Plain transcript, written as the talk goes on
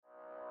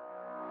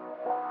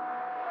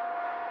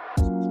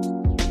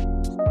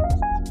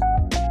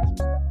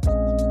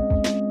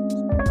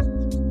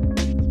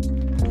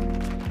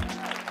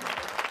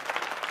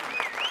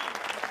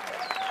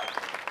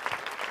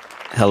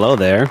Hello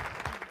there.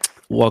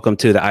 Welcome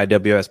to the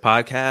IWS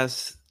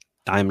podcast.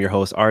 I'm your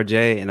host,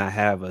 RJ, and I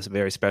have a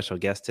very special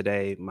guest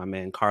today, my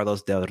man,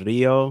 Carlos Del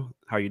Rio.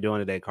 How are you doing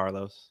today,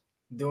 Carlos?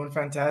 Doing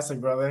fantastic,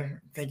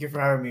 brother. Thank you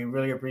for having me.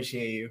 Really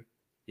appreciate you.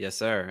 Yes,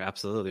 sir.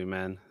 Absolutely,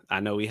 man. I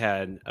know we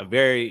had a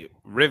very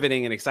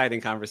riveting and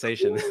exciting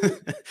conversation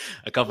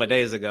a couple of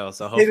days ago.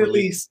 So Say the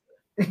least.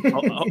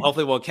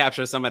 hopefully we'll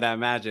capture some of that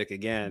magic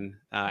again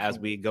as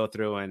we go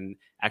through and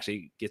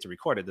actually get to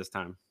record it this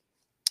time.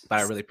 But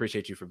I really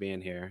appreciate you for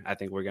being here. I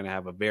think we're going to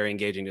have a very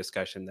engaging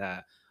discussion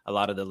that a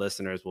lot of the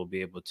listeners will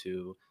be able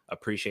to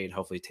appreciate and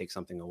hopefully take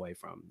something away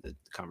from the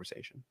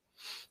conversation.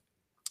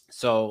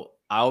 So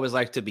I always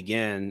like to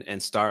begin and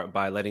start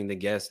by letting the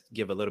guests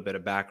give a little bit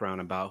of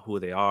background about who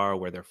they are,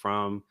 where they're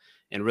from,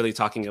 and really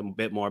talking a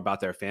bit more about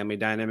their family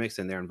dynamics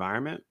and their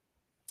environment.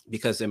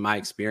 Because in my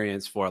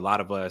experience, for a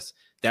lot of us,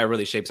 that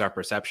really shapes our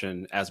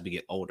perception as we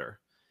get older.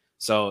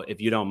 So if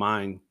you don't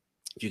mind,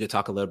 if you could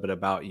talk a little bit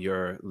about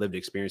your lived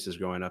experiences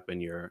growing up in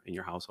your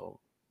household.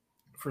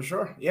 For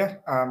sure. Yeah.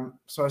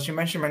 So as you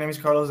mentioned, my name is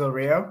Carlos Del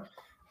Rio.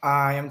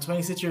 I am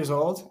 26 years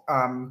old.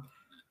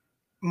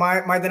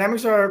 My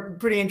dynamics are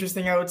pretty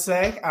interesting, I would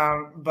say,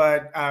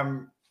 but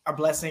a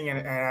blessing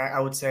and I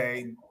would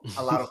say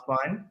a lot of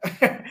fun.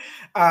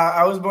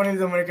 I was born in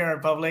the Dominican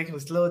Republic. It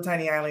was a little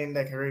tiny island in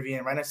the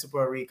Caribbean, right next to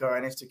Puerto Rico,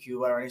 right next to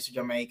Cuba, right next to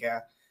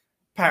Jamaica.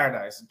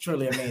 Paradise,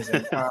 truly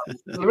amazing.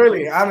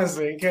 Really,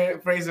 honestly,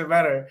 can't phrase it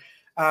better.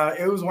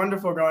 It was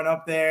wonderful growing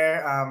up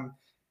there.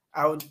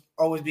 I would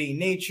always be in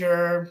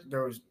nature.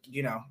 There was,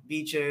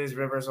 beaches,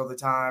 rivers all the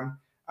time.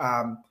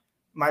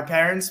 My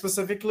parents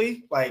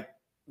specifically, like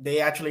they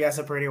actually got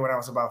separated when I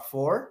was about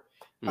 4.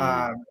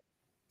 Mm.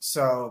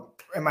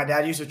 And my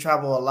dad used to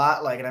travel a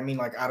lot, like, and I mean,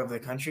 like out of the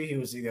country. He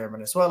was either in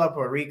Venezuela,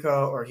 Puerto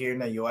Rico, or here in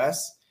the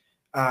U.S.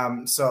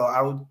 So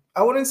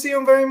I wouldn't see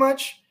him very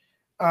much.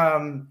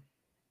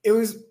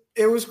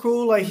 It was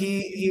cool. Like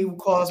he would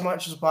call as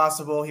much as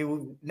possible. He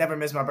would never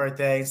miss my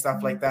birthday and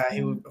stuff like that.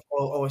 He would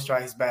always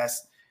try his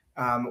best,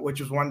 which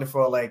was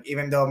wonderful. Like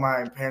even though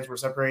my parents were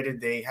separated,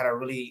 they had a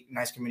really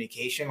nice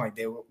communication. Like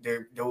they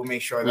will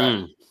make sure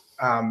that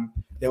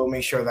they will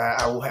make sure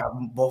that I will have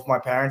both my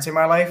parents in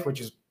my life,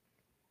 which is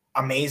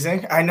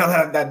amazing. I know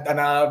that not a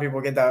lot of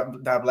people get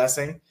that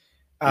blessing.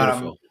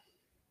 Beautiful.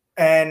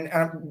 And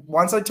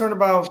once I turned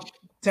about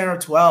 10 or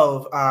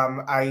 12,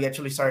 I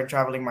actually started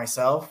traveling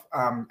myself.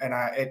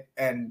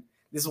 And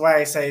this is why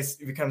I say it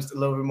becomes a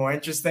little bit more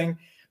interesting,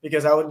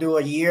 because I would do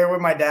a year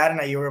with my dad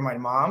and a year with my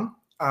mom.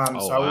 So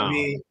Wow. I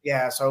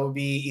would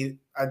be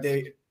a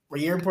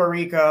year in Puerto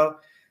Rico,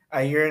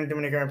 a year in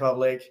Dominican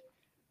Republic,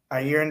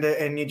 a year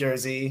in New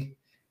Jersey,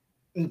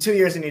 2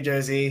 years in New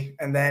Jersey,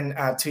 and then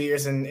 2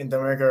 years in the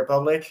Dominican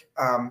Republic.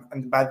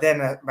 And by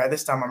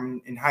this time,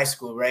 I'm in high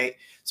school, right?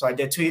 So I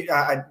did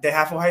I did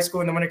half of high school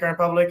in the Dominican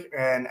Republic,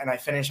 and I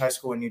finished high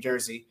school in New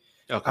Jersey.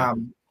 Okay.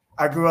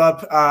 I grew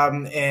up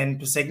in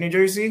Passaic, New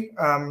Jersey,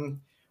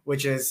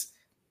 which is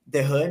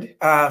the hood,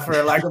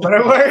 for lack of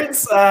better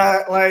words.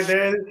 Like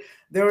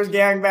there was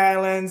gang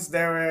violence,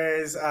 there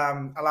was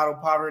a lot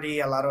of poverty,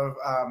 a lot of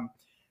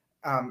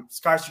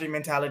scarcity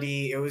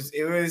mentality. It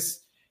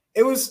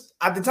was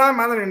at the time,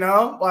 I didn't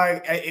know,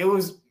 like it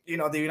was,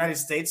 the United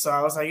States. So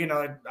I was like,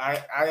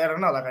 I don't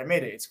know, like I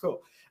made it. It's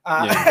cool.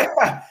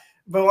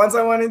 But once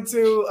I went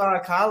into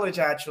college,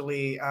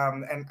 actually,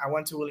 and I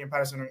went to William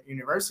Patterson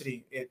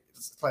University.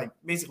 It's like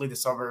basically the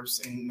suburbs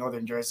in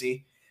northern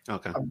Jersey,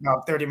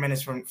 about 30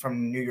 minutes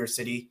from New York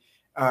City.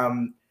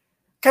 That's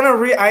kind of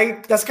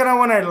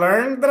when I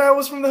learned that I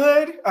was from the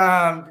hood,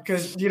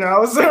 because I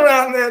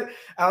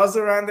was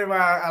surrounded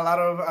by a lot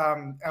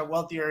of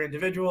wealthier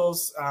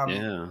individuals,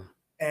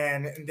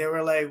 and they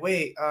were like,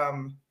 wait,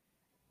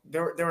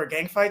 there were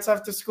gang fights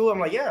after school. I'm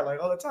like, yeah, like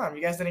all the time.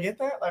 You guys didn't get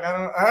that? Like I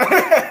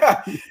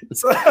don't.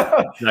 So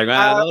like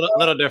a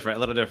little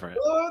different.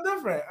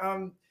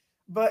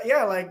 But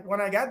yeah, like when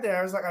I got there,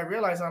 I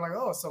realized I'm like,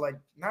 oh, so like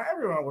not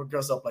everyone would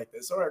dress up like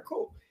this. All right,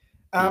 cool.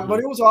 But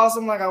it was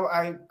awesome. Like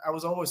I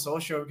was always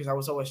social because I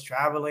was always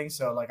traveling.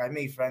 So like I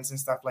made friends and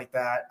stuff like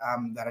that.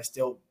 That I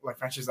still like,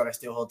 friendships that I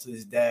still hold to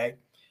this day.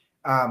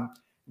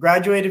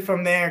 Graduated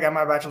from there, got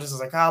my bachelor's in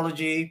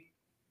psychology.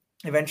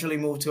 Eventually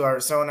moved to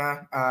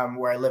Arizona,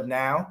 where I live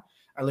now.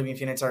 I live in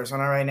Phoenix,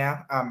 Arizona right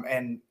now.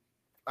 And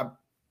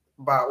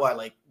about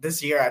like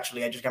this year,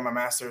 actually, I just got my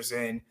master's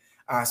in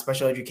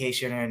special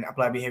education and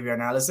applied behavior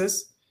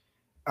analysis.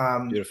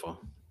 Beautiful.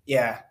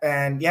 Yeah,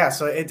 and yeah,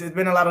 so it's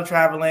been a lot of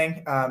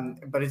traveling,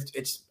 but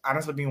it's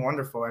honestly been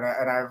wonderful, and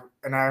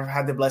I've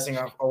had the blessing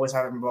of always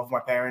having both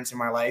my parents in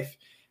my life,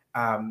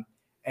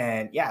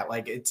 and yeah,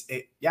 like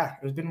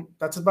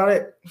that's about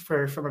it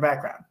for my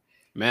background.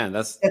 Man,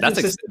 that's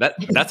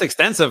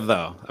extensive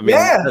though. I mean,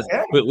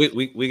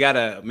 we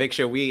gotta make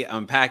sure we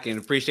unpack and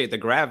appreciate the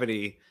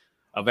gravity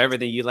of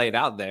everything you laid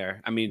out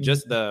there. I mean,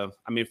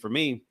 for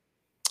me,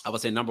 I would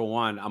say number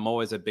one, I'm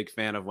always a big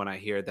fan of when I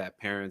hear that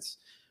parents,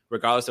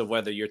 regardless of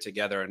whether you're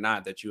together or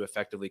not, that you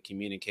effectively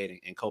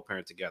communicate and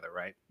co-parent together,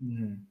 right?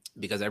 Mm-hmm.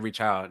 Because every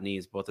child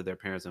needs both of their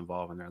parents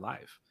involved in their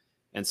life.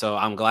 And so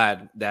I'm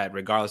glad that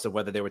regardless of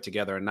whether they were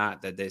together or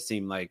not, that they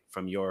seemed like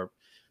from your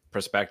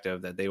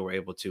perspective that they were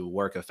able to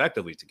work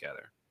effectively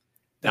together.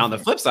 Now, on the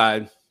Definitely. flip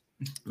side,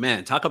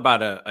 man, talk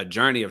about a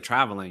journey of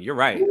traveling. You're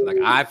right. Like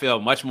I feel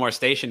much more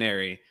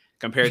stationary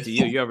compared to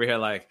you. You over here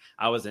like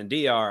I was in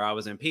DR, I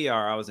was in PR,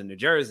 I was in New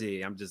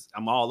Jersey.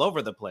 I'm all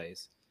over the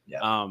place.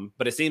 Yeah.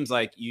 But it seems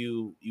like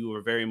you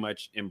were very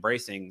much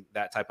embracing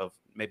that type of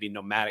maybe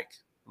nomadic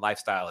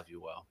lifestyle, if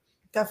you will.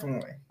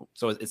 Definitely.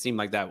 So it seemed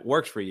like that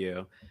worked for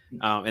you.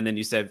 And then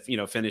you said,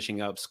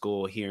 finishing up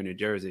school here in New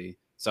Jersey.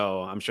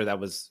 So I'm sure that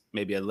was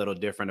maybe a little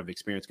different of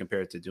experience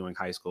compared to doing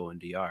high school in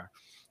DR.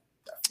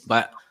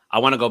 But I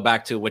want to go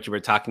back to what you were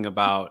talking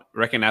about,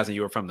 recognizing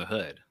you were from the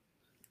hood,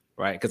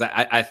 right? Because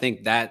I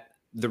think that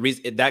the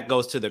reason that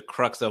goes to the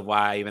crux of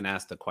why I even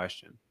asked the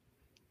question.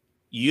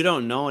 You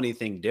don't know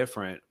anything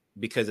different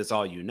because it's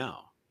all you know,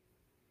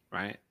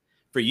 right?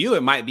 For you,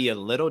 it might be a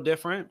little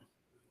different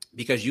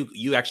because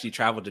you actually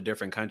traveled to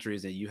different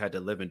countries and you had to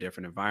live in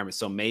different environments.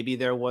 So maybe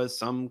there was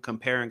some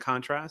compare and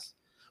contrast.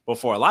 But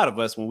for a lot of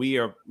us, when we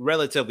are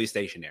relatively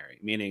stationary,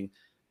 meaning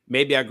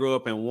maybe I grew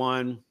up in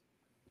one,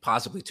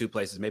 possibly two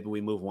places. Maybe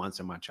we moved once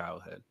in my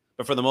childhood.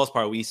 But for the most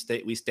part, we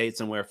stayed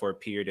somewhere for a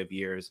period of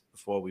years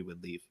before we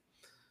would leave.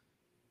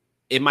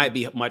 It might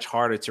be much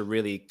harder to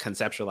really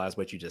conceptualize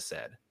what you just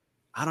said.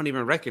 I don't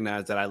even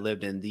recognize that I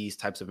lived in these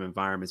types of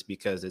environments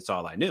because it's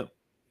all I knew.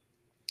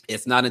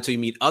 It's not until you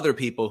meet other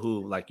people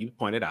who, like you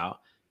pointed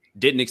out,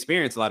 didn't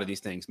experience a lot of these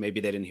things. Maybe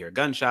they didn't hear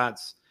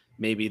gunshots.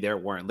 Maybe there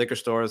weren't liquor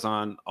stores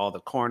on all the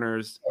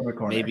corners.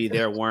 Maybe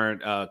there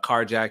weren't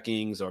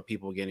carjackings or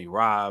people getting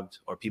robbed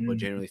or people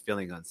generally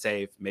feeling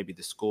unsafe. Maybe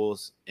the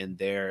schools in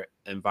their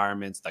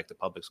environments, like the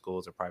public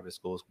schools or private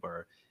schools,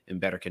 were in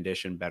better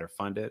condition, better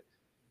funded.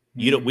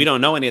 We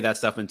don't know any of that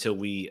stuff until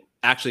we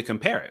actually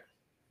compare it,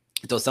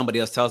 until somebody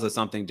else tells us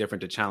something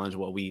different to challenge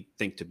what we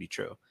think to be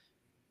true.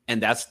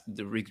 And that's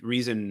the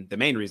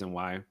main reason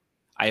why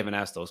I even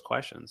asked those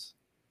questions,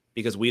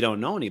 because we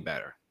don't know any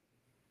better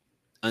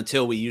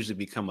until we usually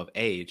become of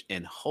age.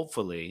 And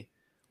hopefully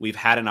we've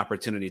had an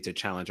opportunity to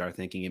challenge our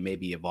thinking and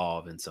maybe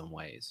evolve in some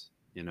ways,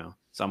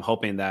 So I'm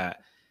hoping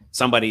that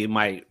somebody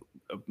might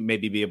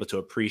maybe be able to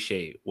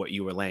appreciate what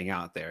you were laying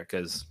out there.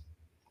 Because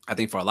I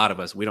think for a lot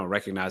of us, we don't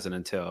recognize it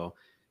until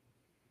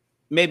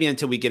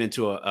we get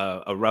into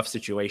a rough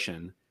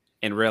situation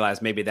and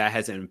realize maybe that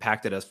hasn't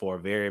impacted us for a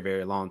very,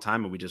 very long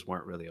time and we just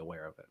weren't really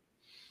aware of it.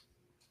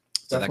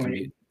 So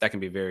definitely. that can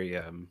be very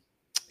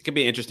it can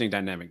be an interesting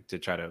dynamic to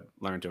try to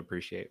learn to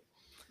appreciate.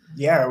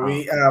 Yeah,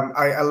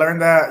 I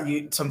learned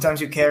that sometimes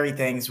you carry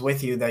things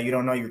with you that you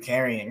don't know you're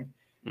carrying.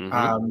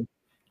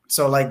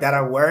 So like that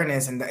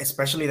awareness and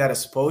especially that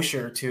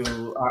exposure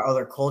to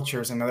other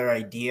cultures and other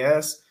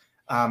ideas,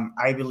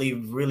 I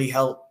believe really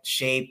helped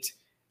shaped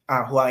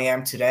who I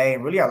am today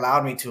and really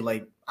allowed me to,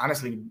 like,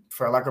 honestly,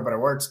 for lack of better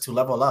words, to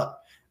level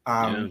up.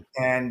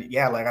 And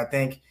yeah, like I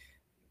think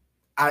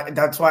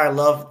that's why I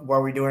love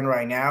what we're doing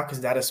right now,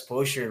 because that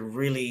exposure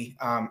really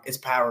is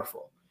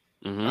powerful.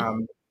 No,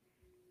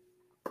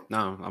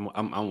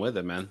 I'm with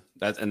it, man.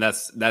 That's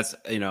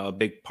a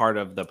big part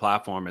of the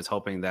platform is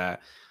hoping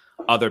that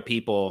other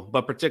people,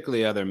 but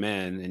particularly other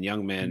men and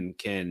young men,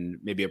 can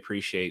maybe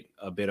appreciate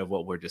a bit of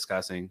what we're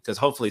discussing, because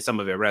hopefully some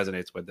of it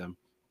resonates with them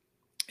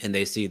and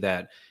they see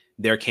that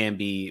there can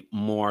be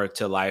more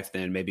to life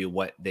than maybe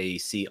what they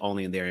see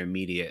only in their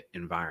immediate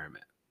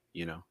environment,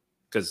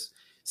 because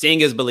seeing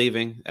is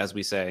believing, as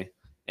we say,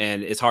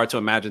 and it's hard to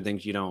imagine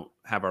things you don't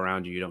have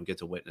around you don't get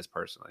to witness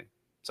personally.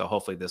 So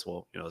hopefully this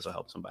will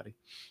help somebody.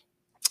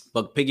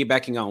 But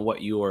piggybacking on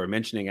what you were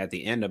mentioning at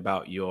the end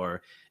about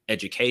your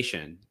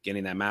education,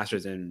 getting that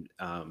master's in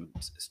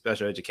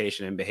special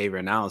education and behavior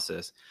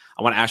analysis,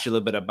 I want to ask you a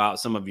little bit about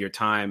some of your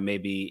time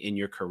maybe in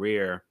your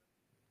career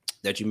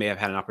that you may have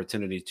had an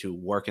opportunity to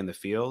work in the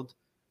field.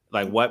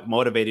 Like what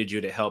motivated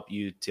you to help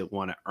you to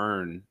want to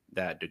earn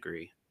that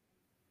degree?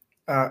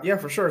 Yeah,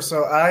 for sure.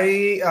 So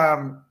to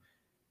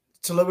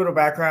a little bit of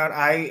background,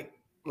 I,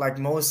 like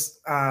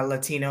most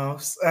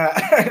Latinos,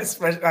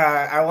 especially,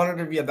 I wanted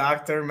to be a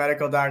doctor,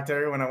 medical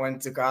doctor, when I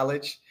went to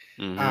college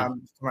for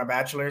my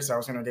bachelor's. I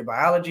was going to do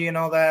biology and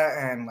all that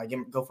and like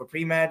go for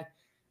pre-med.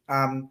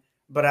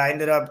 But I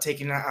ended up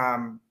taking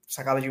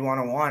psychology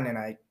 101 and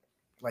I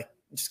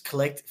just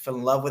clicked, fell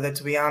in love with it,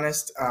 to be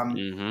honest.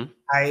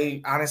 I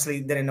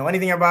honestly didn't know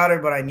anything about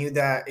it, but I knew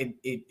that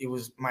it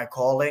was my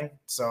calling.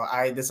 So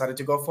I decided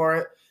to go for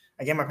it.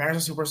 Again, my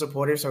parents are super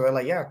supportive. So they're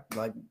like, yeah,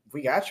 like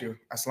we got you.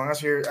 As long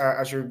as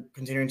you're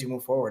continuing to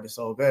move forward, it's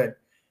all good.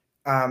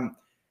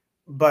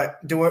 But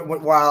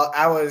while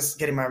I was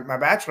getting my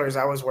bachelor's,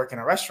 I was working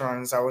at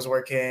restaurants. I was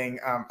working,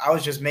 I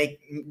was just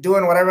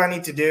doing whatever I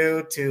need to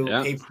do to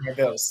pay for my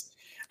bills.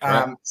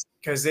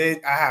 Because I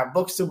had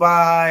books to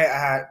buy, I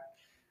had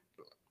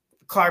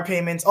car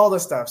payments, all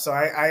this stuff. So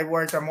I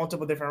worked at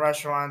multiple different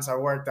restaurants. I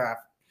worked at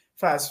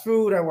fast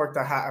food. I worked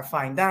at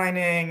fine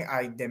dining.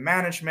 I did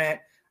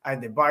management. I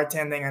did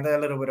bartending. I did a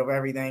little bit of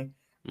everything.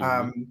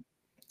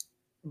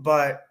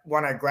 but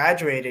when I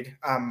graduated,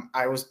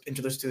 I was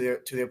introduced to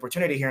the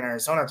opportunity here in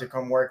Arizona to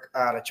come work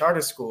at a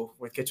charter school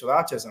with kids with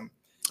autism.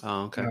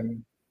 Oh, okay.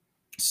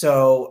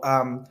 So,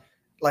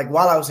 like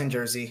while I was in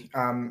Jersey,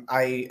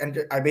 I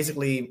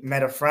basically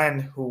met a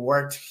friend who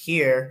worked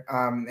here,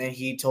 and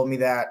he told me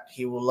that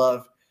he would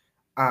love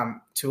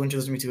to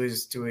introduce me to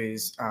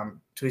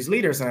his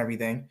leaders and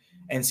everything,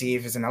 and see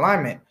if it's in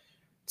alignment.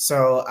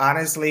 So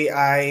honestly,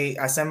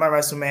 I sent my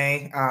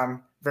resume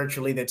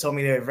virtually. They told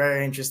me they were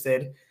very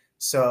interested.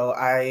 So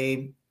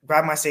I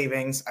grabbed my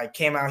savings. I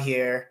came out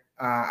here.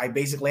 I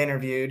basically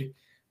interviewed,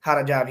 had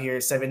a job here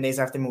 7 days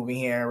after moving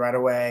here right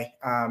away.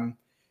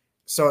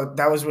 So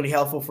that was really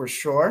helpful for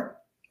sure.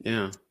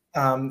 Yeah.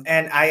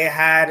 And I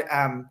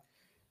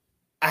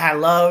had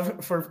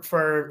love for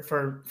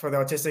the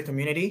autistic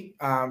community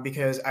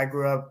because I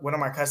grew up. One of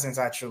my cousins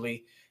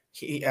actually,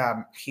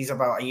 he's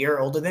about a year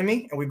older than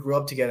me, and we grew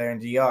up together in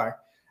DR.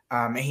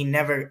 And he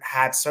never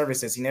had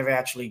services. He never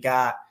actually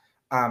got.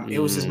 It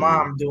was his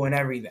mom doing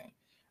everything,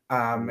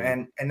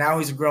 and now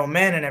he's a grown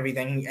man and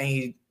everything, and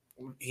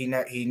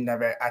he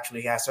never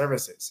actually has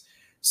services.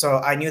 So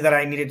I knew that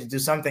I needed to do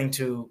something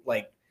to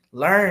like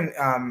learn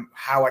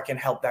how I can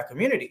help that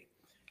community.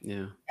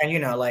 Yeah.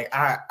 And like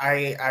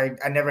I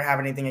never have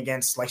anything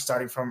against like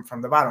starting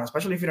from the bottom,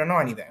 especially if you don't know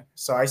anything.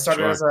 So I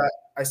started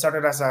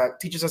as a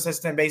teacher's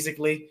assistant,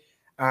 basically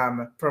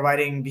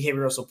providing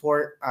behavioral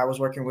support. I was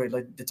working with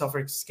like the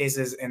toughest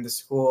cases in the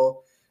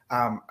school.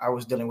 I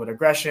was dealing with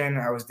aggression.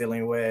 I was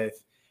dealing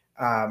with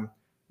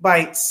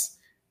bites,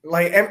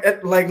 like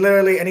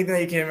literally anything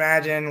that you can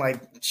imagine,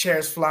 like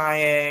chairs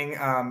flying,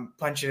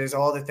 punches,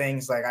 all the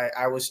things. Like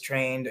I was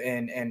trained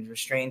in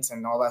restraints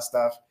and all that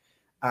stuff.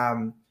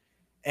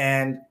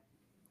 And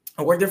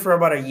I worked there for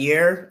about a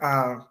year.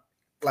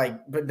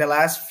 But the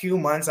last few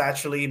months,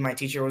 actually, my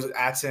teacher was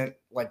absent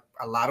like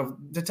a lot of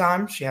the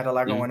time. She had a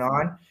lot going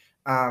on.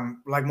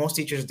 Like most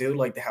teachers do,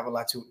 like they have a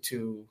lot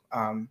to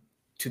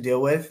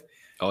deal with.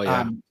 Oh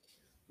yeah.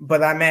 But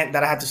that meant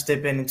that I had to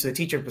step into the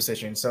teacher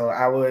position. So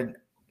I would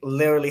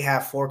literally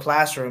have 4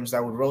 classrooms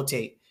that would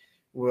rotate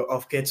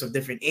of kids of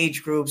different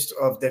age groups,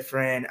 of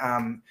different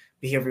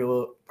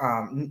behavioral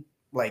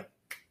like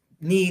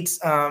needs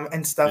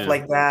and stuff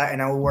like that.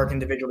 And I would work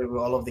individually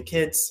with all of the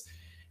kids.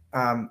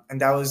 And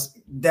that was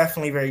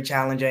definitely very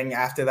challenging.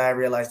 After that, I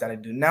realized that I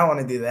do not want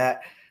to do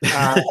that.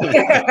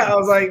 I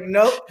was like,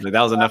 nope.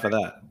 That was enough of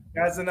that.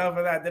 That's enough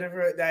of that. Did it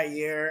for that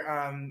year.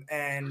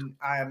 And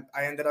I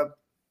ended up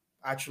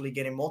actually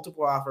getting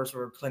multiple offers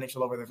for clinics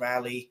all over the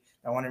valley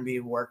that wanted me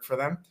to work for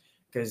them.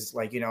 Because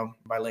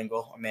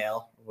bilingual, a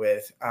male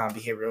with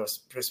behavioral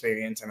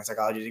experience and a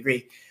psychology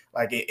degree,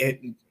 like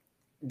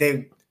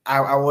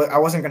I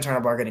wasn't concerned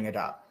about getting a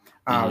job.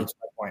 That's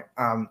my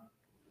point.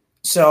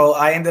 So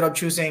I ended up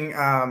choosing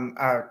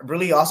a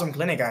really awesome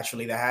clinic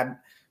actually that had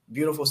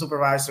beautiful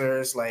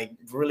supervisors, like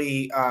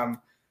really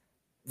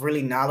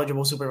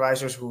knowledgeable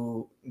supervisors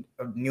who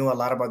knew a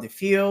lot about the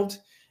field,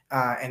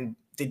 and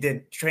they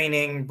did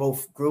training,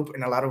 both group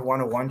and a lot of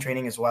one-on-one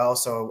training as well.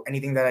 So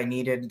anything that I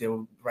needed, they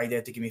were right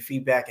there to give me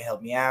feedback and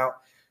help me out.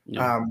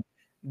 Yeah.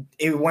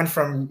 It went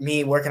from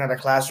me working at a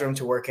classroom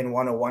to working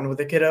one-on-one with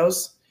the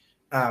kiddos.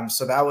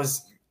 So that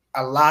was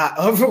a lot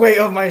of weight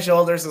off my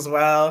shoulders as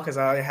well, because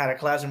I had a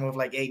classroom of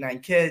like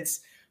 8-9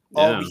 kids,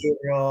 all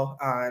behavioral,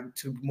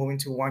 to moving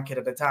to one kid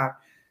at a time.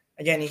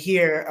 Again,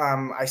 here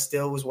I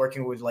still was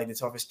working with like the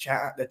toughest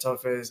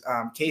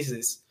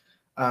cases,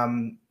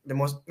 the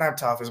most not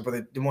toughest,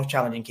 but the most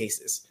challenging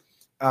cases.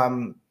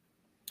 A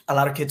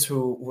lot of kids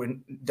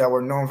that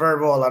were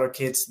nonverbal, a lot of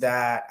kids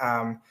that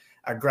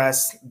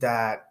aggress,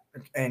 that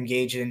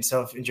engage in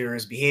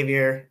self-injurious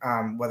behavior,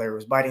 whether it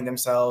was biting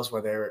themselves,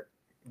 whether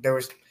there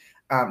was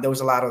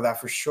a lot of that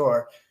for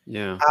sure.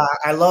 Yeah.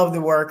 I love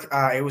the work.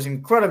 It was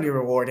incredibly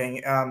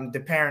rewarding.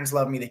 The parents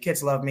love me. The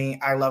kids love me.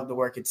 I love the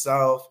work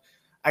itself.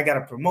 I got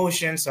a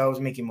promotion, so I was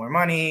making more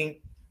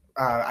money.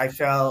 I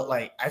felt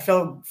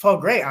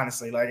great,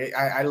 honestly. Like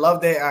I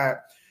loved it.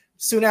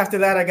 Soon after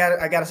that, I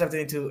got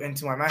accepted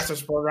into my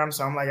master's program.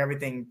 So I'm like,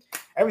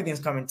 everything's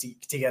coming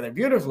together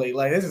beautifully.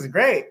 Like, this is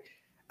great.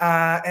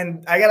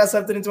 And I got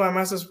accepted into my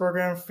master's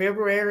program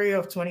February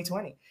of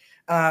 2020.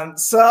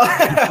 So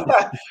I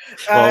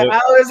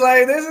was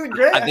like, this is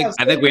great.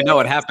 I think we know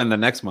what happened the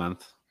next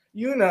month.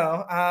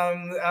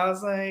 I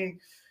was like,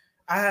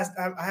 I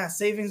had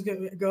savings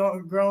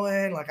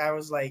growing. Like, I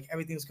was like,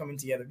 everything was coming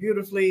together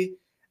beautifully.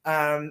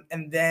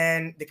 And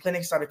then the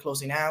clinic started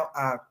closing out.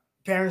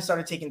 Parents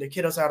started taking their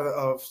kiddos out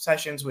of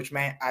sessions, which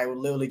meant I would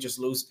literally just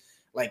lose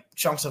like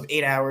chunks of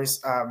 8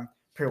 hours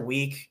per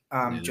week,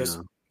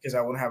 just because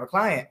I wouldn't have a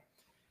client.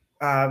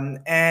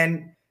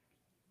 And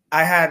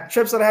I had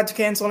trips that I had to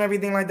cancel and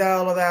everything like that,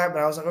 all of that.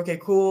 But I was like, okay,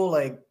 cool.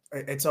 Like,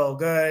 it's all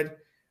good.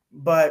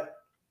 But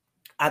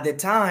at the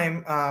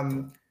time,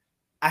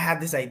 I had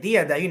this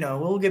idea that,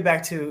 we'll get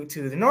back to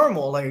the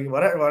normal, like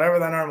whatever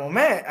that normal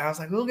meant. I was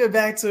like, we'll get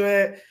back to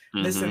it,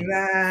 this and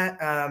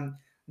that.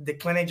 The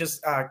clinic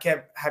just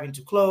kept having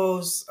to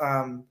close,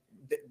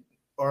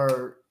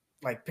 or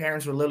like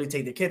parents would literally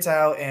take the kids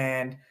out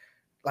and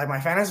like my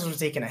finances were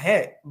taking a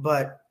hit,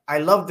 but I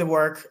loved the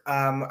work.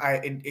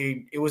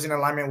 It was in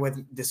alignment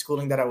with the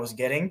schooling that I was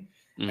getting,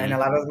 and a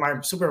lot of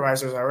my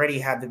supervisors already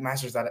had the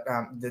master's that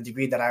the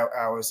degree that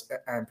I was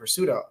in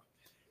pursuit of.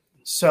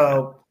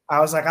 So I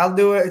was like, I'll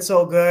do it. It's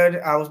so good.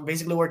 I was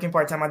basically working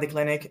part-time at the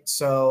clinic.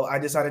 So I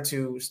decided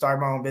to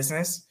start my own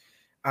business.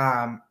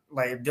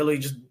 Like literally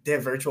just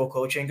did virtual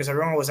coaching because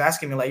everyone was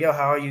asking me like, yo,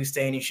 how are you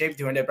staying in shape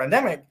during the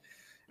pandemic?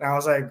 And I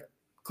was like,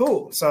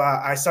 cool. So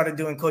I started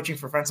doing coaching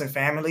for friends and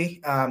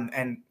family.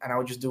 And I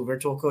would just do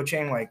virtual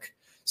coaching, like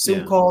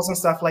Zoom calls and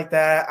stuff like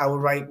that. I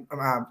would write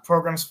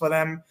programs for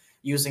them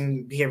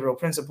using behavioral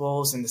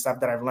principles and the stuff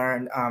that I've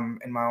learned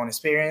in my own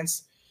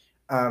experience.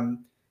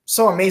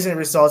 So amazing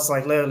results.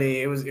 Like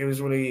literally, it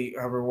was really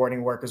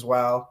rewarding work as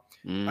well.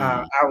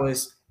 I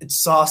was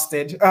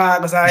exhausted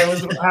because I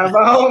had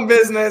my own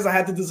business. I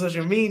had to do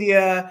social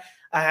media.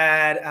 I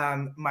had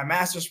my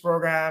master's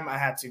program. I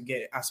had to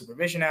get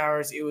supervision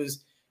hours. It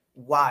was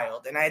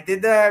wild, and I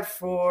did that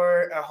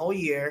for a whole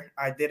year.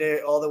 I did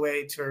it all the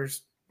way to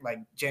like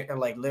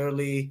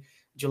literally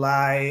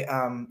July,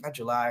 not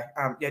July,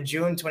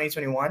 June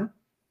 2021.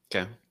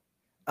 Okay.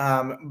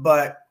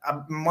 But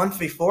a month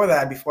before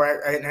that,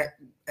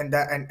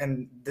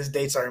 and these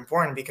dates are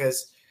important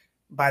because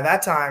by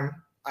that time,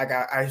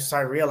 I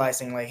started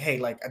realizing like, hey,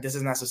 like this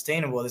is not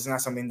sustainable. This is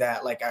not something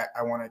that like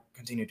I want to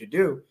continue to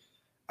do.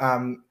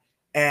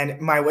 And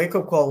my wake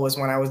up call was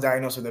when I was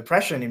diagnosed with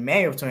depression in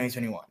May of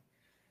 2021.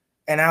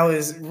 And I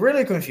was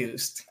really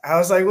confused. I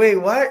was like, wait,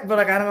 what? But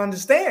like, I don't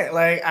understand.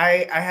 Like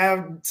I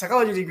have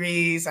psychology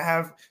degrees. I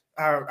have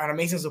an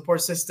amazing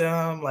support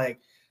system. Like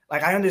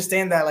I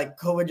understand that like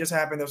COVID just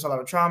happened. There was a lot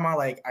of trauma.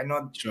 Like I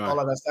know all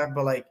of that stuff,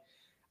 but like,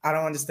 I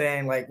don't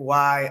understand like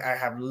why I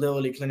have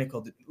literally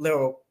clinical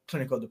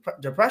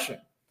depression.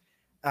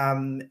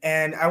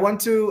 And I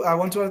went to a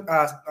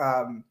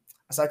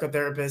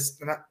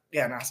psychotherapist.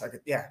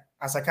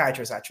 A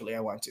psychiatrist actually.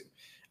 I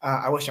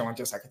wish I went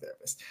to a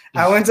psychotherapist.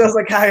 I went to a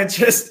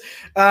psychiatrist,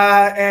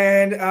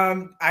 and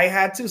I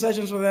had 2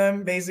 sessions with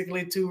him,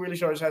 basically 2 really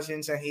short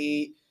sessions, and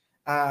he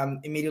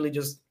immediately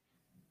just,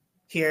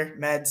 here,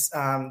 meds.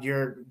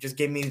 You're just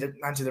gave me the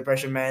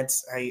antidepressant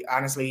meds.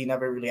 He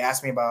never really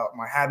asked me about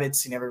my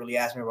habits. He never really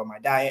asked me about my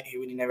diet. He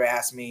really never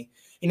asked me.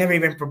 He never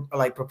even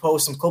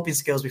proposed some coping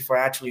skills before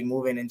actually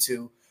moving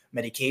into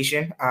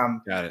medication.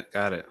 Got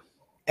it.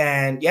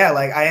 And yeah,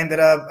 like I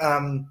ended up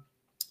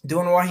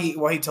doing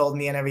what he told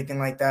me and everything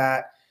like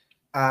that.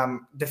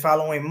 The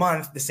following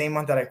month, the same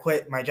month that I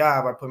quit my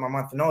job, I put my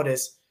month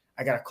notice.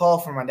 I got a call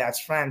from my dad's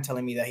friend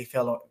telling me that he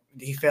fell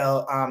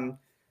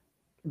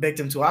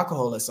victim to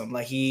alcoholism.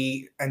 Like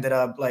he ended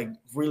up like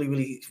really,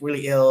 really,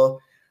 really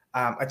ill.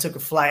 I took a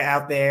flight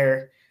out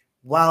there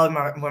while in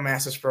my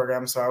master's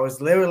program. So I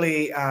was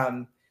literally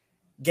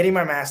getting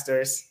my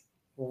master's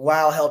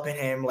while helping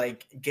him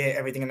like get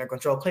everything under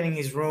control, cleaning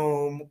his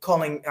room,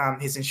 calling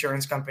his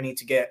insurance company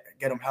to get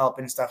him help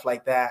and stuff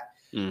like that.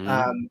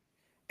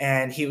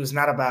 And he was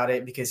not about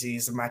it because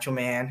he's a macho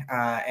man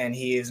and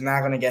he is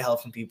not going to get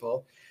help from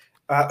people.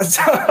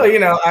 So,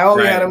 I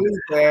only had a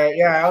week there.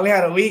 Yeah, I only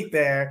had a week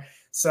there.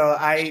 So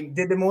I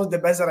did the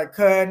best that I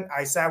could.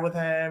 I sat with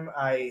him.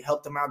 I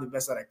helped him out the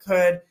best that I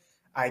could.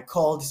 I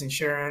called his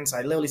insurance.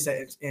 I literally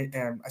I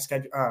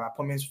scheduled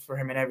appointments for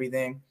him and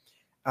everything.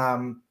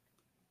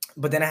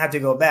 But then I had to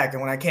go back.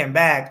 And when I came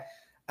back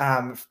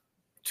to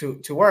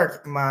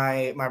work,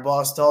 my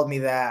boss told me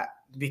that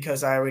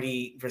because I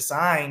already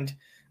resigned,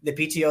 the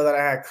PTO that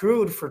I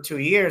accrued for 2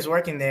 years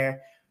working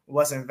there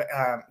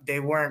they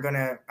weren't going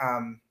to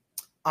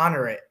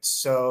honor it.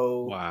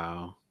 So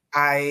wow.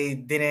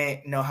 I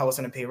didn't know how I was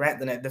going to pay rent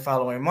the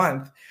following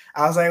month.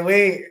 I was like,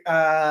 wait,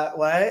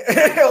 what?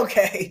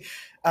 Okay.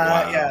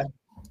 Wow. Yeah,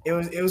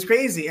 it was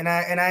crazy. And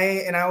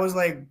I was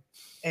like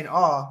in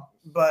awe,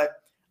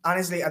 but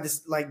honestly, at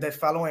this, like the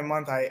following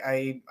month,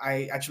 I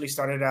actually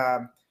started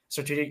a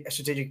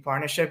strategic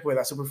partnership with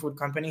a superfood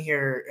company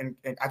here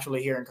in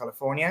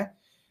California,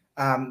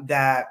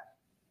 that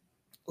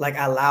like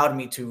allowed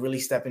me to really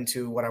step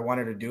into what I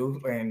wanted to do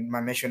and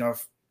my mission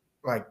of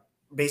like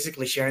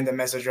basically sharing the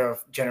message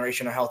of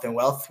generational health and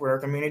wealth with our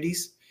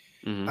communities.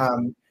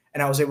 And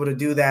I was able to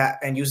do that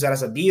and use that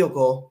as a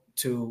vehicle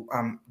to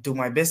do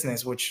my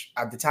business, which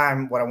at the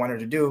time, what I wanted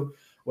to do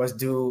was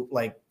do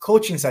like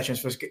coaching sessions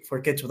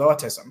for kids with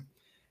autism,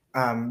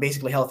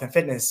 basically health and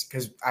fitness,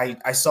 because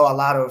I saw a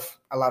lot of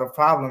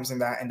problems in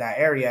that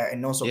area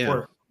and no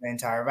support in the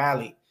entire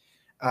valley.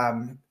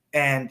 So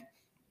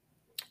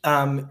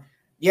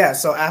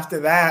after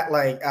that,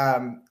 like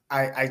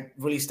I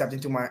really stepped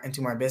into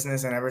my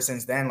business, and ever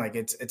since then, like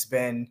it's just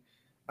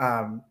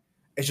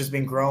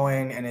been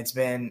growing, and it's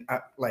been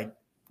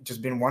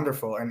just been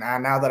wonderful. And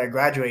now that I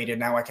graduated,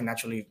 now I can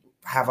actually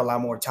have a lot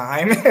more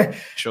time.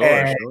 Sure.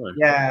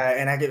 Yeah,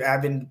 and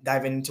I've been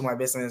diving into my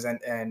business,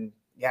 and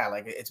yeah,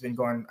 like it's been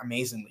going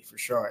amazingly for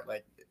sure.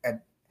 Like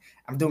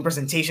I'm doing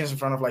presentations in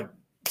front of like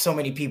so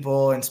many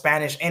people in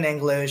Spanish and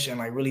English, and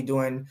like really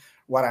doing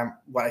what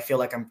I feel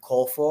like I'm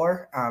called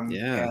for.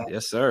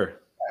 Yes, sir.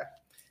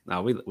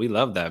 No, we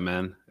love that,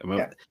 man.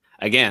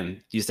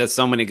 again, you said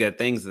so many good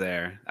things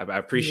there. I Yeah,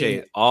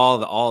 appreciate all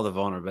the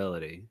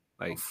vulnerability.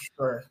 Like, for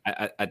sure.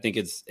 I think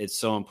it's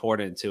so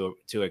important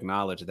to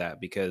acknowledge that,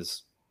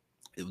 because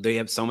they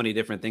have so many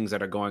different things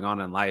that are going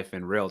on in life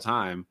in real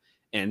time,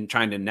 and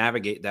trying to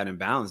navigate that and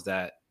balance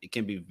that, it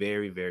can be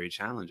very, very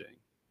challenging,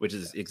 which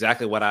is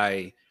exactly what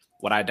I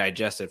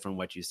digested from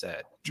what you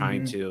said.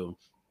 Trying Mhm. to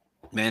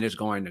manage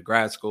going to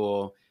grad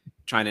school,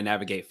 trying to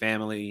navigate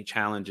family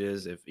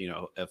challenges, if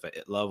if a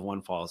loved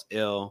one falls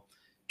ill,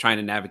 trying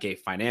to navigate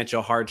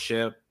financial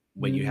hardship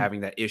when you're Mhm.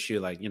 having that issue.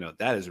 Like,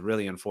 that is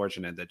really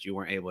unfortunate that you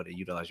weren't able to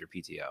utilize your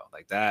PTO.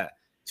 Like that,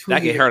 2 that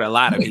can years. hurt a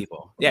lot of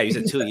people. Yeah, you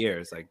said 2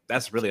 years. Like,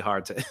 that's really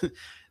hard to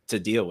to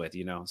deal with.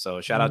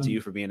 So shout out to you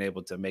Mhm. for being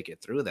able to make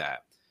it through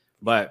that.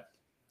 But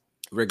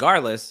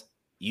regardless,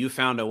 you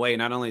found a way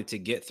not only to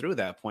get through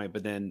that point,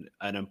 but then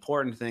an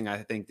important thing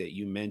I think that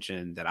you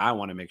mentioned that I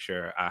want to make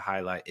sure I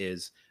highlight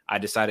is I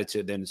decided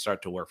to then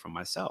start to work for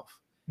myself,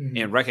 and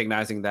Mhm.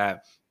 recognizing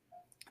that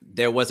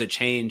there was a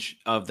change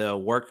of the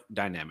work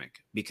dynamic.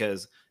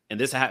 Because, and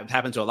this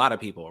happened to a lot of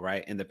people,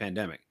 right? In the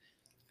pandemic,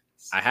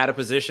 I had a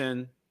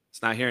position,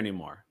 it's not here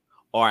anymore.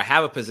 Or I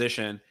have a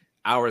position,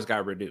 hours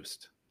got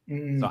reduced.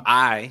 So Mhm.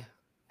 I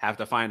have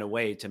to find a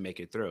way to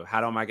make it through.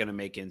 How am I going to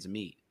make ends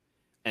meet?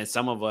 And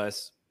some of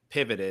us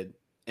pivoted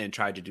and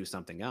tried to do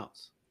something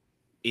else.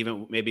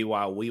 Even maybe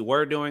while we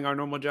were doing our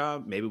normal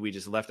job, maybe we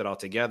just left it all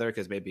together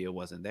because maybe it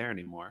wasn't there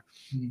anymore.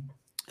 Mhm.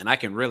 And I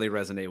can really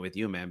resonate with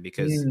you, man,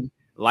 because Mhm.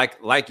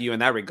 like you in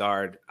that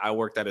regard, I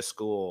worked at a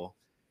school,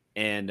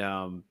 and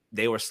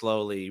they were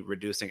slowly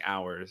reducing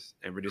hours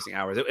and reducing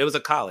hours. It was a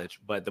college,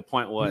 but the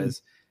point Mhm.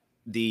 was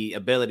the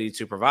ability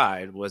to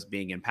provide was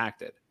being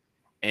impacted.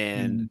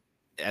 And Mhm.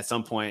 at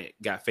some point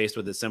got faced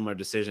with a similar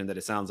decision that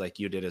it sounds like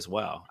you did as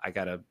well. I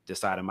got to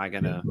decide, am I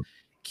going to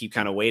keep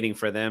kind of waiting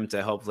for them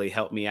to hopefully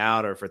help me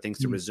out, or for things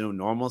to Mhm. resume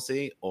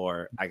normalcy,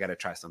 or I got to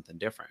try something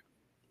different?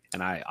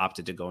 And I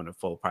opted to go into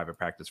full private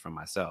practice for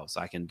myself.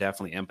 So I can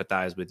definitely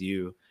empathize with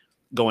you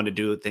going to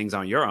do things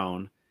on your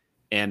own.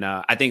 And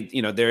I think,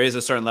 there is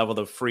a certain level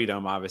of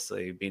freedom,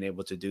 obviously, being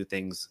able to do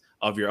things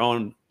of your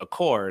own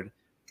accord.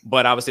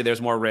 But obviously,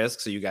 there's more risk.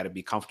 So you got to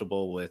be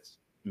comfortable with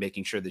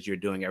making sure that you're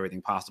doing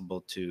everything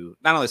possible to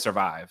not only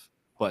survive,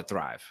 but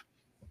thrive.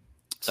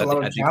 It's So a lot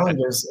of I think,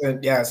 challenges.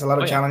 Yeah, it's a lot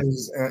oh, of yeah.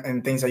 challenges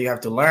and things that you have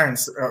to learn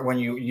when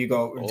you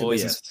go into Oh,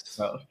 business. yes.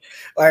 So,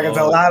 like, it's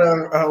a Oh, lot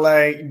yeah. of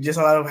like just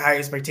a lot of high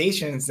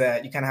expectations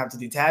that you kind of have to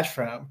detach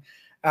from,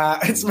 Hmm.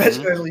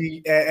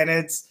 especially. And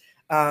it's,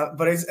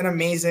 but it's an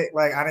amazing.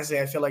 Like, honestly,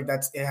 I feel like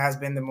it has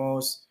been the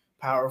most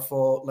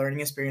powerful learning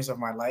experience of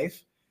my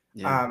life.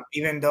 Yeah.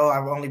 Even though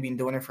I've only been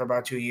doing it for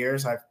about 2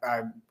 years,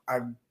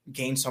 I've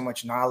gained so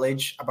much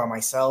knowledge about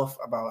myself,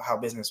 about how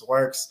business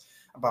works,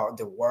 about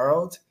the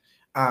world,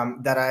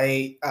 that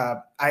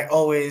I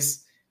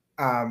always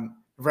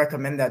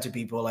recommend that to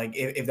people. Like,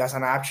 if that's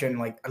an option,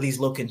 like, at least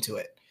look into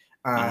it.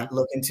 Hmm.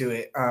 Look into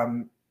it.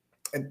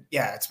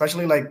 Yeah,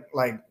 especially like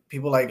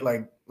people like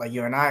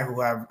you and I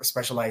who have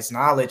specialized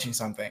knowledge in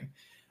something.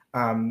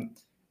 Um,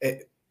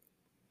 it,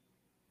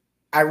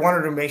 I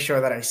wanted to make sure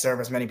that I serve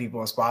as many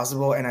people as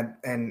possible, and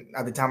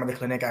at the time of the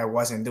clinic, I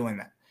wasn't doing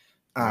that.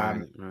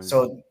 Right. Right.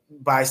 So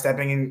by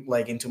stepping in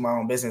like into my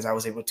own business, I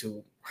was able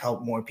to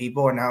help more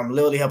people, and now I'm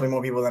literally helping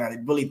more people than I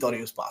really thought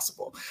it was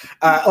possible.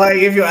 Like,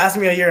 if you asked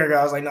me a year ago,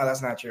 I was like, no,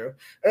 that's not true.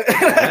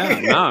 Yeah,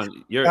 no,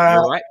 you're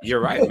uh, right. You're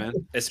right, man.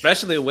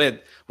 Especially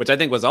with, which I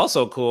think was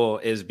also cool,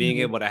 is being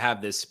mhm, able to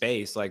have this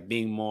space, like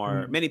being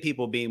more, mhm, many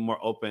people being more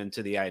open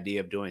to the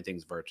idea of doing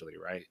things virtually,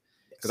 right?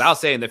 Because I'll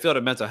yes. say in the field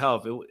of mental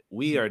health,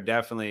 we Mhm, are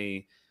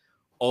definitely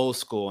old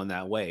school in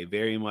that way.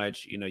 Very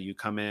much, you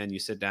come in, you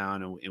sit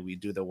down, and we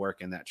do the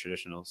work in that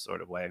traditional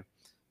sort of way.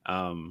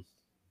 Um,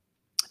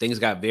 Things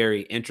got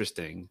very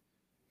interesting,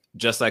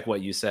 just like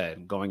what you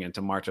said, going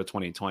into March of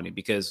 2020,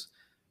 because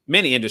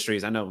many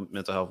industries, I know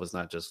mental health was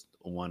not just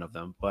one of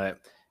them, but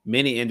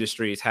many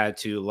industries had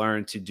to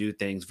learn to do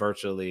things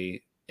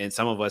virtually. And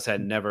some of us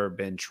had never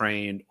been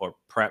trained or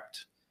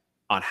prepped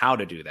on how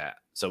to do that.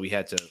 So we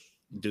had to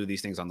do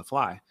these things on the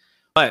fly.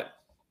 But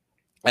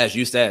as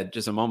you said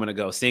just a moment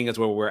ago, seeing as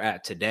where we're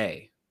at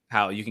today,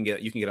 how you can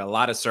get a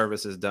lot of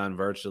services done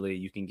virtually.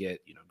 You can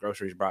get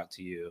groceries brought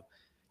to you.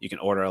 You can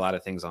order a lot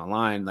of things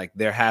online. Like,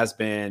 there has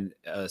been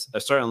a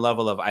certain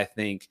level of, I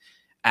think,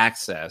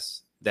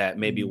 access that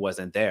maybe mhm,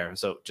 wasn't there.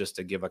 So just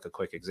to give like a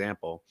quick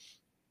example,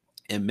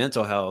 in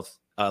mental health,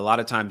 a lot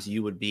of times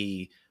you would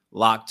be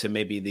locked to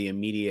maybe the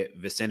immediate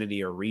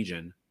vicinity or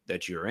region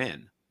that you're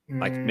in.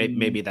 Like, mhm,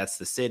 maybe that's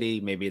the city,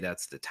 maybe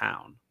that's the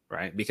town,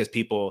 right? Because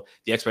the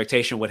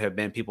expectation would have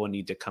been people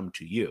need to come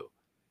to you.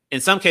 In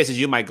some cases,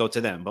 you might go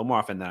to them, but more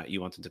often than not, you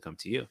want them to come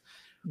to you.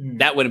 mhm,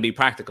 That wouldn't be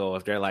practical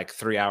if they're like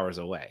 3 hours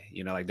away.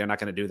 Like, they're not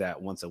going to do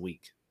that once a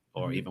week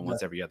or mhm, even yeah,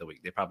 once every other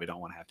week. They probably don't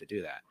want to have to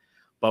do that.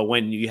 But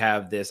when you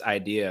have this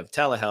idea of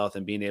telehealth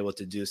and being able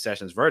to do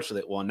sessions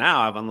virtually, well,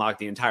 now I've unlocked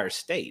the entire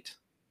state.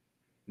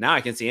 Now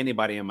I can see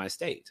anybody in my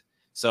state.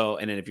 So,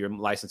 and then if you're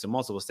licensed in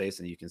multiple states,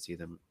 then you can see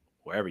them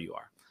wherever you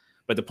are.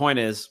 But the point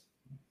is,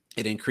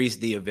 it increased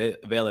the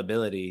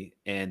availability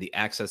and the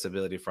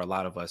accessibility for a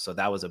lot of us. So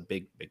that was a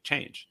big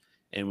change.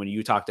 And when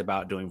you talked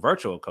about doing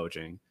virtual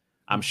coaching,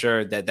 I'm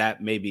sure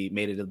that maybe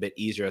made it a bit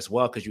easier as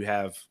well, because you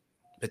have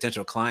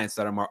potential clients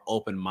that are more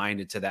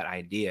open-minded to that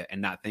idea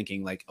and not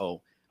thinking like,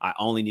 oh, I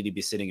only need to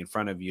be sitting in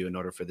front of you in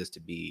order for this to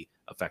be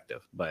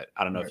effective. But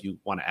I don't know if you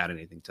want to add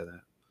anything to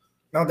that.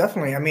 No,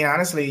 definitely. I mean,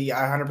 honestly,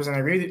 I 100%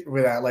 agree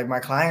with that. Like my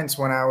clients,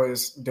 when I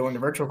was doing the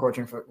virtual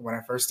coaching when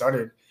I first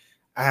started,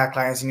 I had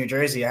clients in New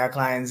Jersey, I had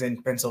clients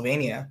in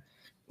Pennsylvania,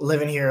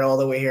 living here all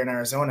the way here in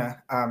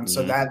Arizona.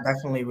 So that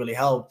definitely really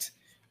helped.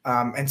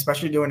 And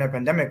especially during the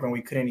pandemic when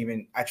we couldn't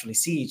even actually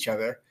see each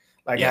other.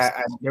 Like Yes.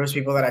 there was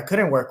people that I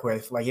couldn't work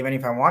with. Like even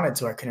if I wanted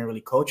to, I couldn't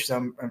really coach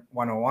them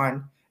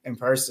one-on-one in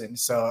person.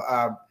 So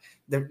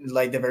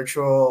the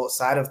virtual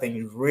side of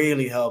things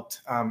really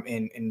helped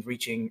in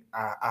reaching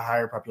a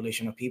higher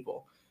population of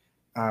people.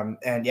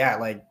 And yeah,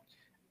 like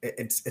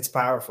it's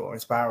powerful.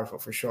 It's powerful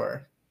for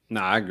sure. No,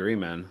 I agree,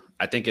 man.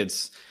 I think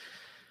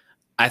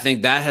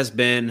that has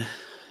been,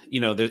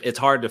 it's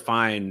hard to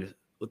find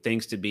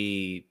things to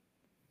be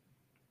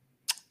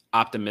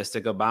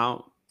optimistic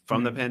about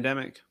from the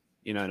pandemic,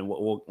 and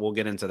we'll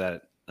get into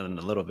that in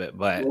a little bit,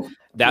 but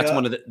that's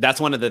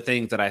one of the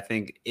things that I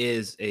think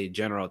is a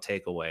general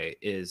takeaway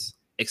is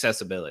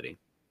accessibility.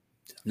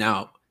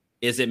 Now,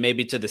 is it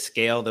maybe to the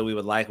scale that we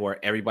would like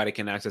where everybody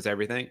can access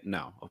everything?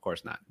 No, of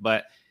course not.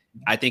 But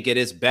I think it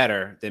is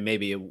better than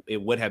maybe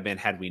it would have been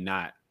had we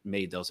not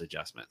made those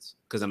adjustments,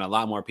 because then a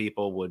lot more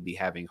people would be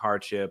having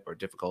hardship or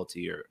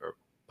difficulty or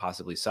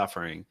possibly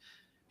suffering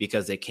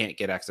because they can't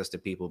get access to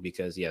people,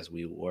 because yes,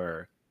 we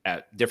were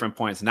at different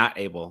points not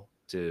able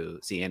to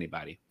see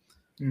anybody.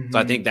 So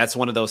I think that's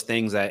one of those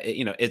things that,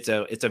 it's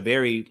a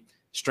very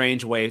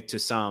strange way to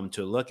some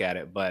to look at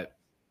it, but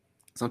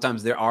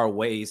sometimes there are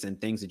ways and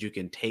things that you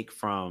can take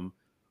from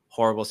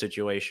horrible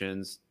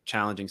situations,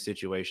 challenging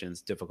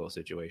situations, difficult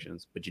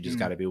situations, but you just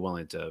got to be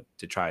willing to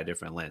try a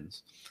different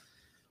lens.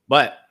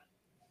 But,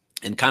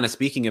 and kind of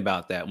speaking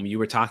about that, when you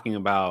were talking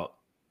about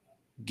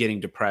getting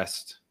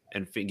depressed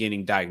and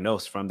getting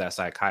diagnosed from that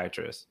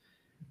psychiatrist,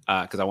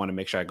 because I want to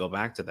make sure I go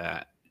back to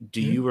that. Do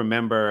you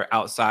remember,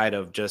 outside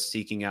of just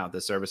seeking out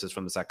the services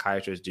from the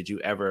psychiatrist, did you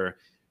ever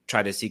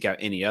try to seek out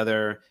any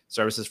other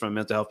services from a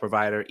mental health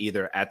provider,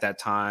 either at that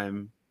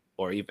time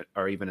or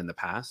even in the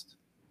past?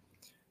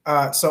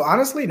 So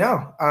honestly,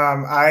 no.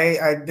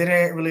 I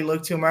didn't really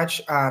look too much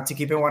to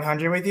keep it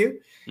 100 with you.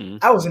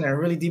 I was in a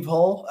really deep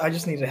hole. I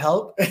just needed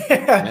help.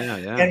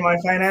 And my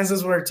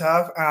finances were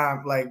tough.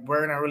 Like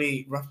we're in a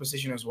really rough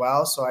position as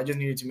well. So I just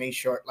needed to make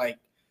sure, like,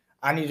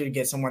 I needed to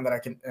get someone that I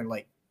can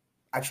like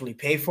actually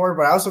pay for,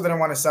 but I also didn't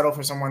want to settle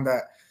for someone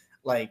that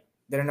like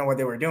didn't know what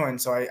they were doing.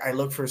 So I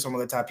looked for some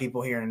of the top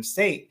people here in the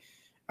state.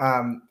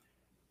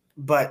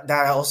 But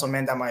that also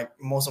meant that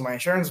most of my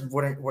insurance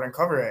wouldn't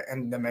cover it,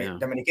 and the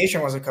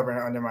medication wasn't covered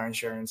under my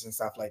insurance and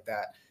stuff like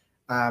that.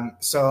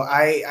 So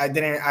I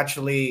didn't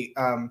actually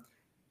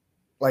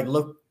like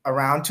look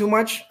around too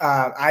much.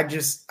 I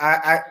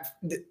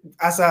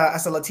as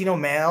a Latino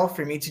male,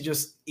 for me to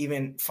just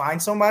even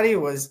find somebody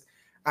was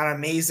an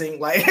amazing,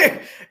 like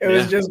it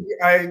was just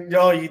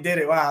you did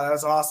it, wow, that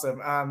was awesome.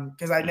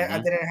 Because I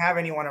didn't have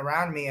anyone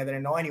around me, I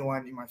didn't know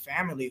anyone in my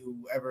family who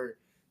ever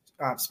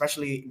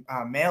especially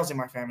males in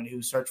my family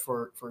who search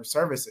for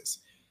services.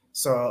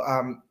 So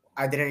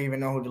I didn't even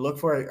know who to look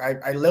for.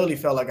 I literally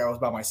felt like I was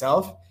by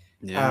myself.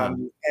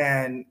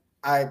 And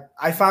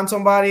I found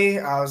somebody.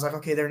 I was like,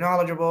 okay, they're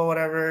knowledgeable,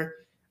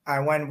 whatever. I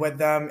went with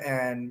them,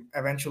 and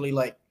eventually,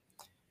 like,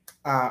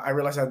 I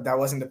realized that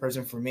wasn't the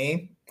person for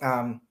me.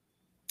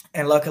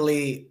 And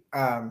luckily,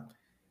 I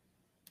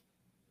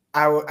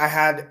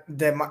had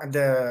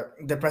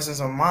the presence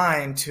of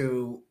mind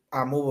to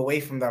move away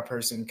from that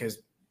person, because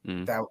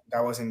that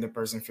wasn't the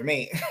person for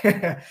me.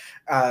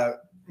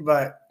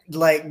 But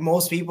like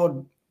most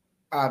people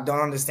don't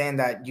understand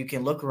that you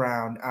can look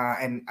around.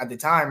 And at the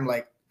time,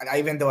 like,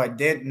 even though I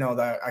did know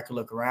that I could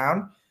look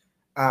around,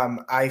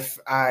 I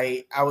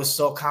was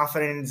so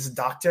confident in this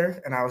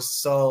doctor, and I was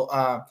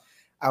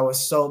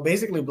so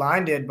basically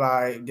blinded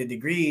by the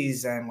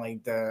degrees and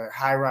like the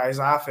high-rise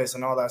office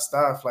and all that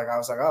stuff. Like I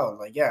was like, oh,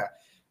 like, yeah,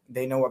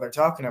 they know what they're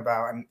talking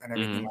about and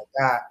everything like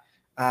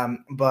that.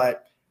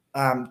 But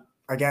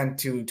again,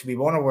 to be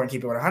vulnerable and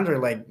keep it 100,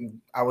 like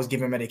I was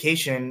given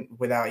medication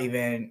without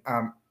even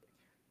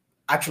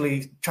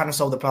actually trying to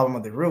solve the problem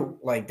at the root.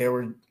 Like they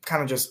were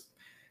kind of just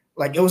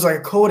like, it was like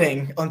a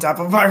coating on top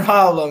of my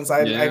problems.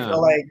 I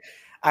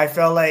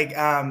felt like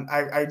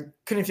I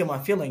couldn't feel my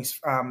feelings.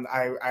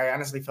 I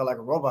honestly felt like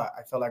a robot.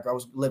 I felt like I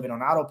was living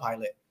on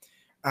autopilot.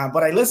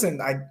 But I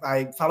listened.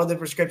 I followed the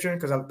prescription,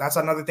 because that's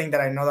another thing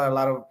that I know that a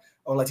lot of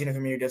Latino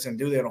community doesn't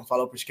do. They don't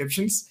follow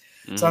prescriptions.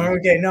 So I'm like,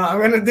 okay, no, I'm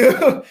gonna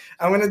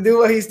do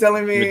what he's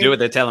telling me. Do what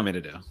they're telling me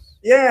to do.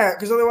 Yeah,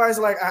 because otherwise,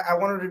 like, I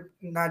wanted to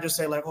not just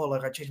say like, oh,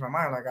 like I changed my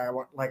mind.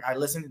 Like I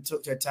listened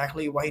to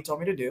exactly what he told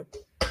me to do.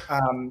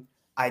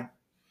 I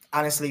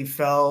honestly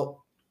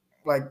felt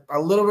like a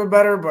little bit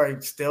better,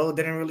 but still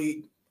didn't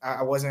really.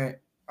 I wasn't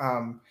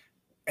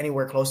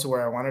anywhere close to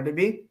where I wanted to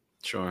be.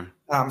 Sure.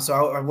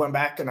 So I went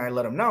back and I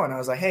let him know, and I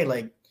was like, hey,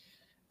 like,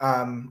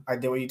 I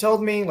did what you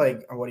told me.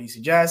 Like, what do you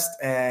suggest?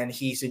 And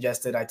he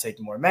suggested I take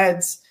more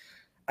meds.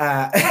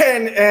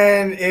 And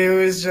it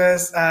was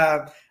just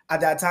at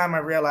that time I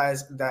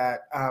realized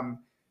that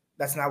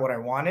that's not what I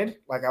wanted.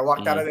 Like, I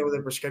walked out of there with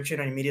a prescription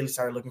and immediately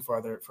started looking for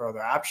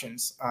other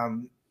options,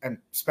 and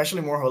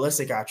especially more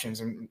holistic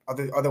options and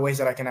other ways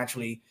that I can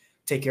actually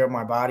take care of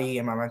my body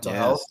and my mental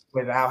health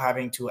without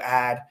having to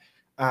add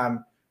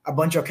a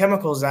bunch of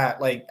chemicals that,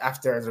 like,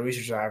 after the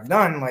research that I've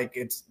done, like,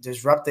 it's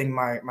disrupting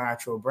my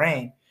actual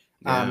brain.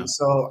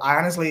 So I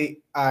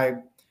honestly,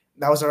 that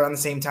was around the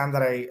same time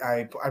that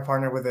I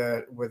partnered with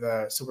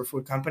a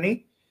superfood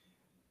company,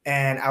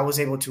 and I was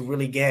able to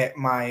really get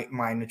my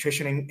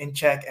nutrition in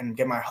check and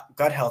get my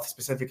gut health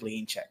specifically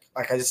in check.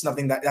 Like, that's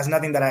nothing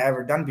that I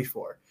ever done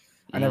before.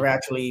 I never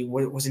actually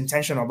was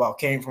intentional about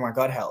caring for my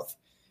gut health.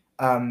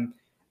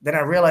 Then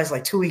I realized,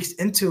 like, 2 weeks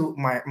into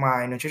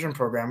my nutrition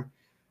program,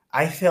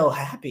 I felt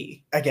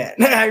happy again.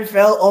 I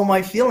felt all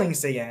my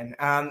feelings again,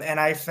 and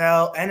I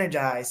felt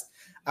energized.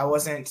 I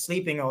wasn't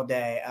sleeping all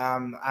day.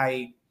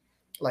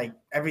 Like,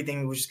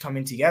 everything was just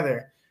coming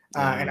together.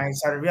 And I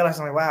started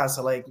realizing, like, wow,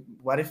 so, like,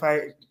 what if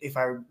I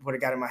would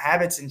have gotten my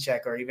habits in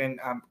check, or even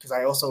because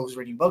I also was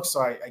reading books,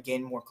 so I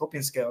gained more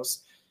coping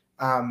skills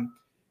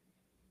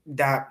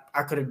that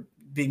I could have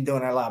been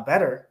doing a lot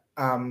better.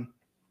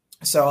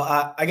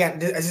 So again,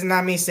 this is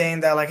not me saying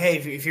that, like, hey,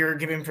 if you're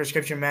giving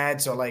prescription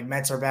meds, or like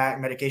meds are bad,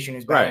 medication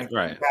is bad,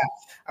 right.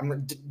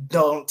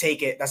 Don't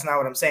take it. That's not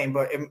what I'm saying.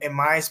 But in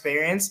my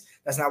experience,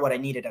 that's not what I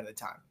needed at the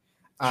time.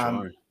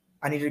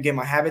 I needed to get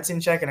my habits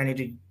in check, and I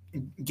needed to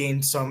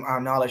gain some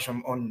knowledge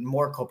on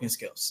more coping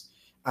skills.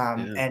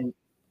 And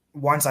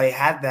once I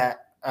had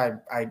that,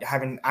 I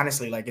haven't,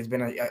 honestly, like, it's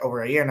been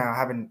over a year now. I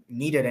haven't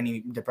needed any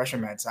depression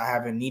meds. I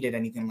haven't needed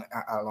anything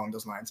along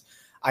those lines.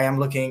 I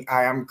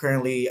am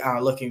currently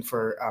looking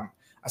for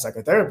a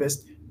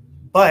psychotherapist,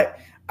 but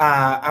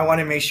I want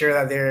to make sure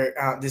that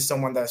there's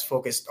someone that's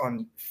focused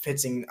on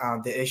fixing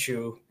the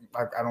issue.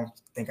 I don't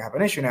think I have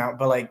an issue now,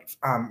 but, like,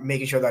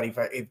 making sure that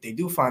if they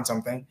do find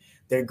something,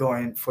 they're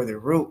going for the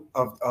root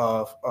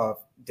of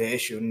the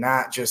issue,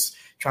 not just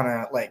trying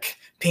to, like,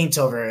 paint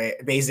over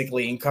it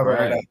basically and cover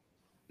it up.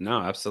 No,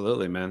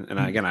 absolutely, man. And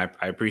again, I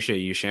appreciate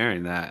you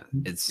sharing that.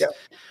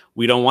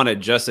 We don't want to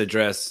just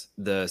address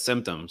the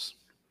symptoms.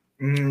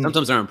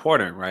 Symptoms are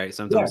important, right?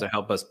 Symptoms that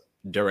help us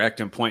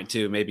direct and point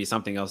to maybe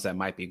something else that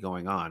might be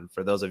going on.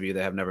 For those of you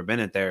that have never been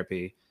in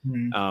therapy,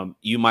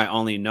 you might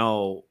only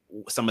know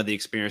some of the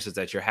experiences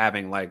that you're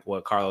having, like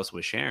what Carlos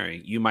was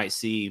sharing. You might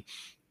see,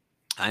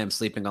 I am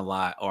sleeping a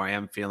lot, or I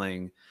am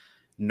feeling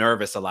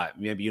nervous a lot.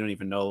 Maybe you don't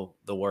even know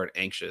the word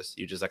anxious.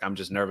 You're just like, I'm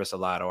just nervous a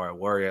lot, or I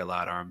worry a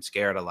lot, or I'm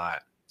scared a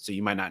lot. So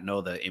you might not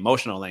know the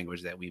emotional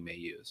language that we may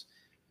use.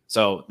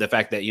 So the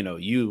fact that,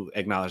 you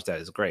acknowledge that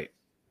is great.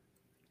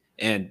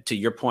 And to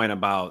your point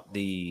about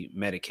the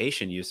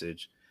medication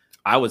usage,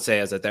 I would say,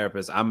 as a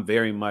therapist, I'm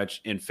very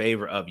much in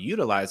favor of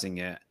utilizing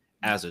it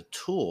as a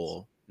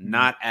tool,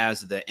 not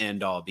as the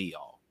end all be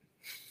all.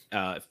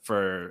 And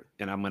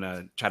I'm going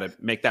to try to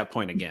make that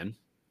point again.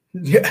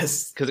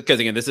 Yes. Because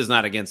again, this is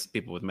not against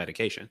people with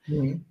medication.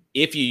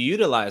 If you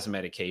utilize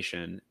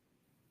medication,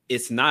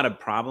 it's not a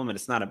problem and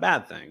it's not a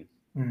bad thing.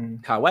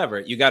 However,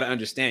 you got to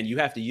understand, you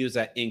have to use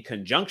that in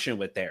conjunction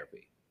with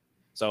therapy.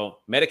 So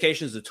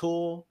medication is a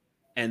tool,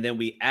 and then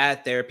we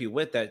add therapy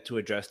with that to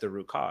address the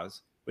root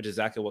cause, which is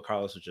exactly what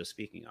Carlos was just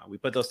speaking on. We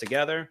put those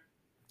together,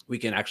 we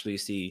can actually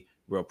see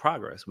real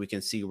progress. We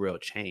can see real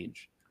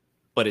change,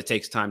 but it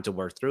takes time to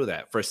work through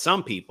that. For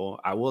some people,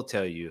 I will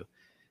tell you,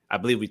 I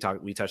believe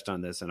we touched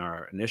on this in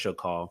our initial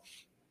call.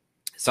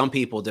 Some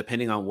people,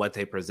 depending on what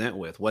they present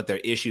with, what their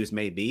issues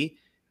may be,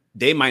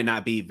 they might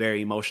not be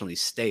very emotionally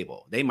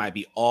stable. They might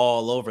be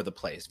all over the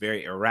place,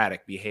 very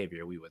erratic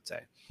behavior, we would say.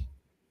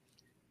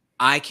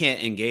 I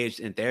can't engage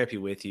in therapy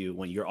with you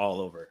when you're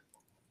all over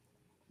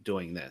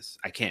doing this.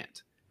 I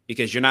can't,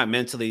 because you're not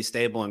mentally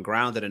stable and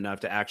grounded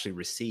enough to actually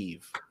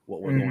receive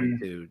what we're going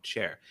to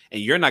share.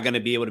 And you're not going to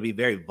be able to be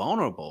very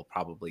vulnerable,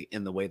 probably,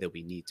 in the way that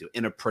we need to,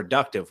 in a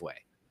productive way.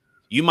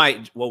 You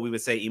might, what we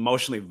would say,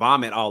 emotionally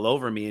vomit all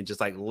over me and just,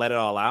 like, let it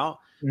all out.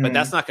 But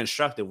that's not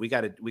constructive. We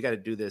got to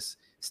do this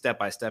step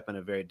by step in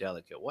a very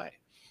delicate way.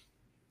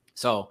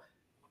 So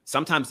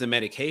sometimes the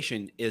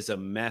medication is a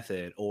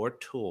method or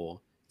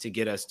tool to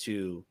get us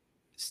to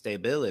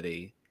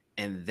stability,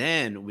 and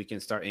then we can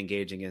start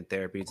engaging in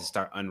therapy to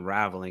start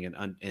unraveling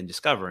and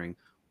discovering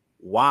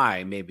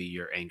why maybe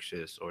you're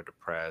anxious or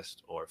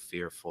depressed or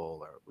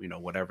fearful, or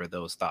whatever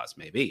those thoughts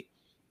may be.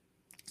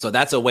 So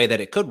that's a way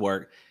that it could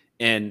work.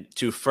 And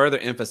to further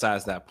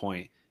emphasize that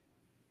point,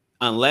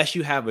 unless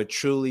you have a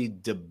truly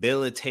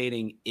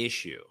debilitating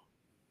issue,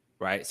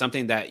 right,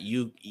 something that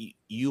you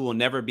will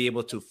never be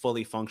able to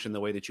fully function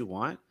the way that you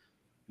want,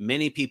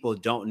 many people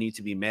don't need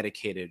to be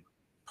medicated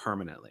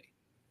permanently.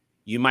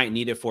 You might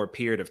need it for a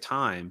period of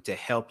time to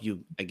help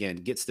you, again,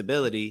 get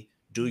stability,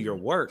 do your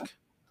work,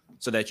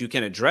 so that you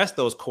can address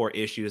those core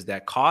issues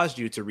that caused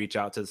you to reach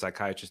out to the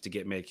psychiatrist to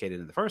get medicated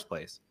in the first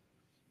place.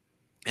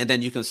 And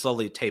then you can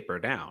slowly taper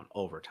down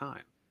over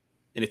time.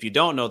 And if you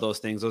don't know those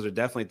things, those are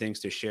definitely things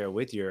to share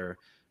with your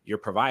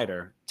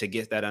provider to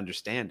get that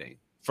understanding.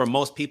 For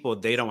most people,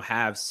 they don't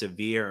have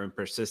severe and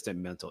persistent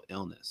mental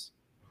illness.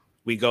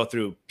 We go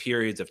through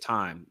periods of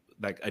time,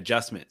 like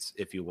adjustments,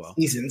 if you will.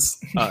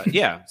 Seasons.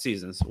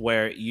 Seasons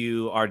where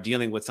you are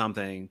dealing with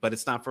something, but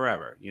it's not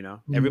forever.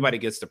 Everybody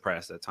gets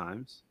depressed at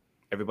times.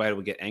 Everybody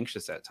will get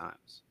anxious at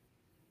times,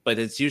 but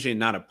it's usually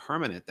not a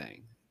permanent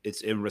thing.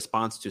 It's in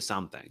response to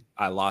something.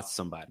 I lost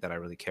somebody that I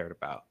really cared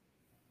about.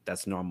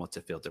 That's normal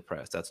to feel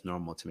depressed. That's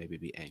normal to maybe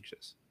be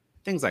anxious.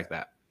 Things like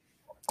that.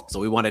 So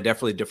we want to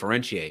definitely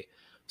differentiate.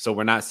 So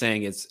we're not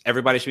saying it's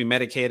everybody should be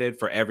medicated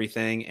for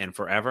everything and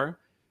forever.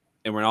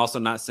 And we're also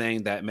not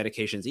saying that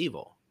medication is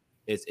evil.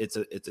 It's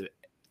a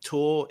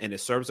tool and it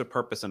serves a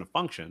purpose and a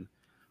function.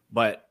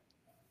 But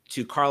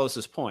to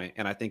Carlos's point,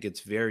 and I think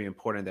it's very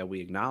important that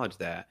we acknowledge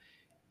that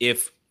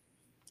if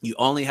you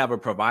only have a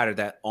provider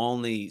that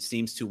only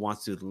seems to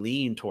want to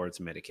lean towards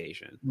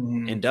medication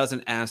and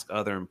doesn't ask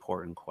other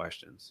important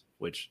questions,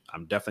 which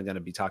I'm definitely going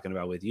to be talking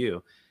about with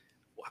you.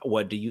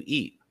 What do you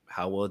eat?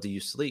 How well do you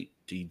sleep?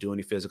 Do you do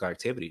any physical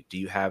activity? Do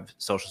you have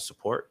social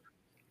support?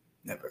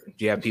 Never.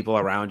 Do you have people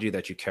around you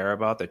that you care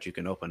about, that you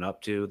can open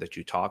up to, that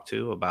you talk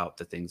to about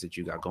the things that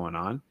you got going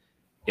on?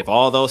 If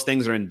all those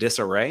things are in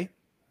disarray,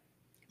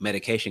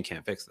 medication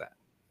can't fix that.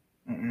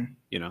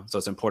 So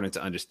it's important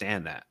to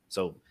understand that.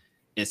 So,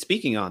 and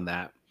speaking on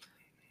that,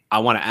 I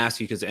want to ask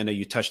you, because I know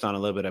you touched on a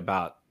little bit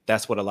about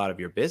that's what a lot of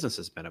your business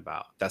has been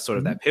about. That's sort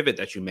of that pivot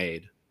that you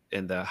made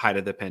in the height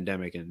of the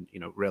pandemic, and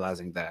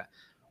realizing that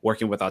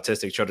working with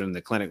autistic children in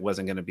the clinic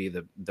wasn't going to be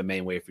the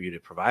main way for you to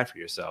provide for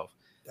yourself.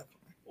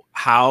 Definitely.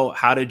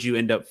 How did you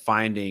end up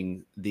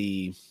finding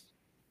the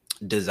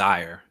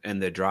desire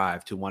and the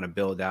drive to want to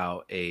build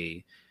out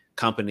a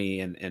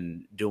company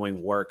and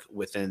doing work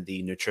within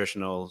the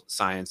nutritional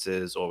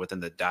sciences or within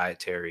the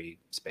dietary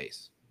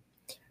space?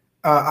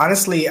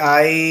 Honestly,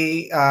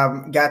 I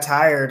got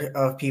tired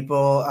of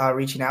people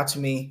reaching out to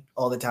me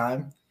all the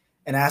time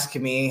and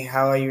asking me,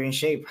 how are you in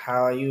shape?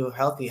 How are you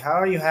healthy? How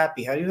are you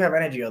happy? How do you have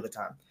energy all the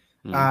time?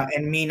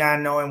 And me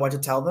not knowing what to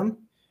tell them.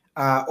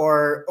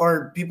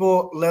 Or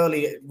people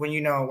literally, when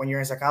you're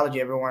in psychology,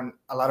 a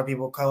lot of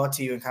people call up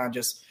to you and kind of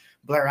just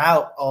blur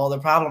out all the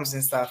problems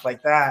and stuff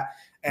like that.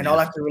 And all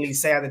I could really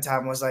say at the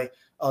time was like,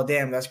 oh,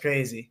 damn, that's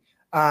crazy.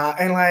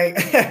 And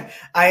like,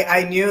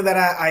 I knew that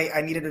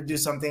I needed to do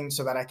something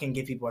so that I can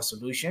give people a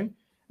solution,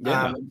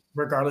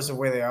 regardless of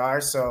where they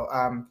are. So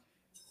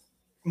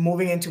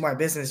moving into my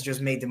business just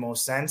made the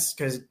most sense,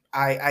 because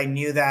I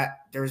knew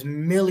that there's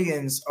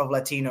millions of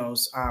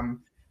Latinos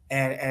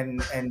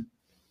and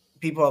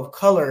people of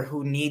color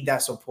who need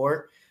that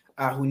support,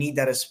 who need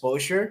that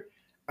exposure,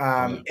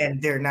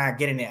 and they're not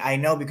getting it. I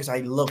know, because I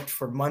looked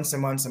for months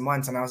and months and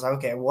months, and I was like,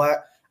 okay,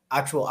 what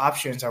actual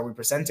options are we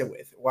presented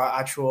with? What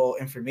actual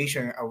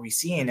information are we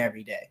seeing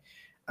every day?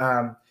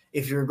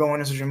 If you're going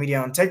to social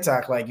media on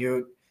TikTok,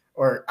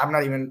 I'm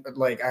not even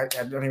like, I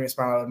don't even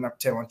spend a lot of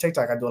time on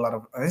TikTok. I do a lot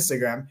of on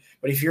Instagram.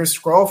 But if you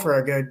scroll for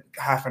a good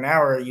half an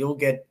hour, you'll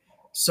get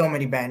so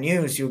many bad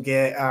news. You'll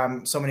get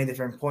so many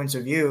different points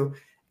of view.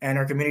 And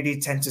our community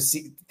tend to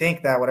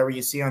think that whatever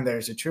you see on there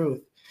is the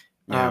truth.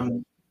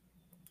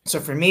 So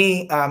for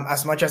me,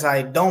 as much as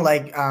I don't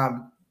like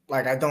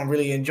I don't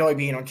really enjoy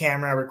being on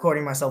camera,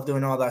 recording myself,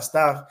 doing all that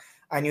stuff,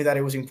 I knew that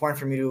it was important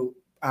for me to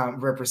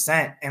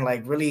represent and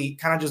like really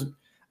kind of just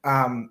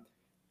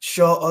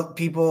show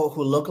people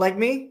who look like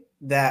me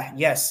that,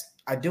 yes,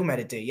 I do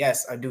meditate.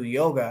 Yes, I do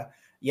yoga.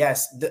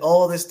 Yes,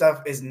 all this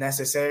stuff is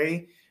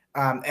necessary.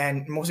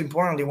 And most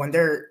importantly,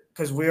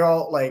 because we're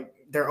all like,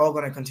 they're all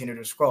going to continue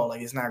to scroll.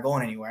 Like, it's not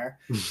going anywhere.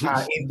 It's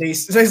not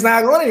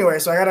going anywhere.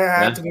 So I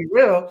have to be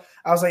real.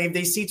 I was like, if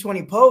they see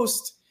 20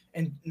 posts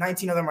and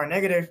 19 of them are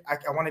negative, I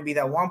want to be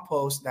that one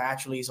post that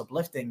actually is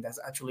uplifting, that's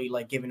actually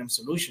like giving them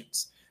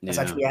solutions, that's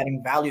actually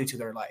adding value to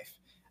their life.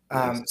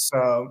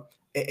 So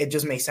it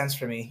just makes sense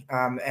for me.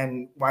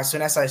 And as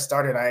soon as I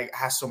started, I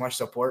had so much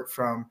support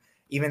from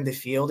even the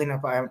field in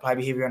applied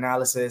behavior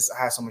analysis.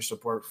 I had so much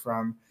support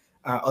from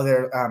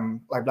other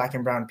like Black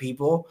and brown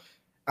people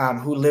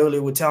who literally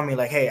would tell me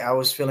like, hey, I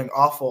was feeling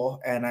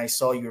awful and I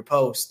saw your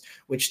post,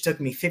 which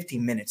took me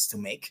 15 minutes to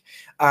make.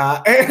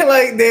 And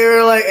like, they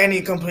were like, and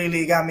it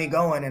completely got me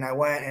going. And I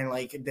went and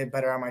like did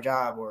better on my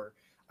job, or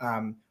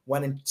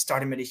went and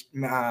started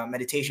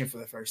meditation for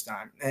the first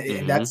time.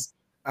 And that's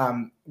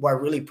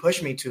what really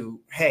pushed me to,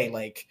 hey,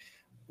 like,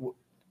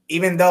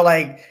 even though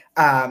like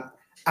I'm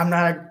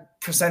not a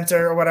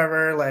presenter or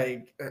whatever,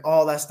 like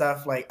all that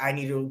stuff, like I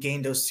need to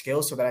gain those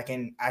skills so that I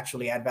can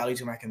actually add value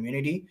to my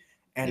community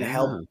and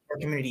help our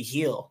community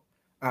heal,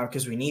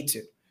 because we need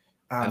to,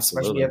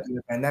 especially after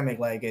the pandemic.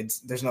 Like,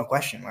 there's no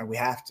question, like we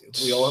have to.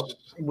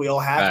 We all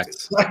have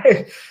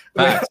to.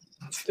 Facts.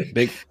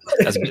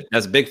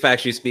 That's big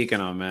facts you're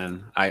speaking on,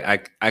 man.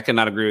 I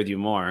cannot agree with you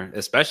more,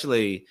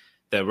 especially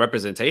the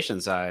representation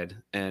side.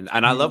 And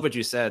I love what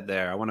you said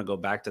there. I want to go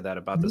back to that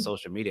about the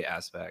social media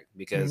aspect,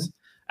 because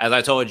as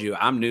I told you,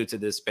 I'm new to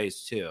this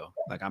space too.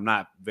 Like I'm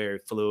not very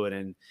fluid,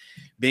 and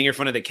being in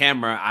front of the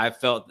camera, I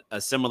felt a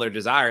similar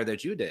desire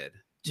that you did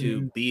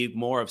to be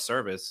more of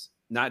service,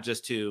 not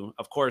just to,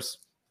 of course,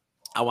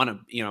 I want to,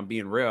 you know,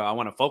 being real, I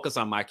want to focus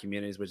on my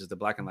communities, which is the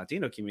Black and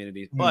Latino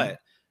communities, but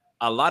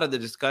a lot of the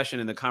discussion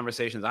and the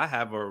conversations I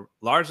have are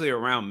largely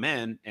around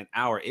men and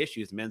our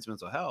issues, men's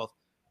mental health,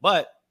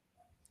 but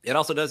it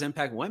also does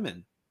impact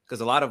women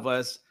because a lot of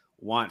us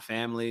want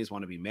families,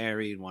 want to be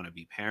married, want to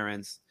be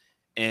parents.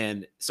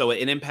 And so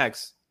it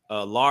impacts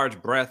a large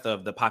breadth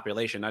of the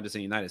population, not just in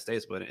the United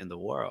States, but in the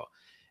world.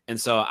 And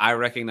so I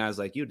recognize,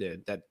 like you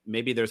did, that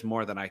maybe there's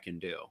more that I can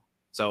do.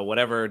 So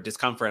whatever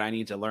discomfort I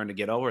need to learn to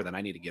get over, then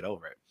I need to get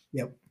over it.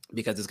 Yep.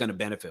 Because it's going to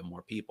benefit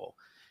more people.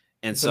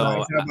 And it's so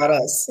nice about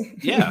us.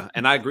 Yeah.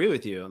 And I agree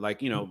with you.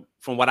 Like, you know,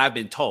 from what I've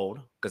been told,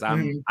 because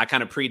I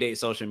kind of predate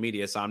social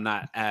media, so I'm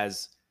not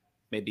as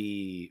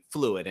maybe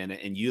fluid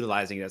and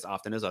utilizing it as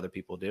often as other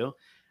people do.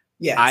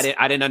 Yes.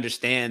 I didn't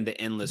understand the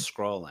endless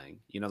scrolling,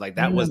 you know, like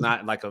that was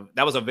not like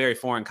that was a very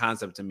foreign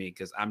concept to me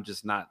because I'm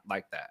just not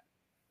like that.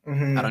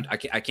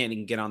 I can't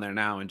even get on there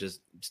now and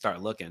just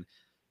start looking.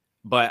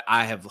 But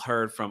I have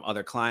heard from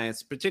other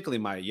clients, particularly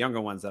my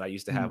younger ones that I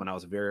used to have when I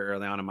was very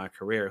early on in my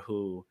career,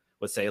 who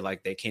would say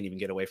like they can't even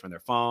get away from their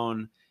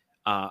phone.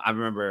 I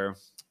remember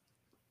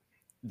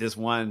this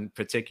one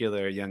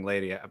particular young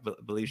lady, I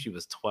believe she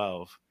was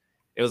 12.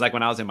 It was like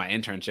when I was in my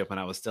internship, when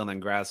I was still in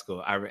grad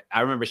school. I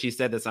remember she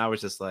said this and I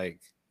was just like,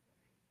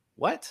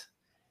 what?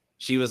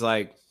 She was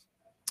like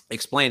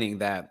explaining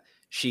that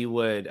she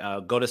would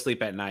go to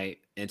sleep at night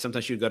and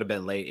sometimes she would go to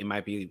bed late. It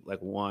might be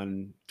like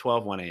 1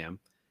 a.m.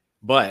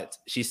 But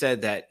she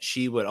said that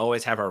she would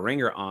always have her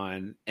ringer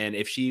on. And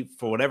if she,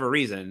 for whatever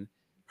reason,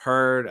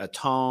 heard a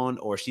tone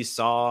or she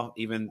saw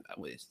even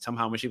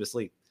somehow when she was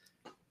asleep,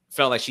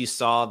 felt like she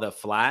saw the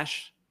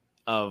flash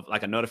of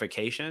like a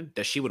notification,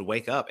 that she would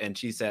wake up and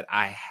she said,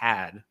 I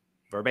had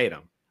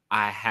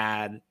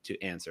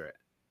to answer it.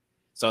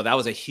 So that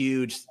was a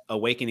huge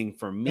awakening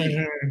for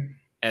me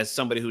as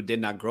somebody who did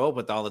not grow up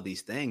with all of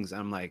these things.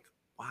 I'm like,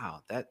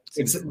 wow, that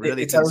seems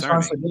really concerning. A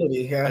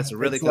responsibility. Yeah. That's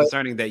really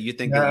concerning that you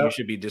think that you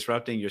should be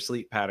disrupting your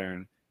sleep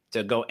pattern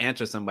to go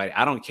answer somebody.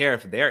 I don't care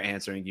if they're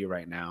answering you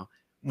right now.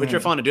 Put your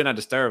phone to do not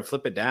disturb,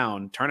 flip it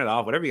down, turn it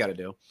off, whatever you got to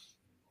do.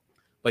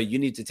 But you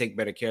need to take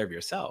better care of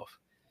yourself.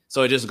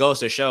 So it just goes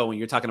to show when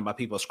you're talking about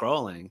people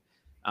scrolling,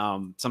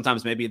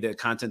 sometimes maybe the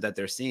content that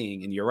they're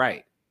seeing, and you're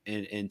right,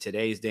 in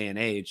today's day and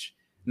age,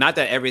 not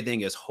that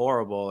everything is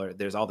horrible or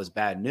there's all this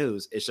bad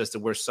news. It's just that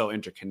we're so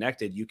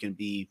interconnected. You can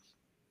be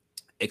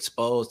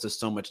exposed to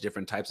so much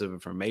different types of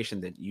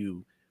information that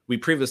we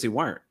previously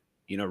weren't,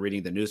 you know,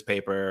 reading the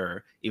newspaper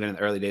or even in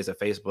the early days of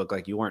Facebook,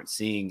 like you weren't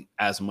seeing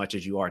as much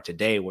as you are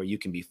today, where you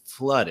can be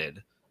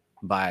flooded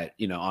by,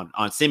 you know,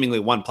 on seemingly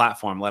one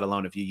platform, let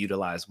alone if you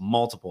utilize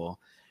multiple,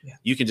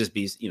 you can just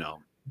be, you know,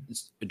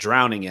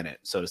 drowning in it,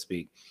 so to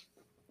speak.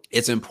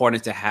 It's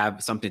important to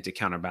have something to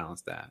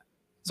counterbalance that.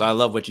 So I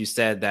love what you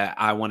said, that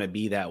I want to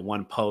be that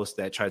one post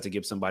that tries to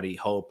give somebody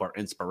hope or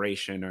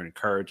inspiration or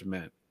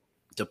encouragement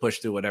to push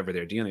through whatever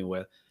they're dealing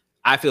with.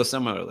 I feel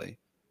similarly.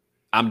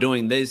 I'm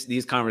doing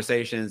these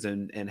conversations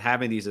and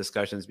having these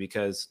discussions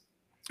because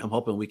I'm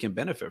hoping we can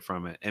benefit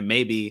from it. And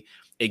maybe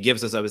it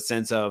gives us a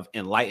sense of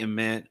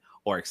enlightenment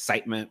or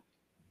excitement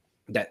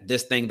that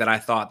this thing that I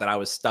thought that I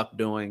was stuck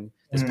doing,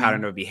 this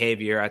pattern of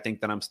behavior I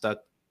think that I'm stuck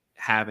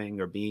having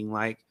or being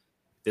like,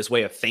 this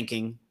way of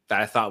thinking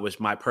that I thought was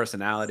my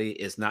personality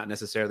is not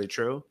necessarily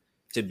true,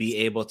 to be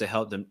able to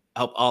help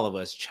all of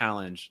us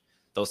challenge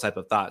those type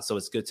of thoughts. So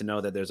it's good to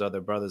know that there's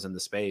other brothers in the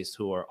space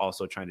who are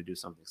also trying to do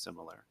something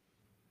similar.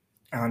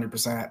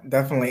 100%,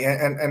 definitely.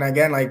 And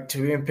again, like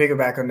to even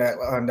piggyback on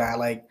that,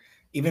 like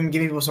even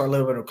give people a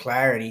little bit of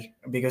clarity,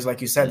 because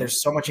like you said,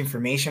 there's so much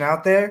information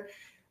out there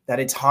that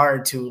it's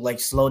hard to like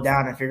slow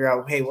down and figure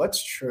out, hey,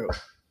 what's true?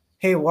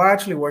 Hey, what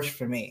actually works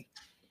for me?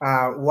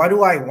 What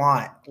do I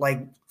want?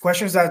 Like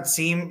questions that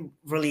seem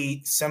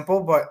really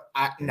simple, but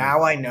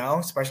now I know,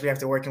 especially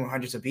after working with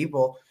hundreds of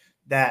people,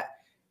 that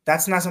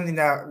that's not something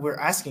that we're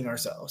asking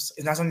ourselves.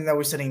 It's not something that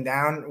we're sitting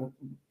down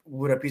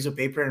with a piece of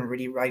paper and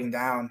really writing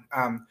down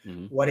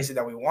what is it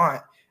that we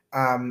want,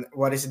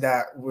 what is it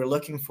that we're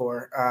looking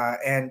for,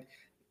 and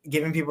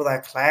giving people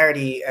that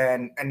clarity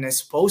and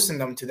exposing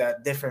them to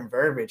that different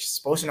verbiage,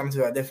 exposing them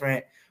to a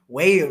different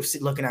way of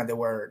looking at the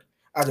word,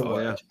 at the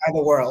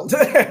world.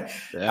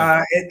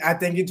 I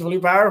think it's really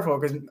powerful,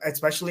 because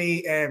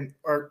especially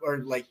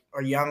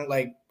or young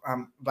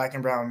Black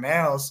and brown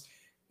males,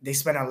 they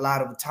spend a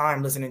lot of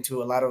time listening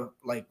to a lot of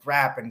like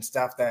rap and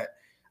stuff that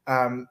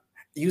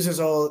uses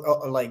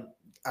all like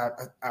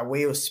a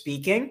way of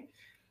speaking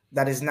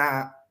that is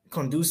not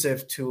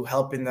conducive to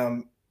helping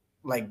them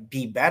like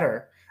be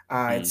better.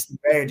 It's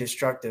very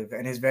destructive,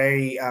 and it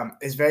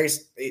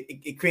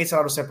creates a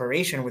lot of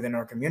separation within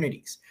our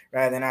communities,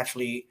 rather than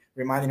actually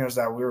reminding us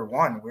that we're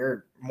one.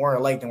 We're more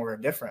alike than we're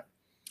different.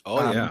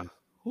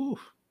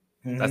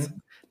 That's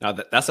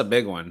a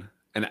big one.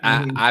 And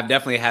I've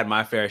definitely had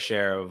my fair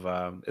share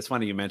of, it's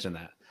funny you mentioned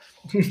that.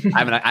 I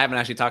haven't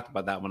actually talked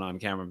about that one on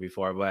camera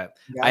before, but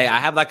Gotcha.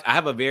 I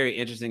have a very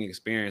interesting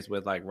experience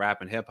with like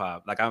rap and hip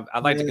hop. Like I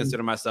like to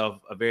consider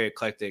myself a very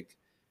eclectic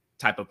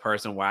type of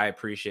person where I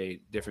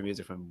appreciate different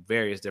music from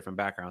various different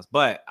backgrounds.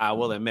 But I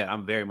will admit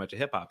I'm very much a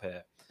hip hop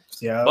head.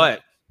 Yeah.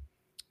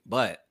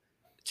 But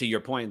to your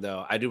point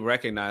though, I do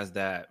recognize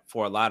that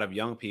for a lot of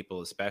young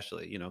people,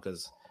 especially, you know,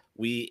 because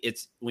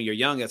it's when you're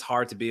young, it's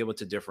hard to be able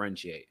to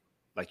differentiate,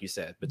 like you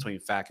said, between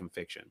fact and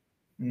fiction.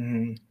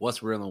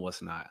 What's real and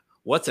what's not.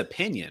 What's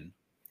opinion,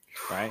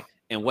 right?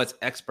 And what's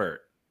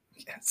expert.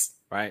 Yes.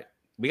 Right.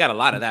 We got a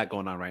lot of that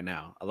going on right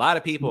now. A lot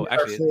of people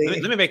actually,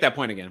 let me make that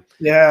point again.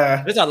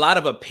 Yeah. There's a lot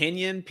of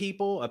opinion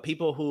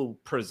people who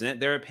present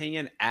their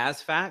opinion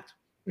as fact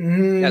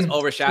that's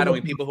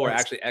overshadowing people who are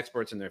actually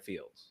experts in their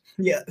fields.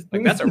 Yeah.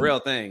 Like that's a real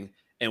thing.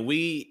 And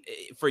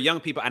for young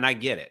people, and I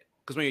get it,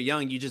 because when you're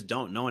young, you just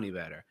don't know any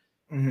better.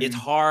 It's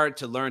hard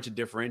to learn to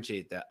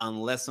differentiate that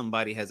unless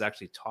somebody has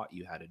actually taught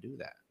you how to do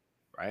that.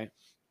 Right.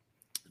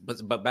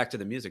 But back to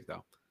the music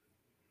though.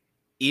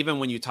 Even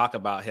when you talk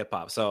about hip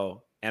hop.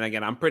 So, and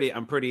again, I'm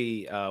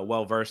pretty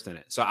well versed in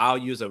it. So I'll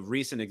use a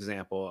recent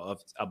example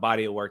of a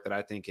body of work that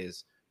I think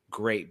is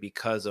great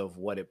because of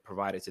what it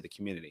provided to the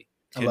community.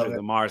 Kendrick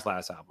Lamar's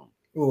last album.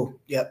 Oh,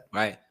 yep.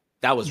 Right.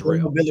 That was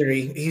real.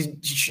 Vulnerability. His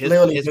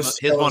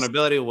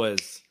vulnerability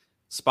was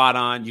spot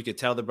on. You could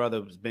tell the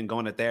brother's been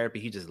going to therapy.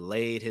 He just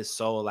laid his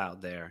soul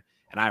out there.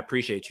 And I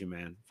appreciate you,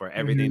 man, for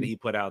everything that he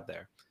put out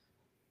there.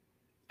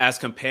 As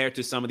compared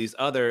to some of these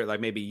other, like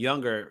maybe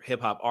younger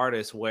hip hop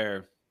artists,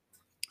 where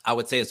I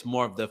would say it's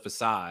more of the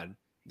facade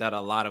that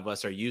a lot of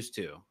us are used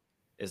to.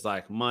 It's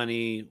like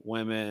money,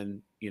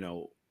 women, you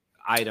know,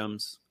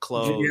 items,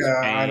 clothes,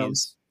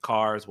 items,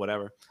 cars,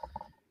 whatever.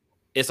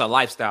 It's a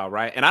lifestyle,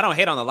 right? And I don't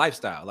hate on the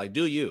lifestyle. Like,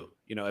 do you?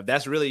 You know, if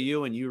that's really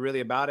you and you really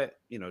about it,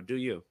 you know, do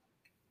you?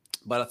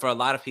 But for a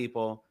lot of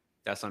people,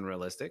 that's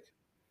unrealistic.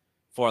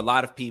 For a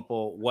lot of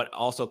people, what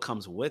also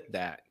comes with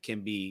that can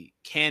be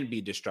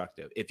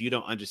destructive if you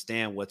don't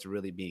understand what's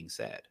really being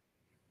said,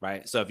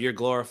 right? So if you're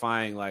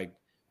glorifying like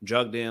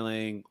drug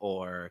dealing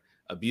or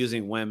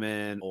abusing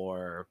women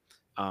or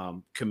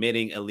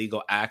committing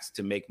illegal acts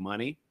to make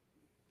money,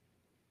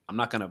 I'm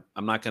not gonna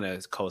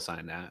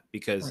co-sign that,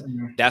 because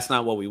that's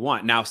not what we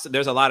want. Now,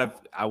 there's a lot of,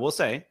 I will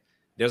say,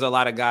 there's a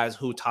lot of guys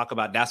who talk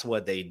about that's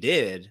what they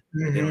did,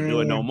 they don't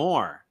do it no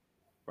more,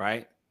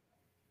 right?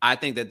 I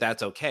think that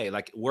that's okay.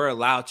 Like, we're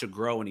allowed to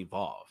grow and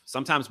evolve.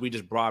 Sometimes we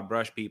just broad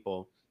brush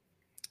people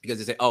because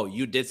they say, "Oh,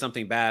 you did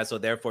something bad, so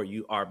therefore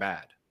you are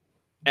bad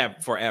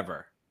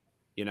forever."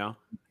 You know,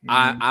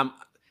 I'm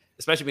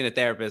especially being a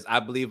therapist, I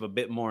believe a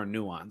bit more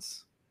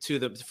nuance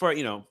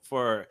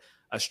for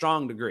a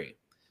strong degree.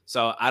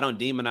 So I don't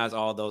demonize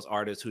all those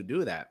artists who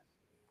do that.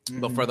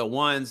 But for the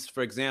ones,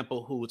 for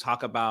example, who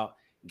talk about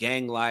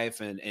gang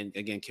life and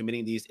again,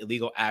 committing these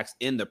illegal acts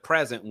in the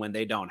present when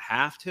they don't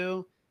have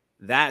to,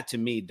 that to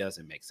me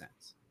doesn't make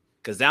sense.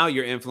 Because now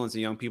you're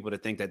influencing young people to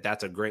think that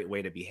that's a great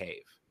way to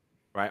behave,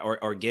 right?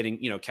 Or getting,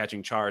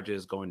 catching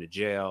charges, going to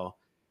jail,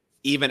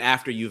 even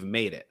after you've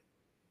made it.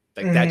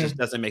 Like that just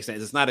doesn't make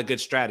sense. It's not a good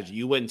strategy.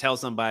 You wouldn't tell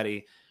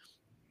somebody,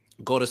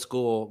 go to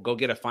school, go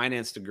get a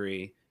finance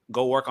degree,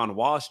 go work on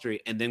Wall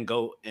Street, and then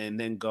go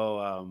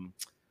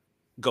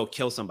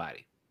kill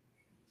somebody.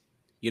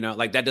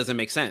 Like that doesn't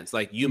make sense.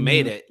 Like you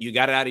made it, you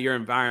got it out of your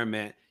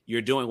environment,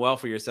 you're doing well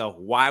for yourself.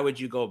 Why would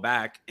you go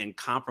back and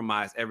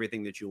compromise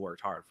everything that you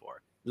worked hard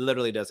for? It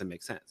literally doesn't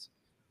make sense.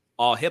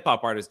 All hip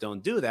hop artists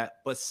don't do that,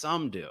 but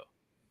some do.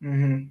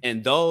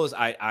 And those,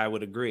 I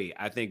would agree.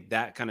 I think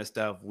that kind of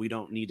stuff, we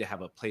don't need to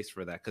have a place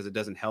for that because it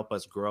doesn't help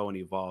us grow and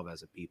evolve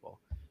as a people.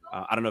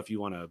 I don't know if you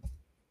want to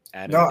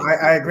add. No,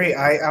 I agree.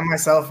 I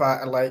myself,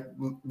 like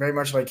very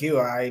much like you.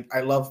 I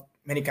love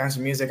many kinds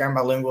of music. I'm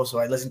bilingual, so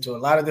I listen to a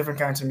lot of different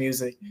kinds of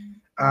music.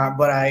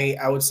 But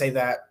I would say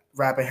that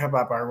rap and hip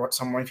hop are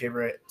some of my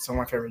favorite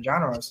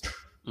genres.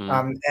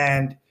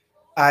 And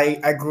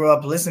I grew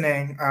up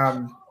listening,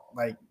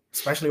 like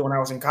especially when I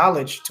was in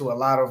college, to a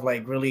lot of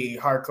like really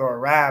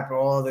hardcore rap,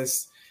 all of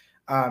this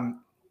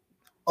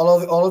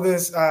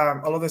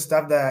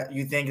stuff that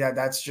you think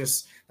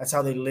that's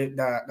how they live,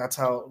 that's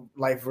how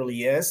life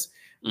really is.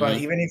 But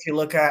even if you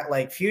look at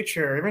like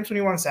Future, even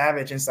 21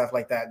 Savage and stuff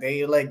like that,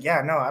 they like,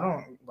 yeah, no, I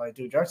don't like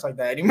do drugs like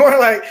that anymore.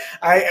 Like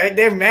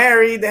they're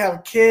married, they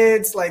have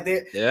kids, like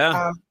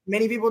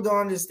many people don't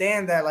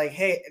understand that, like,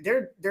 hey,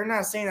 they're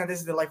not saying that this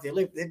is the life they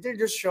live. They're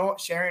just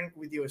sharing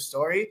with you a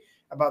story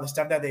about the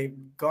stuff that they've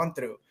gone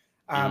through.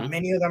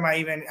 Many of them might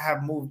even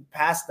have moved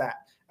past that.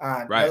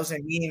 That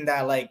doesn't mean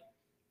that like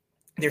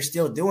they're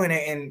still doing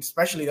it, and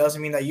especially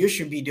doesn't mean that you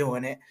should be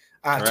doing it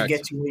to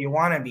get to where you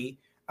want to be.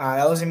 That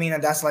doesn't mean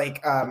that that's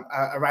like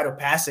a rite of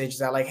passage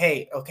that like,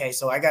 hey, okay,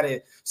 so I got to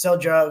sell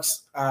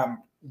drugs,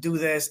 do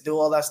this, do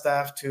all that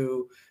stuff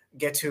to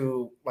get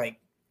to like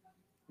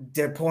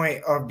the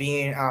point of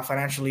being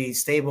financially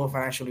stable,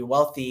 financially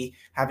wealthy,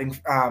 having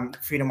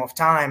freedom of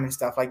time and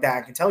stuff like that.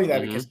 I can tell you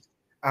that because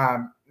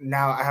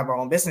now I have my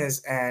own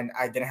business and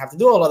I didn't have to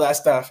do all of that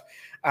stuff.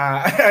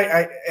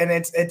 And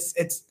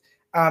it's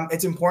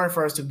it's important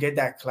for us to get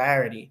that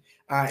clarity,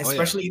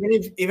 especially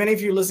even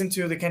if you listen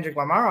to the Kendrick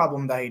Lamar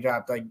album that he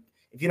dropped. Like,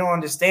 if you don't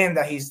understand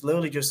that he's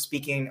literally just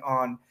speaking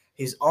on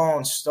his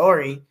own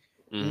story,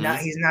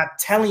 he's not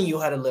telling you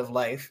how to live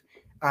life.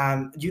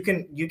 You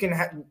can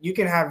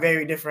have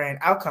very different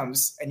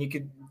outcomes, and you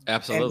could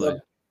end up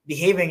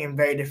behaving in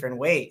very different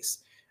ways.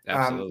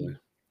 Absolutely.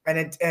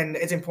 And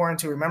it's important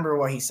to remember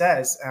what he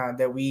says,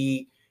 that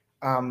we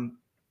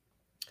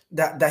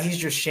that he's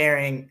just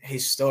sharing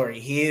his story.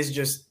 He is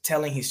just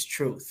telling his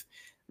truth.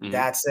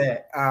 That's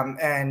it.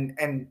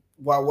 And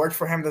what worked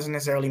for him doesn't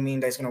necessarily mean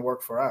that it's going to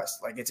work for us.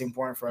 Like, it's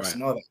important for us to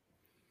know that.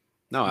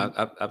 No,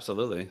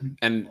 absolutely.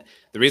 And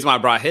the reason why I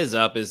brought his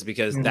up is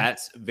because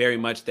that's very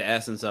much the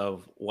essence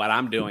of what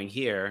I'm doing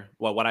here.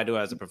 Well, what I do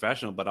as a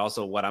professional, but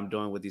also what I'm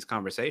doing with these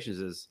conversations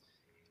is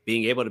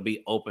being able to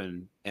be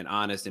open and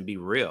honest and be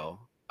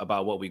real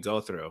about what we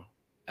go through.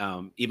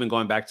 Even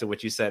going back to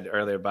what you said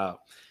earlier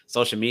about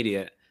social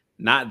media,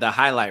 not the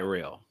highlight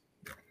reel.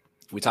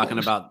 We're talking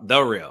about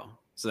the real.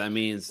 So that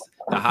means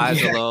the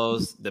highs, the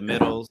lows, the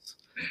middles,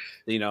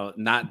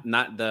 not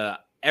the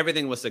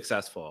everything was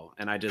successful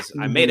and I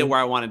made it where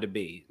I wanted to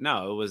be.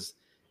 No, it was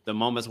the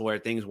moments where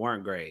things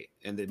weren't great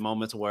and the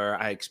moments where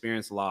I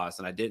experienced loss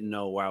and I didn't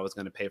know where I was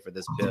going to pay for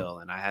this bill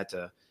and I had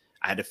to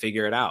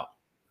figure it out.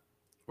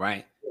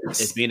 Right.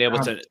 It's being able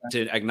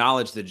to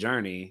acknowledge the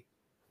journey,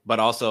 but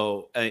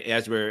also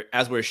as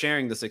we're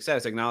sharing the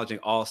success, acknowledging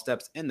all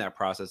steps in that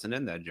process and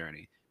in that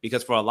journey,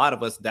 because for a lot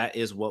of us, that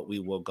is what we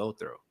will go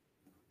through.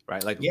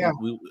 Right. Like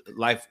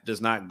life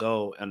does not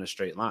go in a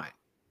straight line.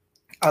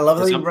 I love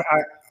that you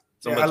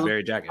I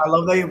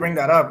love that you bring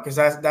that up, because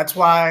that's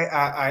why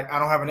I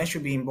don't have an issue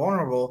being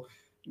vulnerable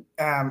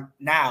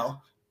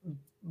now.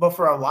 But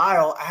for a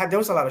while, there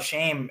was a lot of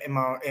shame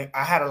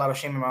I had a lot of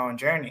shame in my own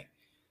journey.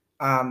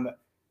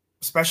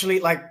 Especially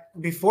like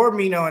before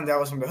me knowing that I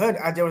was from the hood,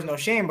 there was no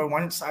shame. But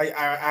once I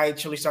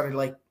actually started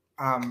like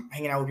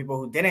hanging out with people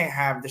who didn't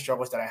have the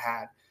struggles that I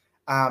had,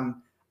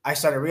 I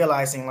started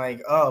realizing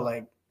this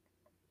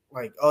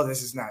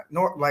is not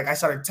normal. Like, I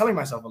started telling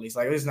myself, at least,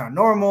 like, this is not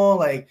normal.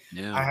 Like,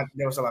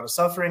 there was a lot of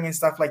suffering and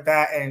stuff like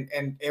that, and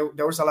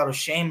there was a lot of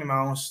shame in my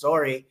own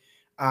story,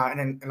 and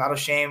then a lot of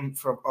shame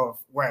of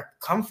where I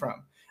come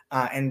from,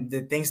 and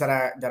the things that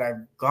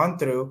I've gone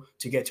through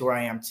to get to where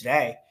I am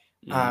today.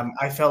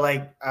 I felt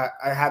like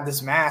I had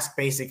this mask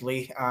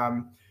basically,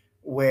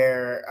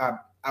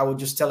 where I would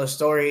just tell a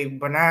story,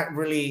 but not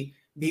really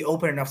be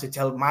open enough to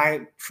tell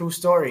my true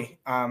story.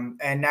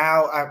 And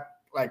now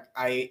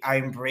I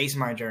embrace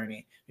my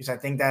journey, because I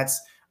think that's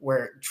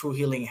where true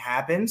healing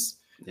happens.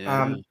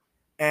 And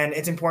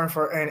it's important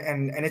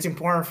and it's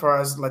important for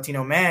us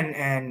Latino men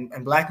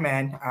and Black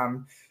men.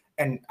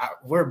 And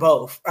we're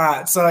both.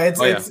 So it's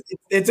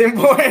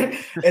important.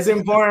 It's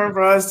important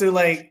for us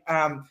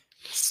to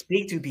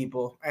speak to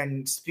people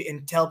and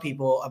tell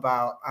people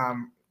about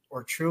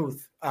our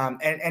truth.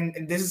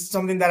 And this is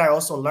something that I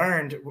also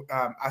learned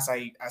as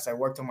I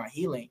worked on my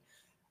healing.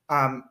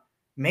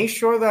 Make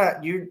sure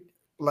that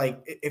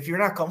if you're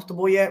not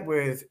comfortable yet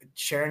with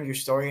sharing your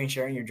story and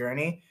sharing your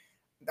journey,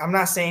 I'm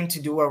not saying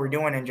to do what we're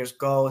doing and just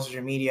go on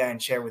social media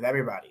and share with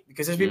everybody,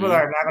 because there's people that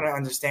are not going to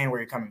understand where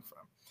you're coming from.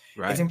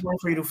 Right. It's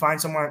important for you to find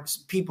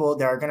people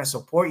that are going to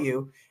support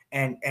you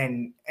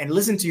and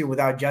listen to you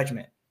without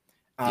judgment.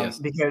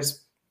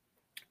 Because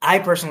I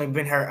personally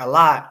been hurt a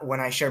lot when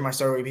I shared my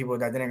story with people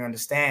that didn't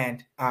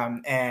understand,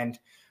 and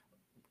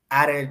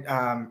added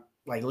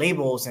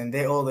labels and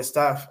did all this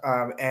stuff,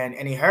 and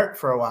it hurt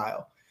for a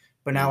while.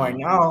 But now I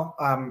know,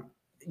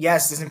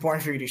 yes, it's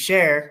important for you to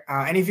share.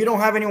 And if you don't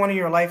have anyone in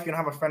your life, you don't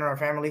have a friend or a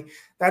family,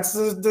 that's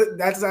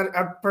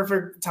a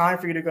perfect time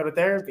for you to go to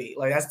therapy.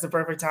 Like, that's the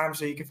perfect time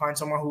so you can find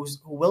someone who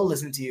will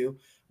listen to you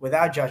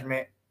without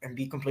judgment and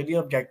be completely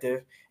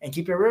objective and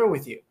keep it real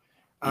with you.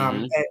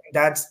 And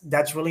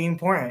that's really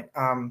important.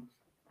 And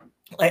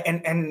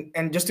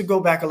just to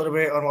go back a little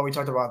bit on what we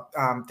talked about,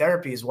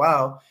 therapy as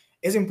well,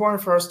 it's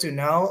important for us to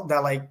know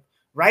that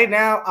right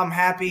now I'm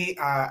happy.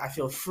 I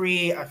feel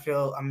free. I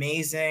feel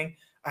amazing.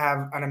 I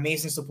have an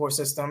amazing support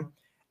system,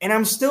 and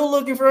I'm still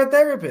looking for a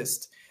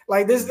therapist.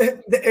 Like this,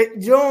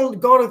 you don't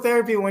go to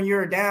therapy when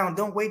you're down.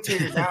 Don't wait till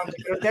you're down to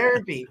go to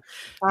therapy.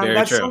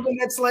 That's true. Something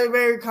that's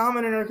very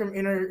common in our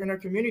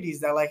communities.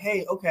 That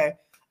hey, okay.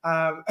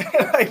 I'm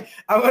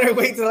gonna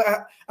wait till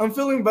I'm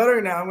feeling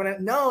better now.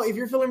 No, if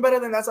you're feeling better,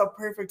 then that's a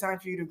perfect time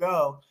for you to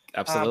go.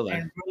 Absolutely.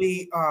 And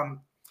really,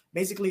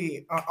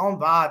 basically on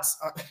bots,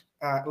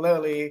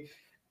 literally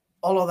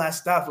all of that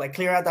stuff,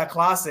 clear out that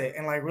closet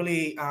and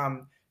really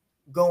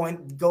go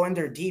in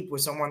there deep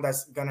with someone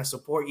that's gonna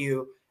support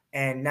you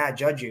and not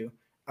judge you.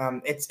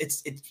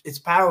 It's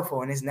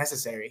powerful and it's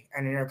necessary.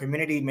 And in our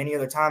community, many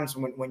other times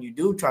when you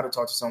do try to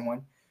talk to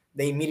someone,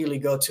 they immediately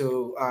go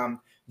to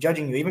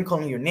judging you, even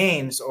calling you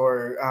names,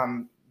 or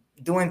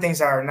doing things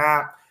that are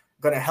not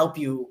going to help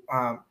you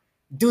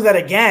do that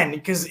again.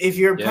 Because if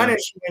you're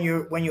punished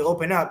when you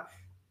open up,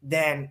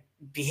 then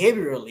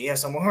behaviorally,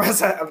 as someone who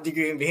has a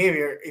degree in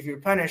behavior, if you're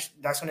punished,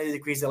 that's going to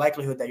decrease the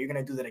likelihood that you're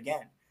going to do that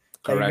again.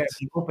 Correct. That you're going to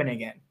be open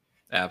again.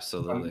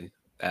 Absolutely.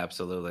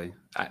 Absolutely.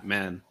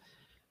 Man,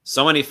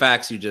 so many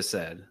facts you just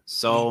said.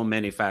 So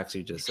many facts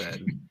you just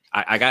said.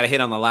 I got to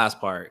hit on the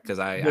last part because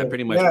I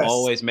pretty much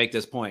always make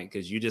this point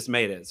because you just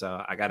made it.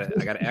 So I gotta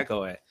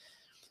echo it,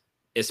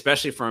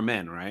 especially for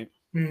men, right?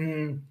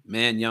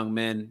 Men, young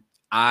men.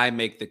 I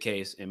make the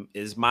case, and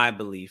is my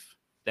belief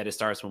that it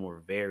starts when we're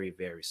very,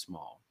 very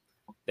small.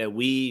 That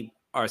we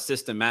are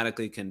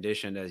systematically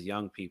conditioned as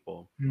young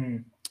people,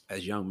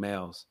 as young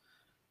males,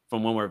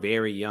 from when we're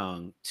very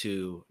young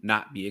to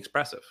not be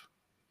expressive,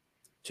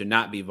 to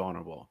not be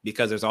vulnerable,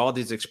 because there's all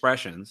these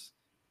expressions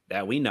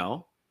that we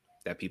know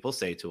that people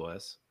say to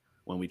us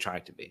when we try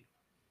to be.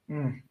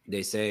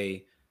 They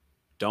say,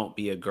 don't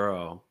be a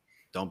girl,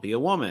 don't be a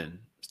woman,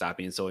 stop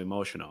being so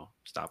emotional,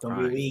 stop don't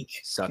crying, be weak,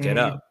 suck it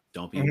up,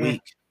 don't be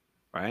weak,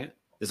 right?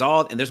 There's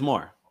all, and there's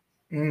more.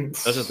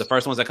 Those are the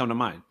first ones that come to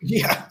mind.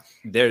 Yeah.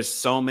 There's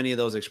so many of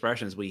those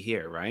expressions we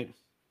hear, right?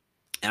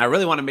 And I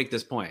really want to make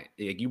this point.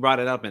 You brought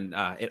it up, and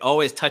it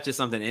always touches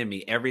something in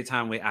me every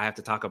time I have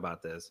to talk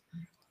about this,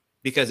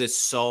 because it's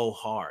so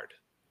hard.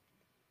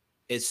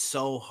 It's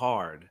so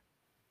hard.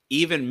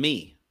 Even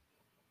me,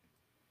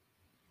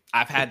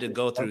 I've had to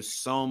go through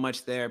so much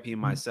therapy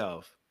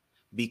myself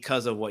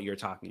because of what you're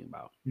talking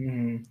about.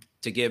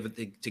 To give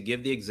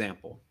the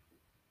example,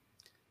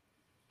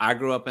 I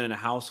grew up in a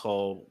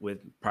household with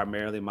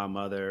primarily my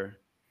mother,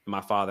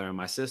 my father, and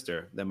my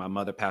sister. Then my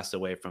mother passed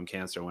away from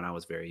cancer when I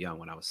was very young,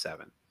 when I was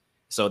 7.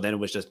 So then it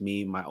was just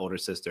me, my older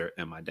sister,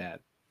 and my dad.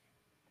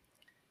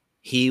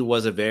 He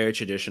was a very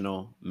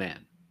traditional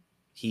man.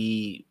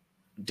 He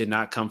did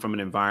not come from an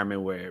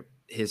environment where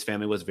his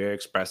family was very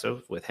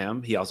expressive with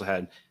him. He also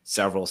had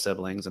several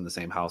siblings in the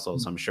same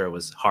household, so I'm sure it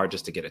was hard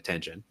just to get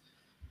attention.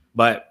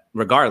 But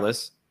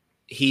regardless,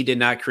 he did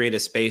not create a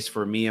space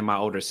for me and my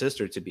older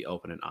sister to be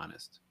open and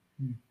honest.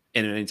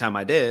 And anytime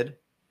I did,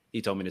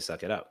 he told me to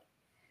suck it up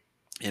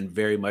and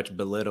very much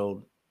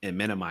belittled and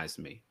minimized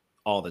me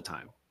all the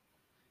time.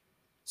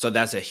 So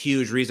that's a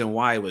huge reason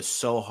why it was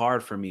so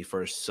hard for me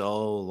for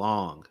so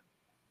long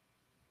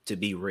to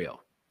be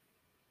real.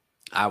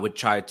 I would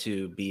try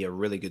to be a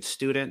really good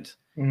student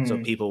so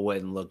people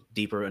wouldn't look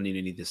deeper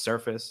underneath the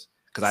surface,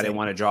 because I didn't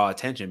want to draw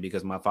attention,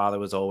 because my father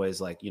was always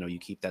like, you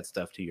keep that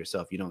stuff to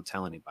yourself. You don't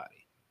tell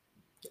anybody,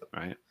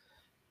 right?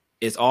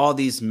 It's all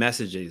these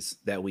messages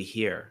that we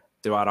hear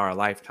throughout our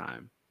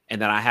lifetime,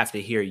 and that I have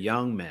to hear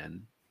young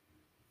men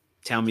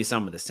tell me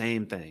some of the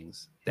same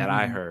things that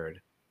I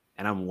heard,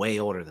 and I'm way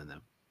older than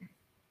them.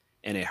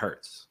 And it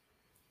hurts.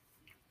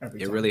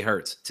 It really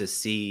hurts to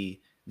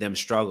see them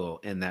struggle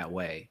in that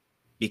way,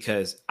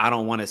 because I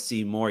don't want to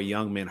see more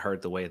young men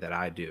hurt the way that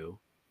I do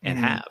and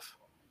have,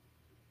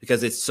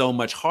 because it's so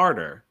much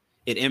harder.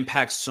 It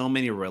impacts so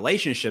many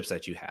relationships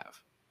that you have.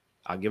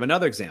 I'll give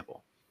another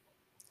example,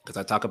 because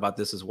I talk about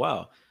this as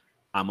well.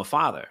 I'm a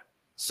father.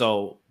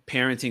 So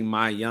parenting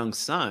my young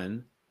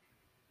son,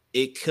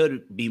 it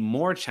could be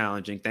more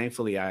challenging.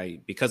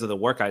 Thankfully, because of the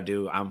work I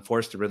do, I'm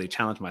forced to really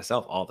challenge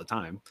myself all the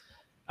time.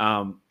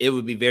 It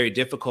would be very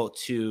difficult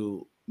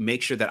to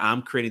make sure that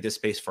I'm creating this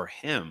space for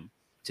him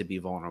to be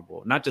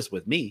vulnerable, not just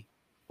with me,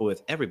 but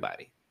with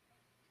everybody,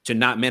 to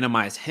not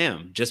minimize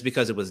him just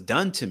because it was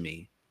done to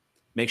me.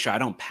 Make sure I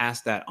don't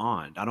pass that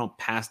on. I don't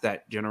pass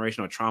that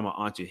generational trauma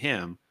onto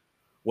him,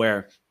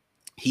 where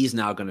he's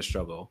now going to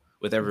struggle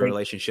with every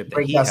relationship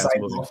that he has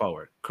moving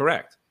forward.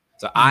 Correct.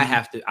 So I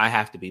have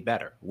to be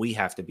better. We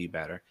have to be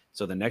better,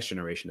 so the next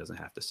generation doesn't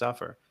have to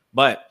suffer.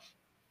 But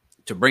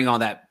to bring all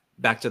that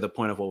back to the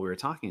point of what we were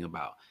talking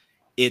about,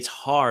 it's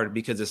hard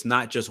because it's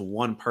not just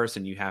one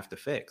person you have to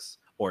fix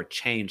or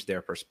change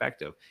their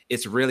perspective.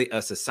 It's really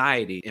a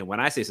society. And when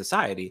I say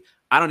society,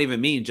 I don't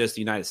even mean just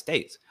the United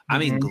States. I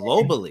mean,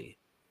 globally,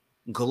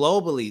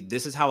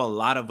 this is how a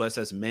lot of us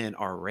as men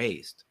are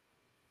raised.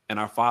 And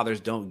our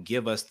fathers don't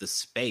give us the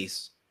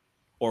space,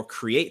 or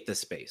create the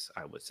space,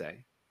 I would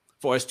say,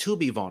 for us to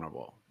be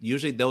vulnerable.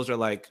 Usually those are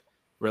like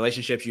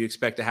relationships you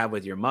expect to have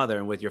with your mother,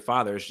 and with your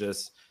father, it's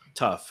just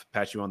tough,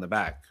 pat you on the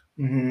back,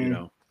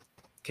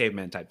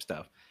 caveman type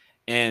stuff.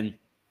 And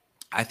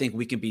I think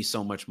we can be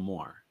so much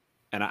more.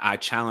 And I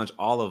challenge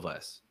all of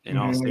us, in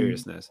all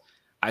seriousness,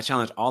 I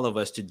challenge all of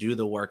us to do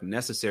the work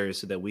necessary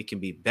so that we can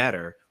be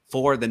better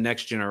for the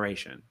next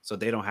generation, so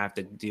they don't have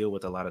to deal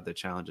with a lot of the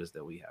challenges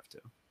that we have to.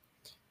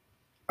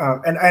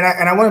 And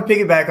I want to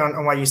piggyback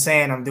on what you're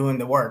saying. I'm doing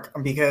the work,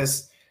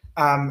 because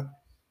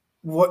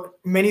what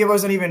many of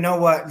us don't even know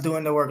what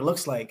doing the work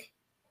looks like.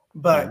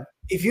 But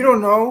if you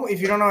don't know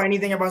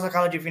anything about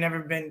psychology, if you've never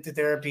been to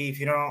therapy, if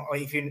you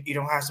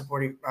don't have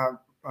supportive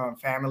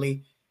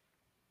family,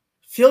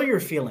 feel your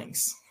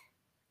feelings.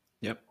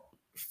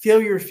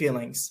 Feel your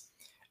feelings.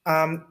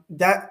 A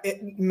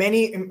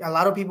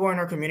lot of people in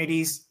our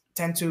communities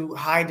tend to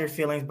hide their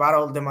feelings,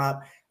 bottle them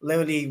up,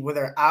 literally,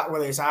 whether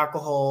it's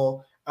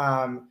alcohol,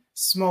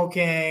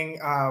 smoking,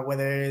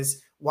 whether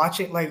it's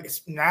watching, like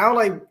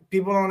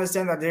people don't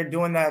understand that they're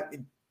doing that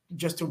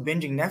just through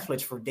binging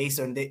Netflix for days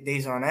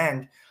on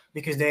end,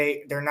 because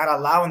they're not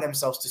allowing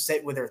themselves to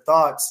sit with their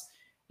thoughts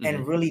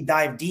and really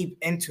dive deep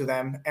into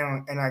them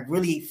and like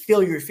really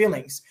feel your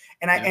feelings.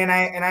 And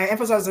I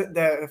emphasize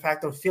the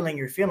fact of feeling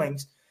your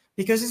feelings,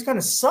 because it's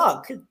gonna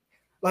suck.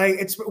 Like,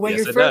 it's when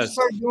you first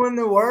start doing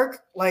the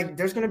work, like,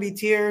 there's gonna be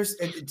tears.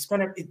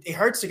 It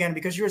hurts again,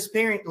 because you're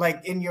experiencing,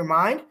 like, in your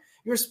mind,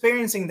 you're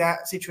experiencing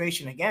that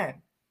situation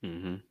again.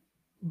 Mm-hmm.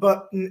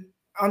 But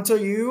until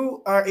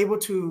you are able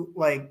to,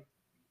 like,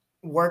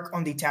 work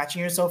on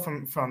detaching yourself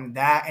from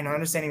that, and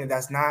understanding that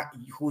that's not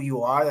who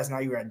you are, that's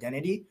not your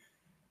identity,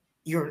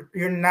 you're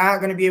not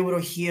going to be able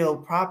to heal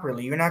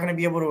properly. You're not going to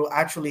be able to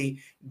actually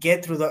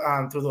get through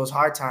through those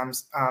hard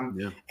times.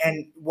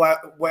 And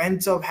what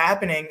ends up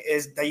happening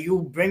is that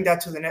you bring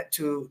that to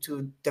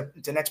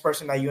the next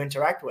person that you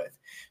interact with.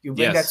 You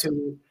bring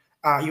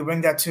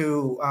that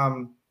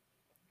to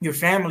your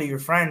family, your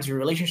friends, your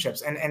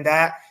relationships, and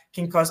that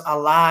can cause a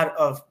lot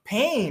of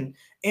pain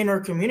in our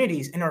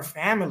communities, in our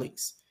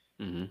families.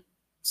 Mm-hmm.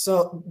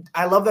 So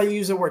I love that you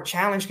use the word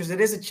challenge, because it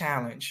is a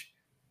challenge.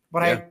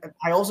 But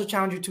I also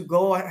challenge you to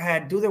go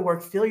ahead, do the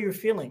work, feel your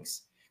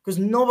feelings, because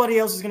nobody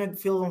else is going to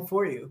feel them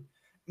for you.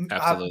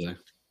 Absolutely.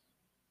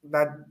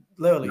 That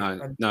literally.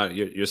 No,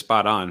 you're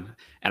spot on.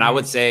 And I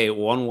would say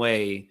one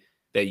way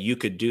that you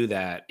could do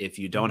that, if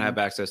you don't have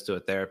access to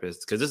a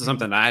therapist, because this is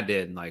something that I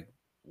did like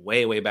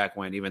way back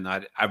when, even though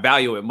I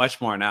value it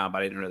much more now, but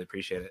I didn't really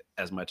appreciate it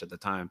as much at the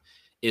time,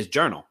 is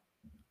journal.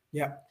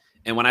 Yeah.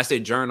 And when I say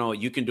journal,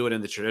 you can do it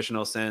in the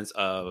traditional sense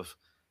of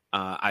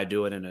I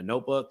do it in a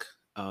notebook.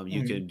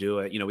 You can do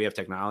it, we have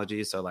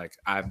technology. So like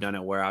I've done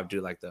it where I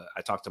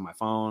talk to my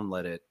phone,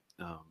 let it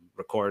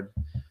record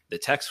the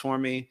text for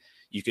me.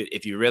 You could,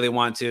 if you really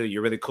want to,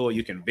 you're really cool,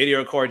 you can video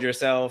record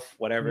yourself,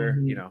 whatever,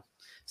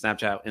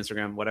 Snapchat,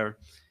 Instagram, whatever.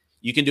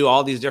 You can do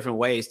all these different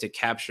ways to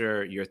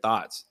capture your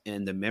thoughts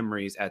and the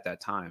memories at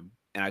that time.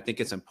 And I think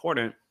it's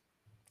important,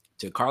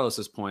 to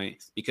Carlos's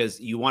point,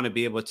 because you want to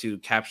be able to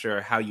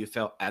capture how you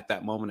felt at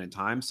that moment in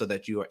time, so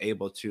that you are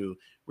able to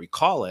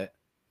recall it.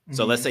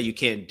 So let's say you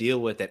can't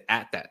deal with it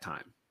at that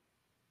time,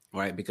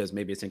 right? Because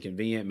maybe it's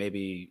inconvenient,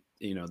 maybe,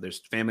 there's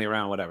family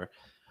around, whatever.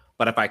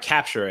 But if I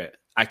capture it,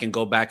 I can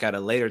go back at a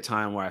later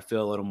time where I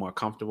feel a little more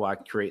comfortable. I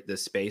create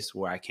this space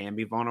where I can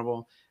be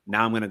vulnerable.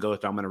 Now I'm going to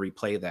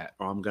replay that,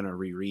 or I'm going to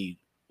reread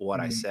what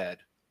I said.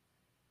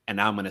 And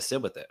now I'm going to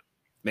sit with it.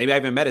 Maybe I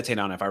even meditate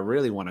on it if I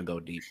really want to go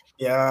deep.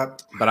 Yeah.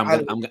 But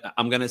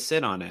I'm going to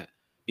sit on it,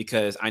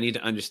 because I need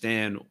to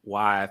understand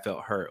why I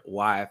felt hurt,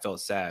 why I felt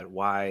sad,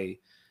 why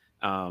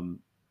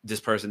this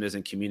person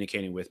isn't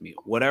communicating with me,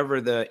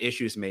 whatever the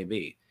issues may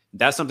be.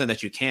 That's something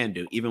that you can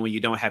do. Even when you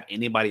don't have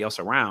anybody else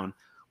around,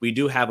 we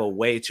do have a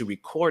way to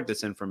record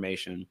this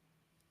information,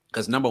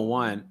 because number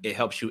one, it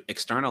helps you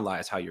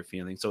externalize how you're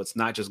feeling. So it's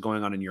not just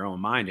going on in your own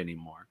mind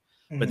anymore,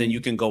 but then you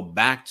can go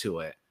back to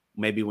it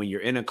maybe when you're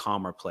in a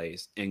calmer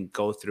place and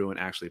go through and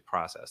actually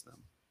process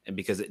them. And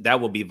because that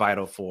will be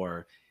vital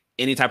for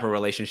any type of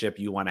relationship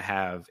you want to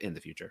have in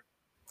the future.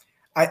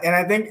 I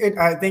think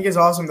it's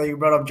awesome that you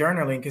brought up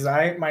journaling, because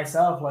I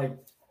myself, like,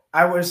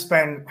 I would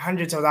spend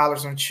hundreds of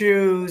dollars on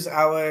shoes.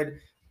 I would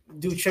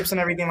do trips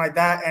and everything like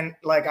that. And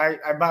like,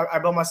 I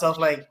bought myself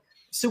like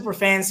super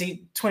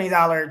fancy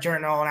 $20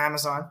 journal on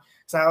Amazon.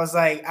 So I was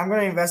like, I'm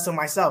going to invest in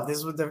myself.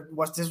 This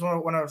was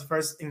one of the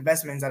first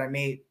investments that I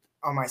made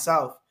on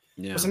myself.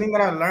 Yeah. But something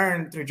that I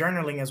learned through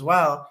journaling as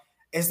well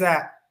is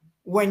that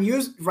when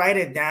you write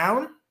it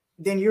down,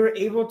 then you're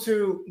able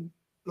to,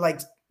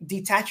 like,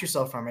 detach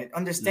yourself from it.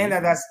 Understand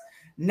that that's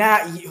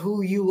not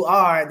who you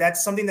are.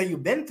 That's something that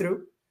you've been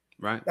through.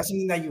 Right. That's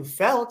something that you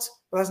felt,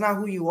 but that's not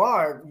who you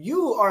are.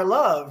 You are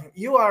love.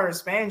 You are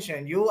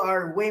expansion. You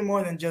are way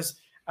more than just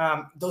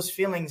those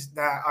feelings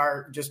that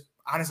are just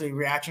honestly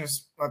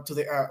reactions to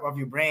the of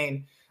your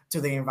brain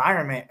to the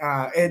environment.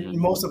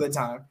 Most of the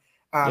time,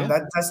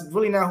 that's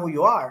really not who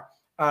you are.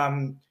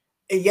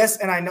 Yes,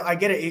 and I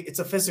get it. It's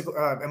a physical.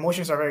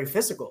 Emotions are very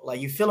physical.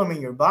 Like, you feel them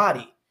in your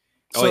body.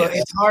 So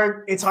it's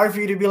hard. It's hard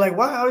for you to be like,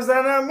 "Wow, how is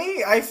that not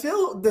me? I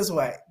feel this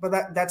way," but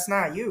that's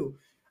not you.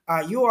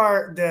 You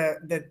are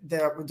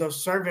the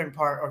servant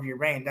part of your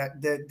brain,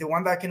 that the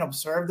one that can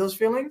observe those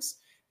feelings.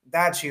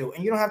 That's you,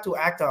 and you don't have to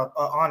act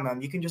on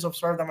them. You can just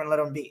observe them and let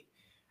them be.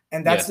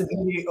 And that's the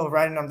beauty of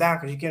writing them down,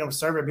 because you can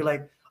observe it, be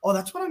like, "Oh,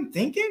 that's what I'm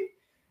thinking,"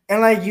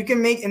 and like you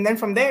can make, and then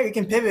from there you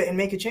can pivot and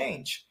make a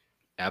change.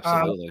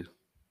 Absolutely.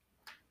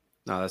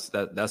 No,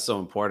 that's so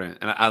important,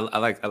 and I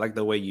like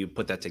the way you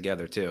put that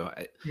together too.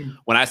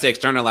 When I say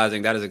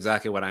externalizing, that is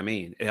exactly what I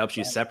mean. It helps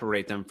you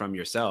separate them from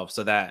yourself,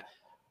 so that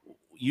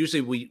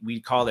usually we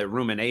call it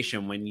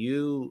rumination. When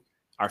you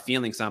are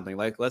feeling something,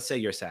 like let's say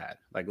you're sad,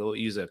 like we'll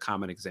use a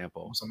common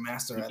example. I'm a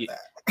master at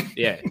that.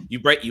 Yeah, you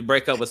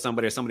break up with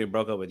somebody, or somebody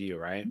broke up with you,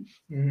 right?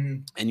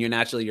 And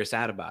you're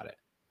sad about it.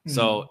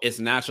 So it's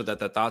natural that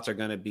the thoughts are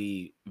going to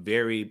be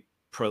very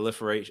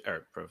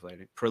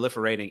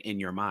proliferating in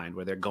your mind,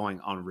 where they're going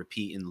on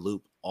repeat and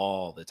loop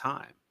all the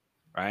time,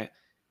 right?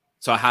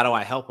 So how do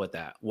I help with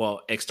that?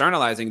 Well,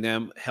 externalizing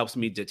them helps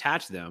me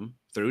detach them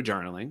through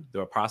journaling,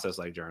 through a process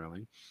like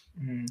journaling.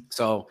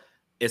 So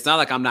it's not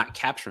like I'm not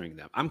capturing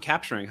them. I'm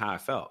capturing how I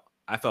felt.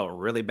 I felt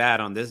really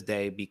bad on this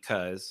day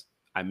because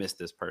I miss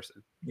this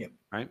person. Yeah.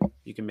 Right.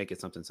 You can make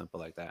it something simple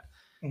like that.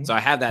 Mm-hmm. So I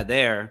have that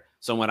there.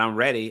 So when I'm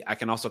ready, I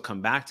can also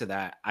come back to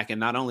that. I can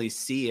not only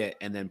see it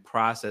and then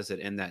process it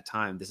in that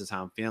time. This is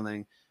how I'm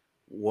feeling.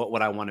 What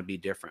would I want to be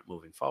different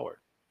moving forward?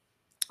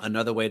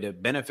 Another way to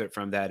benefit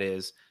from that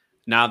is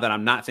now that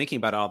I'm not thinking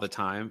about it all the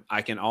time,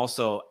 I can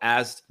also,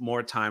 as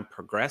more time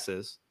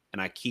progresses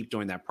and I keep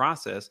doing that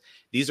process,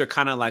 these are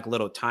kind of like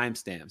little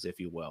timestamps, if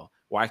you will,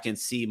 where I can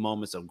see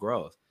moments of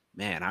growth.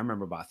 Man, I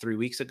remember about 3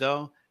 weeks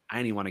ago, I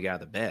didn't even want to get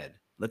out of the bed.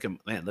 Look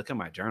at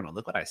my journal.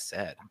 Look what I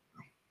said.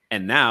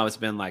 And now it's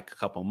been like a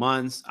couple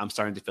months. I'm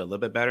starting to feel a little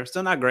bit better.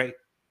 Still not great,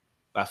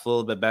 but I feel a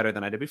little bit better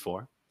than I did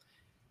before.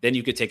 Then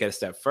you could take it a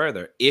step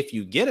further. If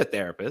you get a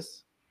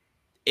therapist,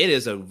 it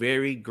is a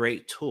very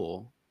great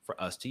tool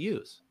for us to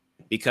use,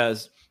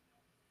 because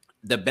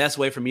the best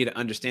way for me to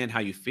understand how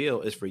you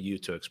feel is for you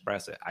to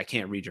express it. I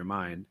can't read your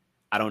mind.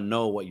 I don't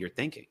know what you're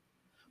thinking.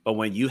 But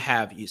when you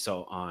have,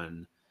 so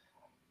on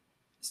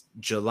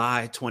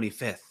July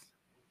 25th,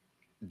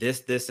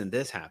 this, and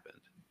this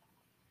happened,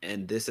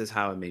 and this is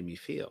how it made me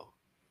feel,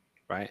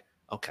 right?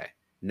 Okay.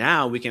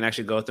 Now we can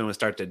actually go through and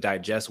start to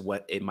digest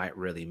what it might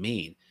really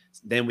mean.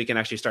 Then we can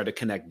actually start to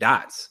connect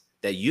dots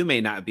that you may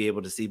not be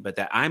able to see, but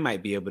that I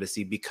might be able to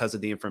see because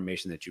of the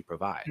information that you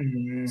provide.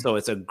 Mm-hmm. So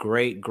it's a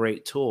great,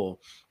 great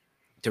tool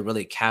to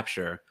really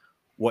capture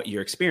what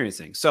you're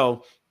experiencing.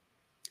 So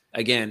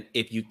again,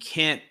 if you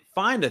can't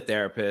find a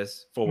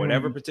therapist for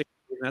whatever particular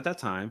reason at that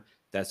time,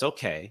 that's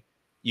okay.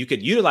 You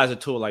could utilize a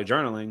tool like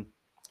journaling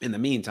in the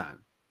meantime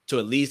to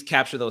at least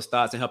capture those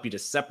thoughts and help you to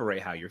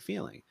separate how you're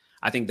feeling.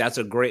 I think that's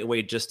a great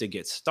way just to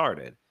get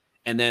started.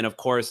 And then, of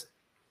course,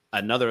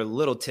 another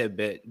little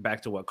tidbit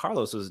back to what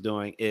Carlos was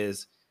doing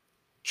is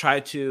try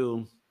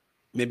to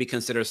maybe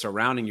consider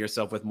surrounding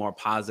yourself with more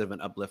positive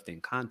and uplifting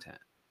content.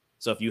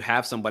 So if you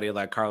have somebody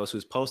like Carlos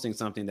who's posting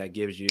something that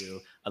gives you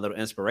a little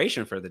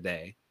inspiration for the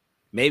day,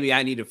 maybe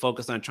I need to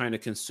focus on trying to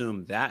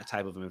consume that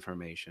type of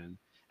information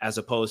as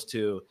opposed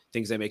to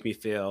things that make me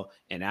feel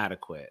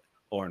inadequate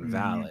or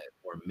invalid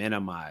or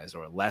minimized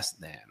or less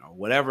than or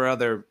whatever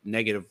other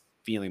negative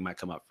feeling might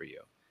come up for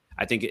you.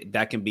 I think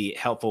that can be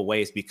helpful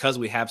ways, because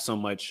we have so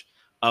much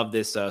of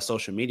this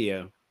social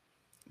media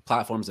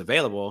platforms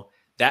available.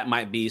 That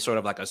might be sort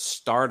of like a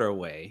starter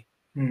way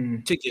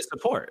to get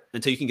support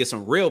until you can get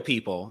some real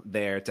people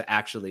there to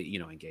actually,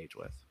 engage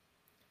with.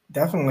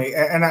 Definitely.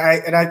 And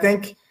I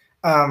think,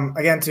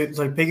 again, to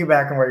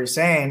piggyback on what you're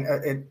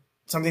saying,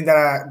 something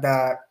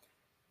that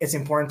it's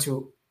important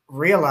to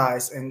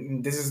realize,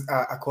 and this is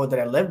a quote that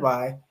I live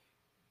by,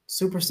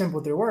 super simple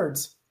 3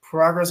 words: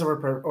 progress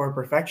or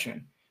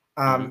perfection.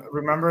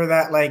 Remember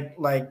that, like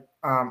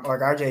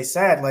RJ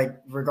said, like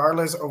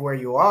regardless of where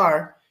you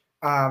are,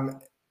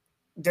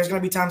 there's going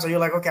to be times where you're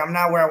like, okay, I'm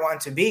not where I want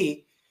to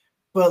be,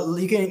 but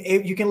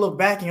you can look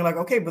back and you're like,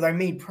 okay, but I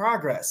made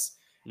progress.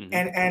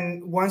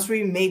 And once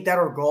we make that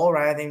our goal,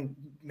 right, I think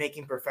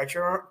making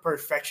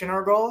perfection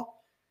our goal,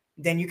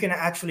 then you can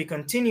actually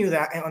continue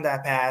that on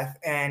that path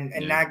and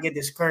not get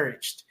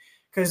discouraged.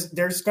 Because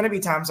there's going to be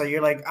times that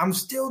you're like, I'm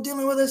still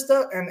dealing with this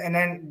stuff. And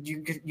then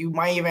you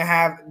might even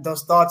have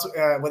those thoughts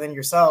within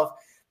yourself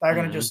that are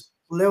going to just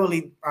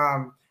literally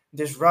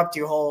disrupt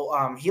your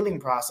whole healing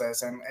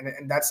process. And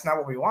that's not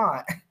what we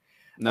want.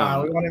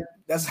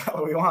 That's not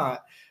what we want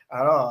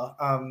at all.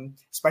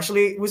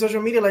 Especially with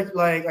social media, like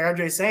RJ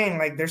is saying,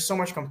 like there's so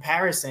much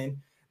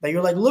comparison that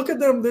you're like, look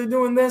at them, they're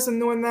doing this and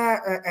doing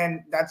that.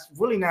 And that's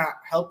really not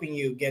helping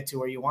you get to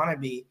where you want to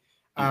be.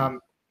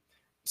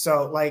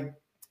 So like,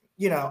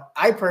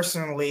 I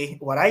personally,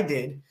 what I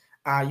did,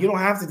 you don't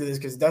have to do this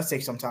because it does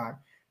take some time,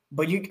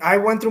 but I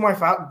went through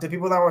the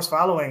people that I was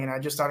following, and I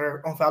just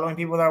started unfollowing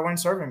people that weren't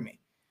serving me.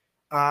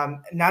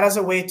 Not as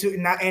a way to,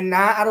 not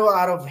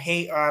out of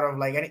hate, or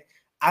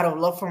out of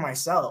love for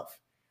myself,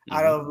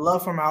 out of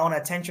love for my own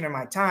attention and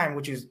my time,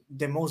 which is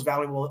the most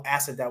valuable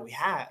asset that we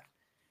have.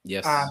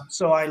 Yes.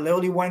 So I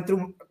literally went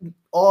through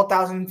all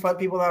 1,000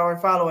 people that I were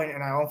following,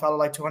 and I unfollowed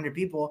like 200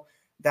 people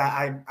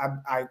that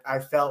I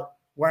felt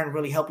weren't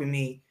really helping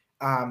me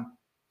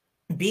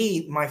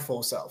be my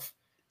full self.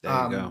 There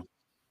you go.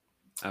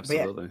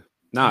 Absolutely.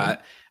 No,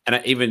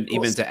 even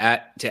to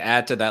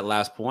add to that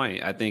last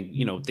point, I think,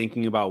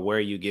 thinking about where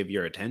you give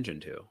your attention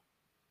to.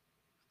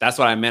 That's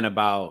what I meant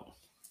about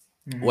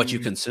what you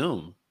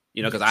consume,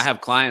 because I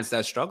have clients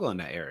that struggle in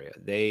that area.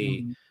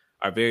 They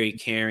are very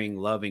caring,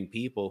 loving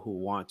people who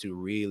want to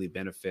really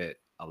benefit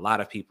a lot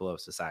of people of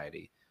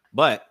society.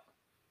 But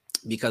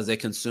because they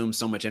consume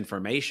so much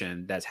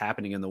information that's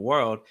happening in the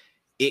world,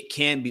 it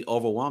can be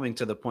overwhelming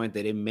to the point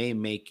that it may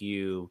make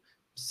you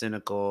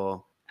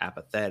cynical,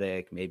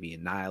 apathetic, maybe a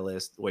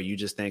nihilist, where you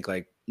just think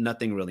like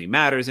nothing really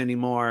matters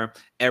anymore.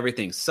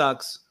 Everything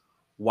sucks.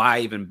 Why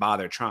even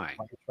bother trying?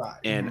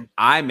 And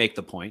I make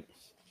the point,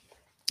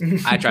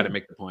 I try to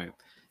make the point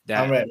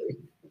that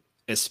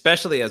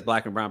especially as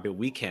Black and brown people,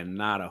 we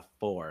cannot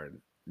afford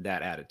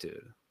that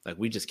attitude. Like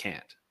we just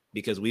can't,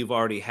 because we've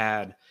already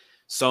had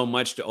so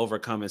much to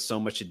overcome and so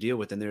much to deal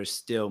with. And there's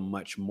still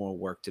much more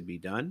work to be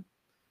done,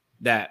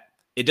 that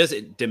it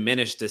doesn't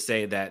diminish to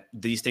say that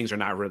these things are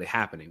not really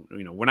happening.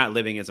 You know, we're not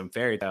living in some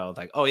fairy tale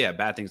like, oh yeah,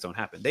 bad things don't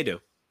happen. They do.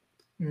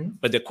 Mm-hmm.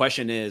 But the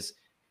question is,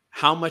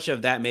 how much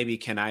of that maybe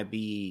can I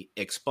be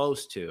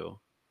exposed to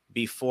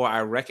before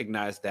I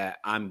recognize that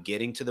I'm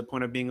getting to the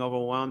point of being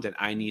overwhelmed and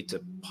I need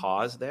to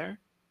pause there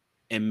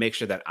and make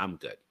sure that I'm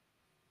good?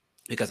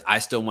 Because I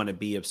still want to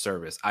be of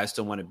service. I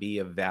still want to be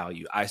of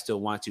value. I still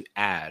want to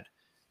add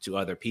to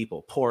other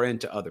people, pour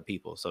into other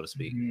people, so to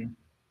speak. Mm-hmm.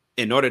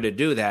 In order to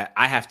do that,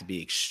 I have to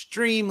be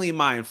extremely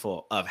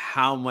mindful of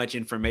how much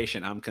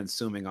information I'm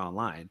consuming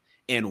online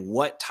and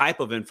what type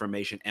of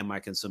information am I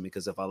consuming.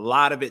 Because if a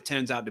lot of it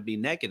turns out to be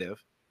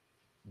negative,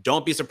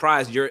 don't be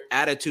surprised your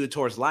attitude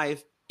towards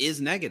life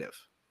is negative.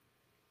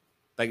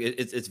 Like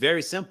it's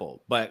very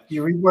simple, but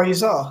you read what you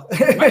saw.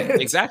 Right,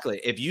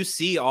 exactly. If you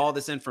see all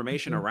this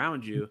information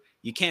around you,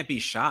 you can't be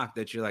shocked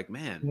that you're like,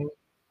 man,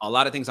 a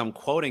lot of things I'm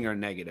quoting are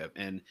negative,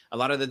 and a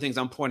lot of the things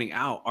I'm pointing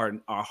out are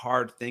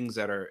hard things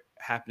that are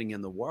happening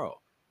in the world.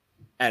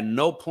 At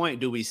no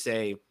point do we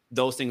say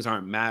those things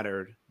aren't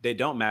mattered. They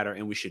don't matter,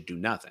 and we should do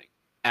nothing.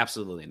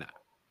 Absolutely not.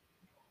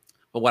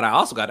 But what I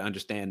also got to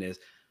understand is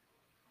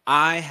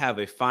I have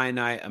a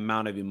finite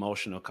amount of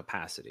emotional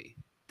capacity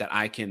that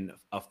I can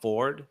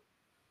afford.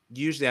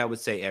 Usually I would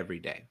say every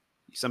day.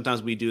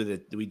 Sometimes we do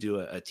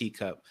a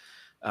teacup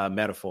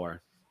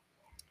metaphor,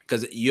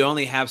 because you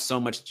only have so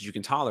much that you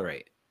can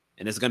tolerate,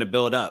 and it's going to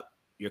build up.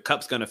 Your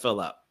cup's going to fill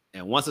up.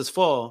 And once it's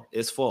full,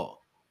 it's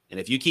full. And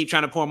if you keep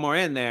trying to pour more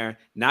in there,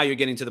 now you're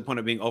getting to the point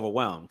of being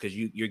overwhelmed, because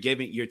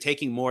you're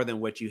taking more than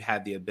what you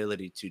have the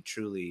ability to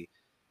truly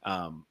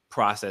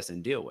process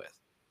and deal with.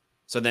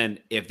 So then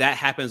if that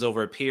happens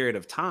over a period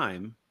of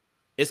time,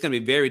 it's going to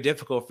be very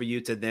difficult for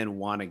you to then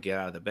want to get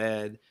out of the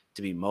bed,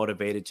 to be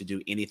motivated to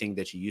do anything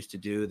that you used to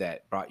do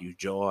that brought you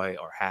joy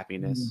or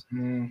happiness.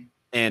 Mm-hmm.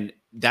 And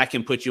that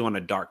can put you on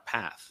a dark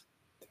path,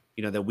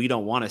 you know, that we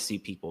don't want to see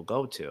people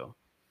go to.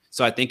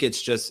 So I think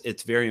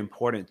it's very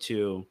important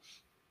to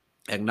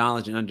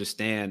acknowledge and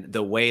understand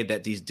the way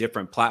that these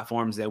different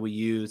platforms that we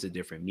use, the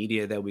different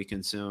media that we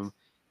consume,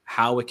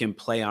 how it can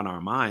play on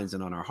our minds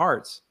and on our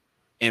hearts,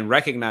 and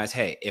recognize,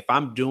 hey, if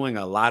I'm doing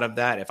a lot of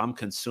that, if I'm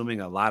consuming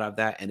a lot of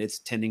that, and it's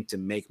tending to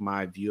make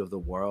my view of the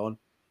world,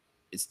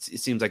 it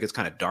seems like it's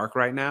kind of dark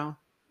right now,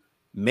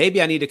 maybe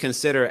I need to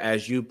consider,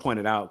 as you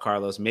pointed out,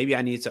 Carlos, maybe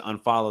I need to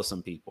unfollow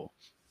some people.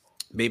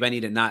 Maybe I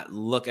need to not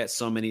look at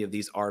so many of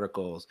these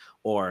articles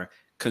or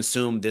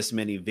consume this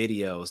many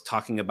videos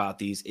talking about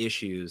these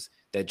issues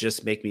that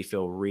just make me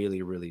feel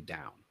really, really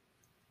down.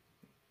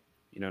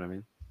 You know what I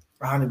mean?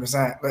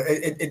 100%. But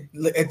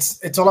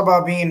it's all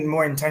about being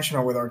more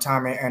intentional with our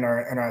time and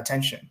our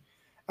attention.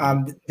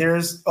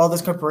 There's all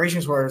these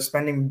corporations who are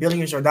spending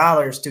billions of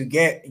dollars to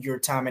get your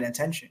time and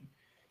attention.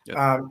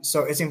 Yep.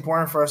 So it's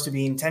important for us to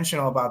be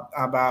intentional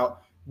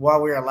about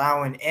what we're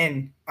allowing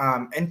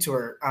into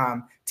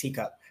our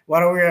teacup.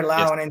 What are we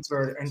allowing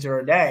into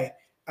our day?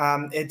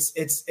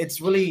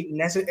 It's really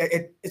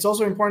necessary. It's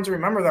also important to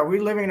remember that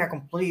we're living in a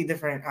completely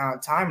different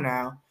time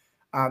now.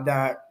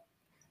 That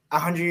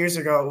 100 years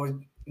ago was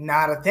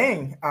not a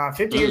thing.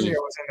 50 years ago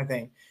wasn't a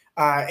thing.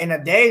 In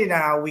a day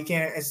now, we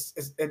can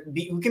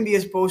be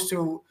exposed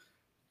to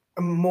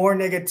more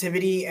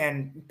negativity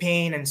and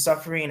pain and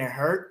suffering and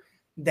hurt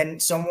than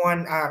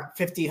someone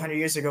 50, 100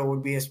 years ago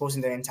would be exposed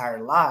in their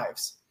entire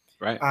lives.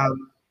 Right.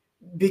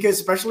 Because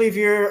especially if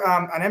you're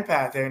an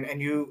empath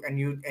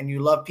and you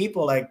love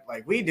people like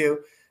we do,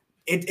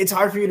 it's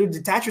hard for you to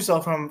detach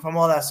yourself from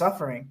all that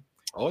suffering.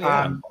 Oh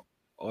yeah.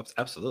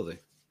 Absolutely.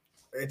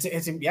 It's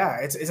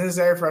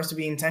necessary for us to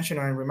be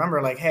intentional and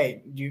remember, like,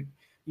 hey, you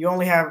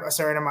only have a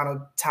certain amount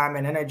of time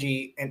and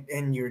energy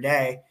in your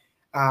day.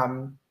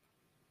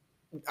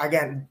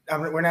 Again,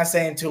 we're not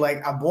saying to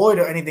like avoid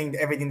everything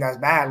that's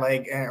bad,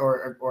 like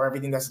or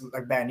everything that's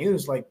like bad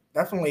news. Like,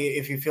 definitely,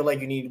 if you feel like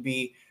you need to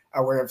be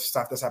aware of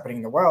stuff that's happening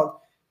in the world,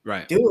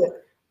 right, do it,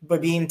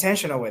 but be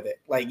intentional with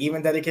it. Like,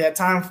 even dedicate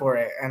time for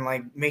it, and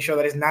like make sure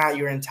that it's not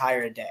your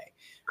entire day.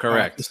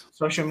 Correct.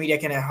 Social media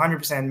can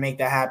 100% make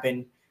that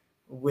happen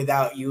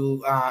without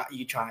you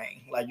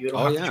trying. Like, you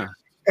don't have to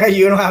try.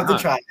 You don't have to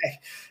try.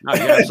 No,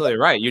 you're absolutely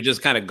right. You're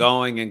just kind of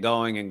going and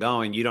going and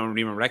going. You don't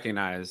even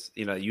recognize,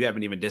 you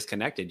haven't even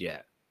disconnected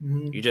yet.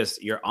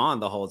 Mm-hmm. You're on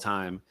the whole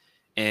time.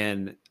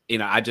 And,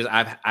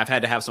 I've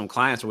had to have some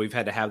clients where we've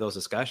had to have those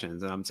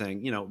discussions, and I'm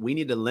saying, we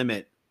need to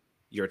limit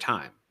your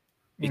time,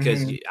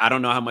 because I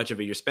don't know how much of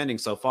it you're spending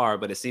so far,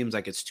 but it seems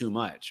like it's too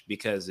much,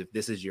 because if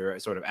this is your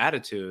sort of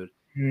attitude,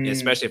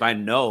 especially if I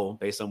know,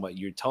 based on what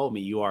you told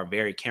me, you are a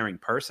very caring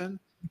person,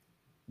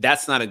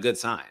 that's not a good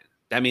sign.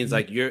 That means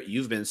like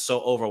you've been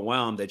so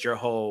overwhelmed that your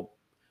whole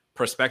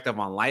perspective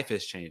on life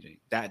is changing.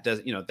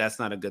 That's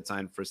not a good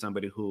sign for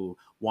somebody who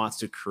wants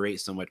to create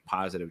so much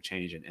positive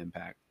change and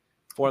impact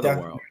for the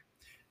world.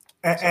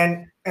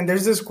 And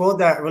there's this quote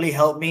that really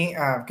helped me,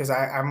 because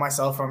I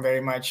myself am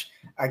very much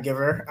a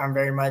giver. I'm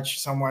very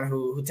much someone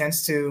who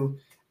tends to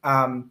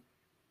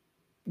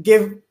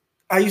give.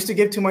 I used to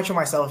give too much of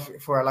myself,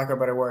 for lack of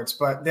better words.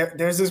 But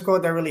there's this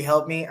quote that really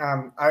helped me.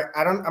 I'm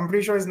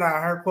pretty sure it's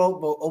not her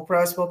quote, but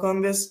Oprah spoke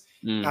on this.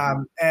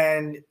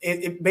 And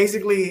it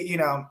basically,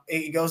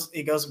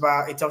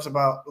 it talks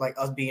about like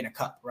us being a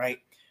cup, right?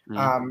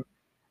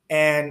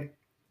 And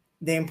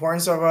the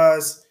importance of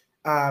us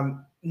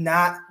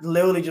not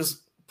literally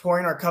just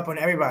pouring our cup on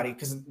everybody,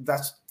 because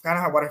that's kind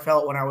of what I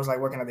felt when I was like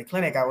working at the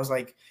clinic. I was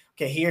like,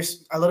 okay,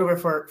 here's a little bit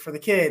for the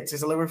kids,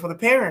 there's a little bit for the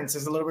parents,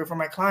 there's a little bit for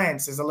my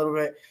clients, there's a little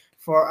bit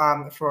for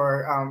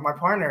my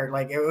partner.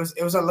 Like it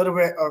was a little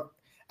bit of,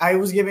 I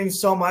was giving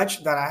so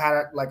much that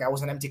I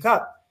was an empty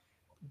cup.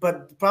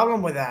 But the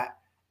problem with that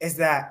is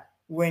that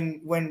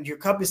when your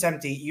cup is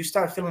empty, you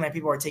start feeling like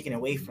people are taking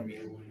away from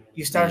you.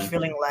 You start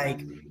feeling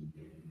like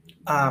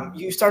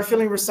you start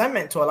feeling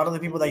resentment to a lot of the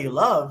people that you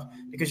love,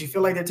 because you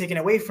feel like they're taking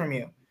away from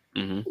you.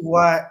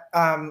 What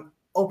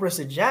Oprah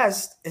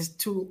suggests is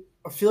to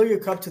fill your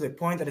cup to the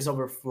point that is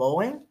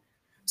overflowing,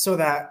 so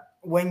that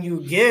when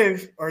you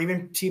give, or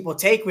even people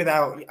take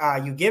without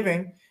you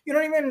giving, you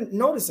don't even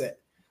notice it.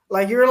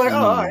 Like you're like, oh,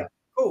 all right,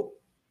 cool.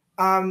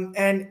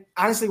 And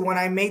honestly, when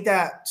I made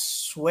that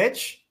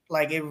switch,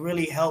 like it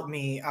really helped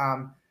me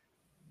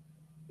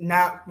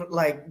not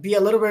like be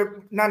a little bit,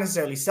 not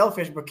necessarily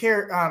selfish, but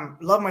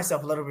love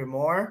myself a little bit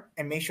more,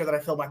 and make sure that I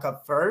fill my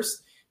cup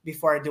first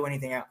before I do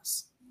anything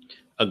else.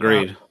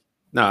 Agreed.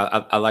 No,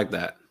 I like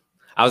that.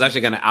 I was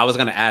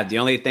gonna add, the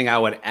only thing I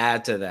would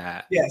add to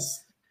that.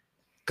 Yes.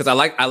 Because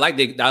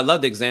I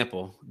love the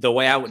example. The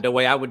way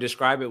I would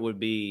describe it would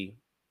be,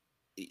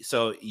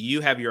 so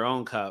you have your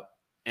own cup,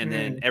 and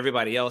then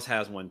everybody else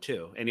has one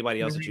too.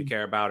 Anybody else that you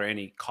care about, or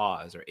any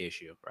cause or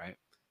issue, right?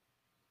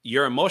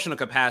 Your emotional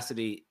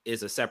capacity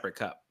is a separate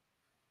cup.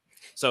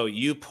 So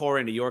you pour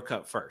into your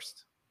cup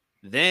first.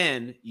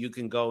 Then you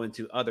can go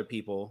into other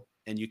people,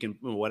 and you can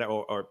whatever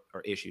or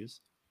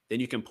issues. Then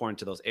you can pour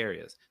into those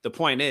areas. The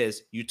point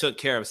is, you took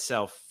care of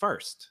self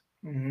first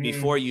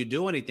before you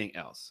do anything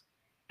else.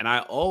 And I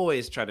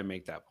always try to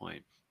make that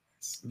point,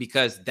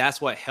 because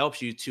that's what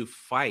helps you to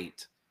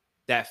fight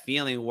that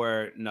feeling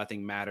where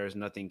nothing matters,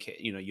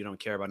 you don't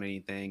care about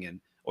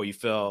anything, or you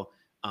feel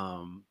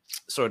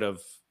sort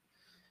of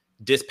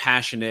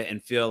dispassionate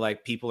and feel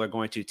like people are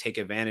going to take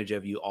advantage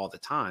of you all the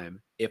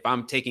time. If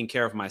I'm taking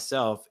care of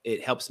myself,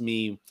 it helps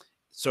me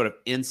sort of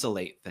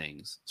insulate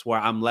things, so where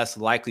I'm less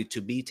likely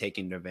to be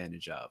taken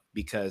advantage of,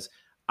 because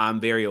I'm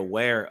very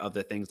aware of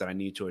the things that I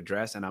need to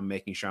address, and I'm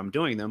making sure I'm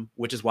doing them,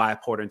 which is why I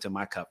poured into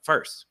my cup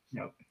first.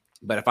 Yep.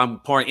 But if I'm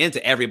pouring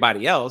into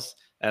everybody else,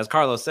 as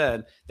Carlos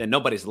said, then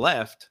nobody's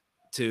left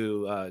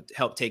to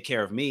help take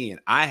care of me,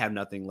 and I have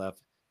nothing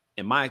left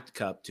in my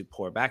cup to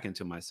pour back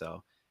into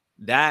myself.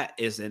 That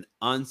is an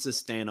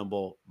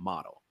unsustainable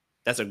model.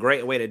 That's a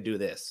great way to do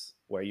this,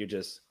 where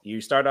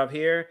you start off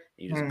here,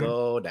 and you just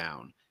go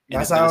down.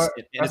 That's how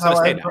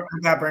I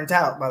got burnt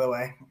out, by the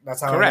way.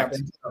 That's how correct. I got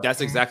burnt out. That's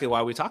exactly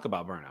why we talk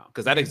about burnout,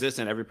 because that exists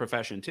in every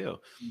profession too.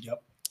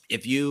 Yep.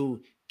 If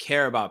you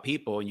care about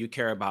people and you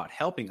care about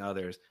helping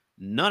others,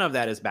 none of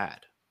that is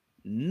bad.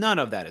 None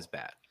of that is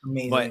bad.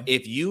 Amazing. But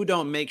if you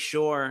don't make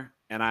sure,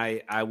 and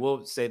I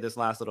will say this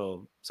last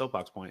little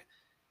soapbox point,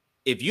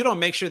 if you don't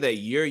make sure that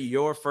you're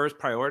your first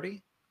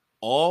priority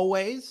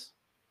always,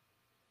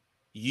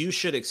 you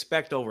should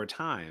expect over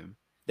time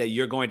that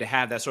you're going to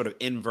have that sort of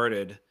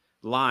inverted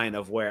line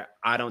of where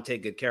I don't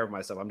take good care of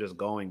myself. I'm just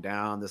going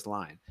down this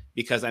line,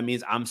 because that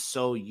means I'm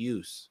so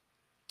used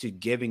to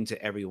giving to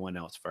everyone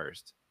else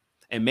first.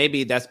 And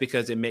maybe that's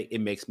because it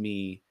makes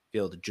me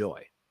feel the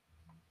joy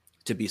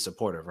to be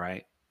supportive,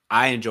 right?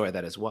 I enjoy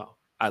that as well.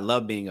 I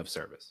love being of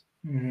service.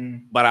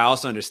 But I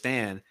also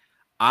understand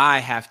I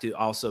have to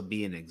also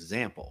be an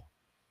example.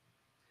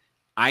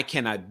 I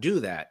cannot do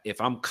that if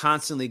I'm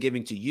constantly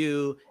giving to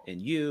you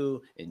and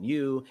you and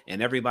you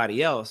and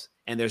everybody else,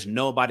 and there's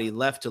nobody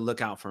left to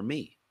look out for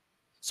me.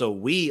 So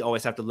we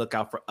always have to look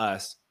out for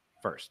us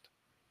first.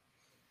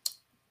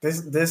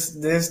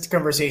 This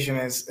conversation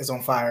is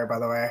on fire, by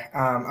the way.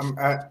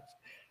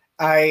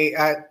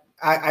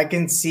 I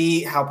can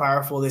see how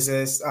powerful this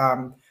is,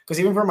 because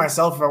even for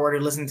myself, if I were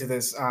to listen to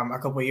this a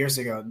couple of years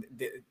ago,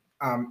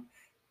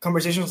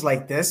 conversations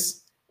like this,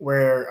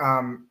 where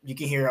you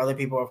can hear other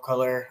people of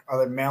color,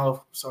 other males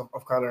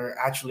of color,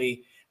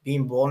 actually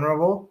being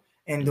vulnerable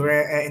and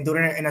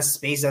doing it in a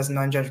space that's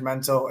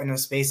non-judgmental, in a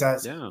space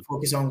that's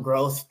focused on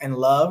growth and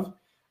love.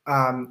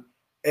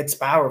 It's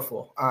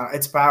powerful.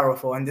 It's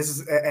powerful, and this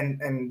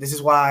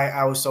is why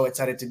I was so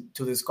excited to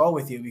do this call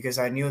with you, because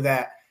I knew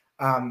that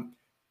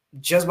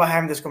just by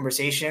having these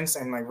conversations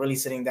and like really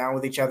sitting down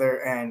with each other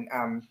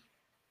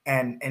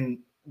and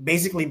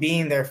basically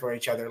being there for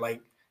each other,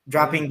 like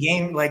dropping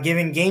game, like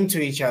giving game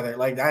to each other,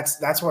 like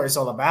that's what it's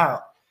all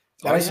about.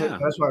 That's what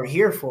we're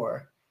here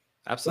for.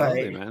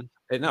 Absolutely, man.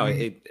 No,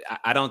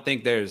 I don't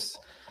think there's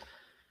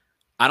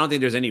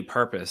any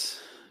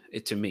purpose.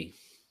 To me,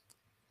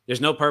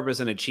 there's no purpose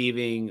in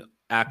achieving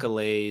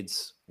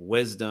accolades,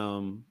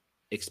 wisdom,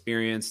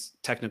 experience,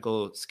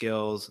 technical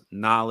skills,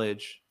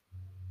 knowledge,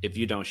 if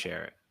you don't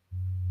share it.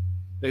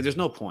 Like, there's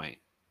no point.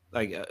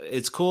 Like,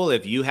 it's cool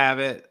if you have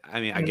it. I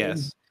mean, I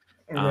guess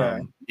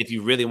if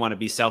you really want to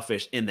be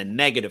selfish in the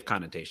negative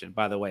connotation.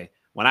 By the way,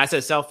 when I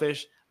said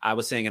selfish, I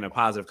was saying in a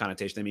positive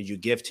connotation, that means you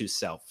give to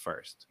self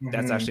first.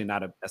 That's actually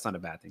not a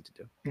bad thing to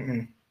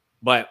do.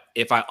 But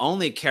if I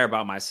only care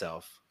about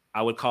myself,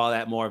 I would call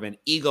that more of an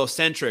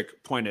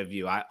egocentric point of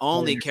view. I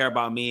only care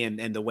about me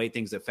and the way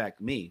things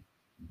affect me.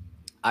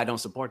 I don't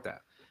support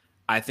that.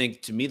 I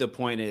think, to me, the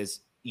point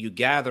is you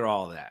gather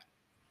all that,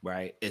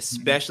 right?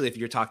 Especially if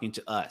you're talking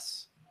to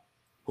us,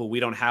 who we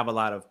don't have a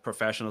lot of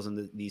professionals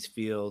in these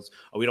fields,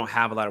 or we don't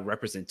have a lot of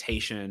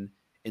representation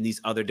in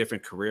these other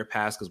different career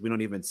paths because we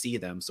don't even see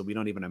them. So we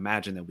don't even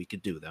imagine that we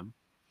could do them.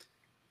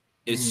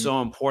 It's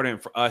so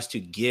important for us to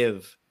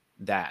give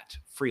that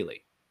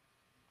freely.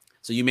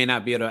 So you may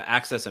not be able to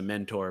access a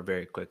mentor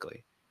very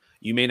quickly.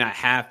 You may not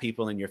have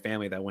people in your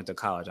family that went to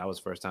college. I was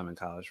first time in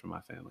college for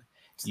my family.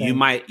 Same.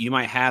 You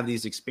might have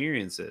these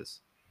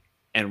experiences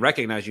and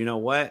recognize, you know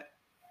what?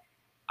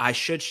 I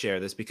should share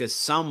this because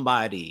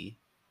somebody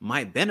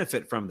might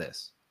benefit from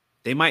this.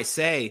 They might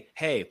say,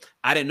 hey,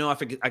 I didn't know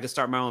if I could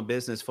start my own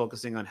business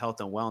focusing on health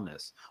and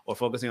wellness, or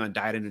focusing on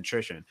diet and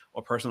nutrition,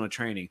 or personal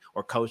training,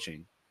 or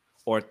coaching,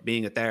 or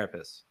being a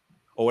therapist,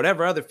 or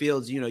whatever other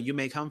fields, you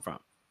may come from.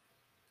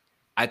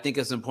 I think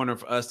it's important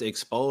for us to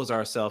expose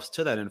ourselves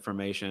to that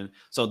information.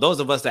 So those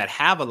of us that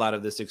have a lot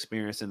of this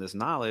experience and this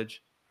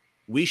knowledge,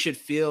 we should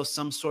feel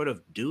some sort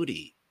of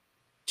duty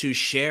to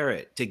share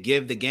it, to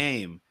give the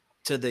game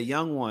to the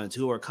young ones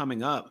who are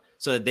coming up,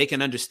 so that they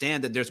can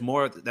understand that there's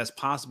more that's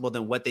possible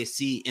than what they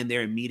see in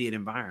their immediate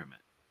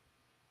environment.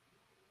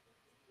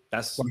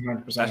 That's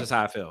 100%. That's just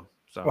how I feel.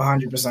 So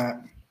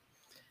 100%.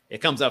 It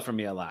comes up for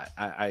me a lot.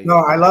 I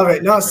love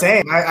it. No,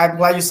 same. I'm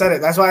glad you said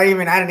it. That's why I didn't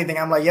even add anything.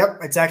 I'm like, yep,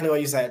 exactly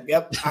what you said.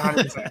 Yep,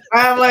 100%.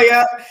 I'm like,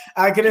 yep,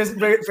 I couldn't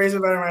phrase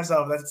it better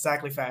myself. That's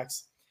exactly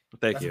facts.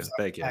 Thank you.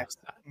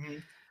 Mm-hmm.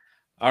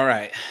 All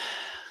right.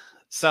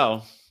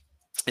 So,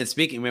 and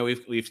speaking, man,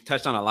 we've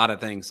touched on a lot of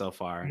things so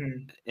far,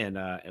 and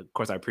of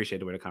course, I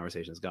appreciate where the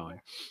conversation is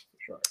going.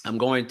 Sure. I'm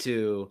going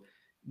to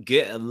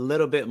get a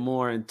little bit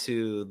more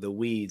into the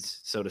weeds,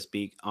 so to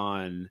speak,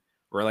 on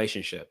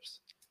relationships,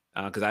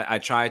 because I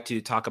try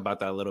to talk about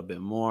that a little bit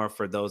more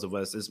for those of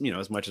us, as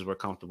much as we're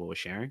comfortable with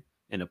sharing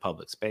in a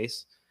public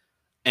space,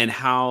 and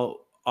how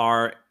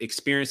our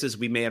experiences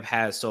we may have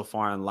had so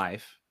far in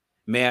life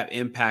may have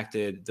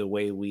impacted the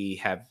way we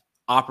have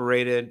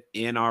operated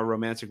in our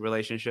romantic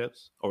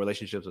relationships or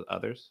relationships with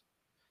others,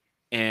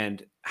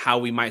 and how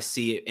we might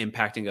see it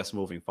impacting us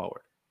moving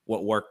forward,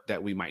 what work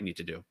that we might need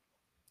to do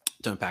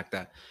to impact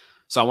that.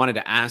 So I wanted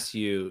to ask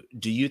you,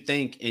 do you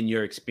think in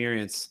your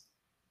experience,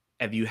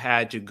 have you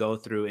had to go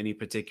through any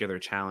particular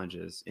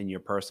challenges in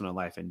your personal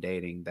life and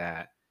dating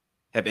that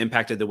have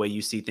impacted the way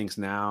you see things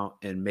now,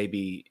 and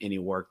maybe any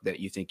work that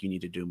you think you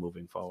need to do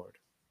moving forward?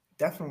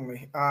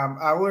 Definitely.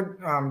 I would,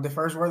 the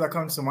first word that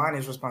comes to mind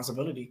is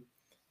responsibility.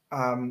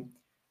 And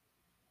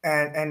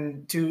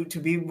to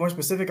be more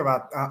specific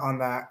about on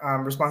that,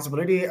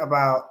 responsibility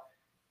about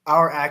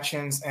our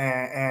actions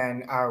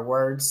and our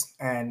words,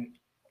 and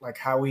like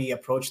how we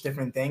approach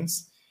different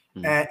things.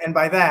 And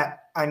by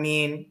that, I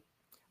mean,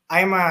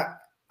 I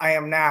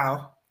am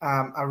now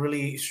a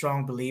really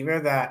strong believer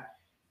that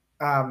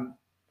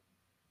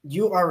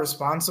you are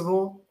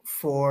responsible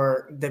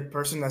for the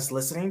person that's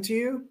listening to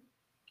you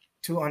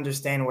to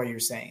understand what you're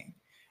saying.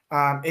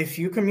 If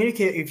you're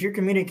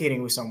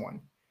communicating with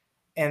someone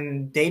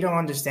and they don't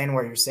understand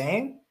what you're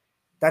saying,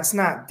 that's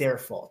not their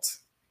fault.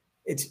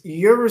 It's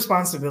your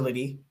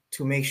responsibility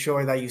to make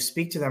sure that you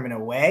speak to them in a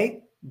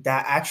way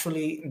that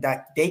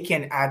they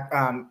can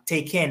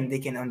take in, they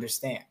can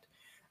understand.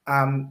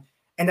 And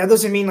that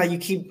doesn't mean like you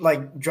keep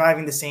like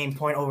driving the same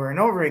point over and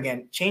over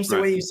again. Change the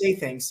way you say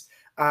things.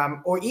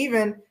 Or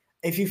even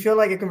if you feel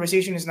like a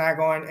conversation is not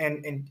going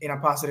in a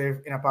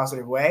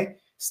positive way,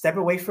 step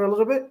away for a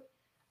little bit.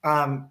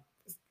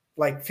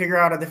 Like figure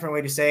out a different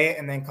way to say it,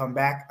 and then come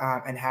back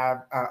and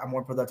have a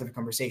more productive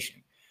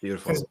conversation.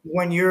 Beautiful. Because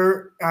when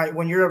you're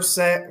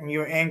upset, when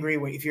you're angry,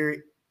 if you're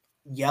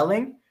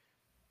yelling,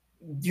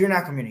 you're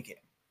not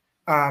communicating.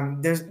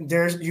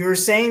 You're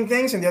saying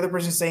things and the other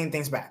person's saying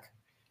things back,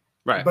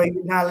 right? But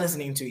you're not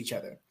listening to each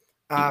other.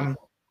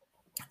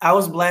 I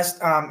was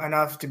blessed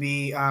enough to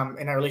be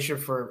in a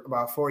relationship for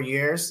about 4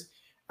 years.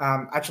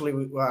 Actually,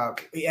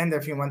 we ended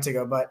a few months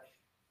ago, but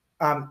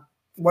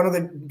one of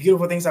the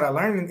beautiful things that I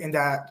learned in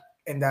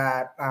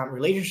that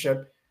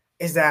relationship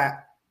is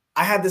that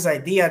I had this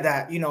idea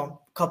that,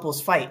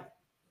 couples fight,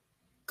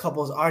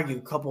 couples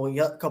argue,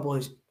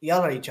 couples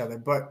yell at each other.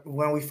 But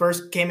when we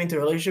first came into a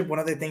relationship, one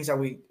of the things that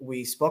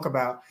we spoke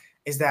about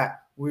is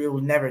that we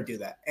will never do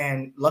that.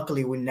 And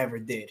luckily we never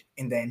did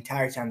in the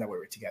entire time that we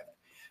were together.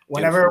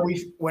 Whenever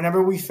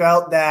we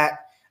felt that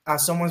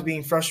someone's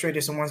being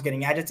frustrated, someone's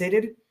getting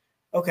agitated,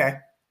 okay,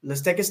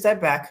 let's take a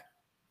step back.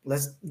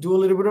 Let's do a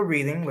little bit of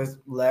breathing.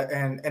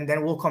 And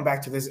then we'll come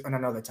back to this on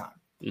another time.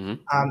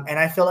 And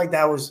I feel like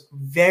that was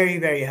very,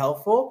 very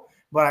helpful.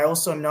 But I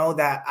also know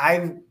that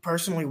I've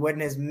personally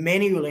witnessed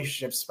many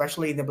relationships,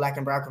 especially in the Black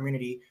and Brown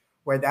community,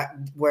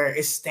 where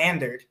it's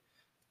standard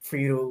for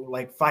you to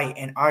like fight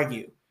and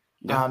argue.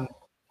 Yeah.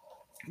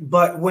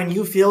 But when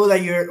you feel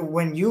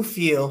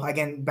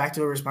again, back to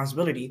the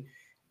responsibility,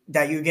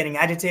 that you're getting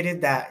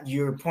agitated, that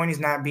your point is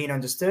not being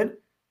understood,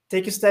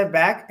 take a step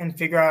back and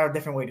figure out a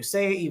different way to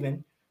say it,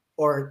 even,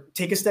 or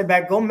take a step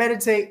back, go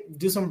meditate,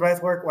 do some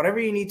breath work, whatever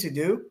you need to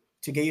do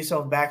to get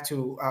yourself back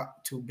to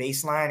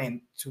baseline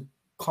and to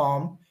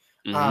calm.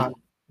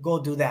 Go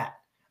do that.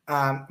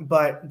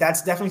 But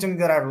that's definitely something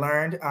that I've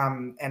learned,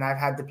 and I've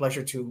had the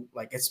pleasure to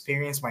like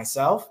experience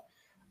myself,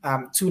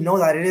 to know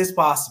that it is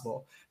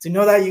possible, to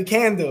know that you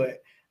can do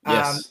it,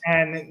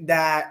 and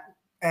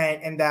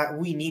that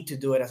we need to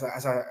do it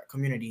as a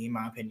community, in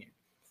my opinion.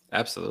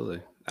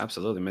 Absolutely,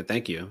 man.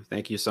 Thank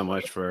you so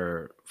much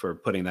for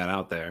putting that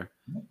out there.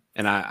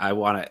 And I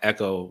want to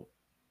echo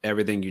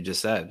everything you just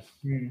said.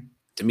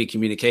 To me,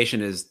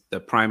 communication is the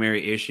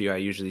primary issue I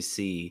usually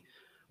see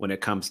when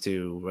it comes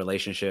to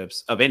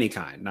relationships of any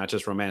kind, not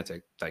just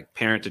romantic, like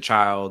parent to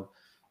child,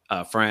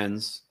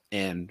 friends,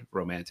 and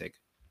romantic.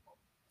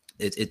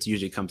 It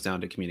usually comes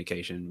down to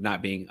communication,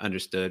 not being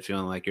understood,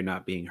 feeling like you're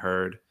not being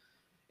heard.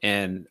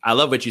 And I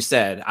love what you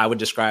said. I would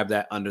describe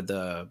that under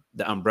the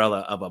umbrella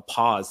of a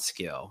pause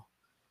skill.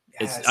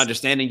 Yes. It's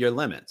understanding your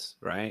limits,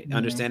 right?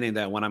 Understanding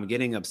that when I'm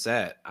getting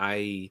upset,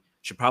 I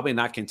should probably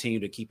not continue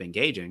to keep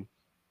engaging,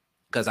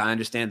 because I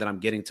understand that I'm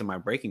getting to my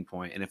breaking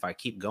point. And if I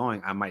keep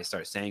going, I might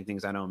start saying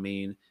things I don't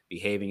mean,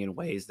 behaving in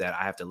ways that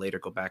I have to later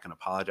go back and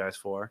apologize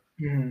for.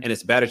 And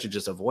it's better to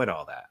just avoid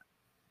all that.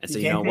 And so,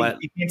 you know what?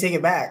 You can't take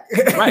it back.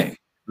 Right.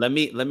 Let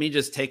me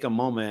just take a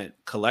moment,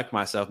 collect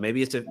myself.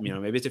 Maybe it's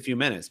maybe it's a few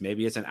minutes,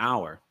 maybe it's an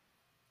hour,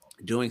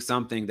 doing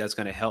something that's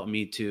going to help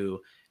me to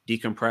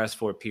decompress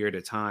for a period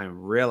of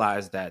time,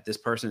 realize that this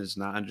person is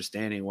not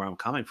understanding where I'm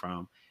coming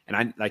from. And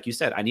I, like you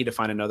said, I need to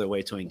find another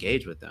way to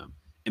engage with them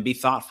and be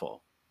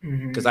thoughtful.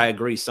 Because I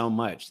agree so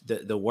much.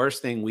 The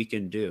worst thing we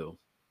can do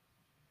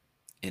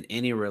in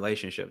any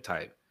relationship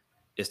type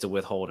is to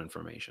withhold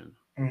information.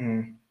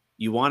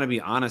 You want to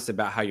be honest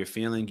about how you're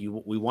feeling.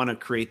 We want to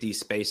create these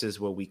spaces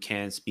where we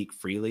can speak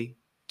freely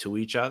to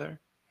each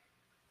other.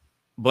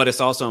 But it's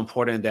also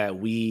important that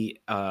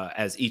we,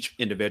 as each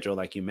individual,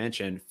 like you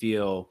mentioned,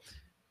 feel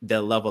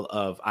the level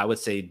of, I would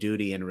say,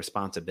 duty and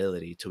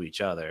responsibility to each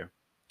other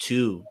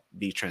to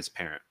be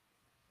transparent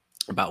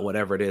about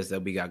whatever it is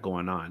that we got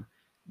going on.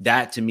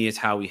 That, to me, is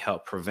how we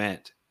help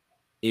prevent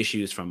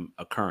issues from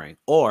occurring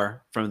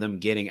or from them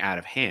getting out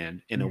of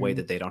hand in a way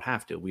that they don't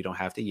have to. We don't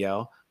have to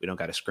yell. We don't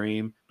got to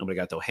scream. Nobody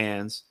got those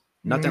hands.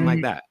 Nothing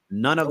like that.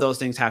 None of those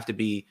things have to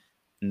be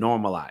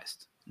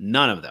normalized.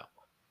 None of them.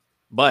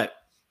 But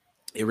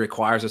it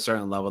requires a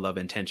certain level of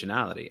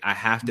intentionality. I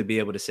have to be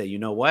able to say, you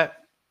know what?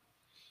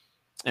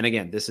 And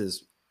again, this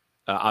is,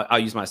 I'll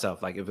use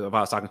myself. Like if I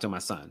was talking to my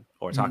son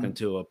or talking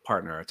to a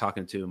partner or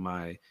talking to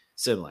my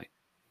sibling,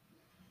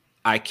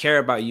 I care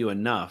about you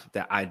enough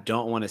that I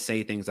don't want to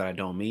say things that I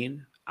don't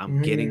mean.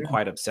 I'm getting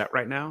quite upset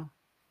right now.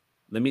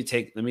 Let me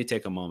take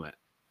a moment,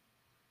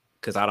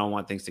 because I don't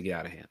want things to get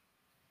out of hand.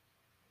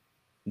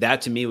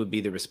 That, to me, would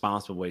be the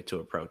responsible way to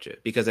approach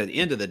it. Because at the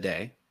end of the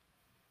day,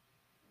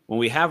 when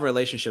we have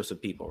relationships with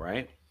people,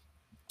 right,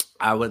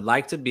 I would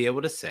like to be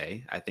able to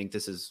say, I think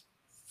this is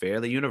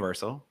fairly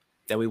universal,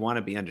 that we want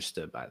to be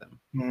understood by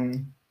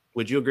them.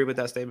 Would you agree with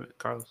that statement,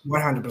 Carlos?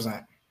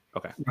 100%.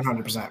 Okay.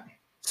 100%.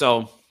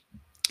 So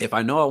if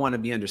I know I want to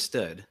be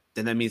understood,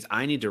 then that means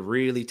I need to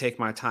really take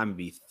my time and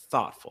be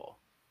thoughtful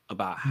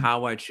about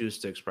how I choose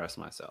to express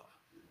myself.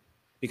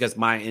 Because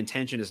my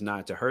intention is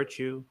not to hurt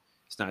you.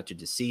 It's not to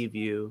deceive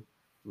you,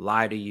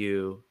 lie to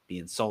you, be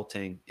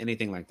insulting,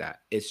 anything like that.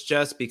 It's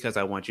just because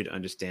I want you to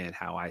understand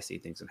how I see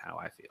things and how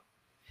I feel.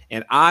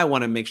 And I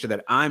want to make sure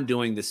that I'm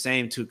doing the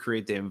same to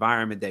create the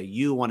environment that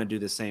you want to do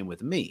the same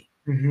with me.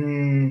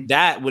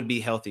 That would be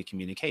healthy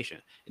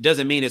communication. It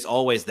doesn't mean it's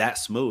always that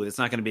smooth. It's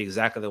not going to be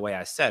exactly the way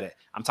I said it.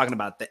 I'm talking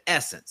about the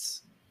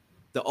essence,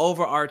 the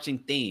overarching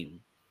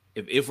theme.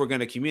 If we're going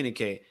to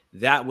communicate,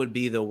 that would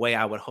be the way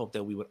I would hope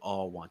that we would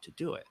all want to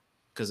do it.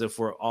 Because if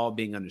we're all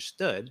being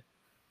understood,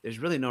 there's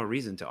really no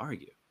reason to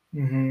argue.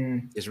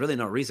 There's really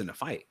no reason to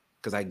fight,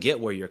 because I get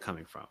where you're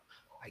coming from.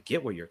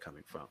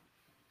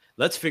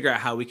 Let's figure out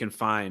how we can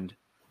find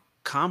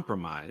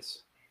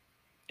compromise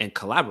and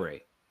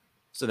collaborate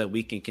so that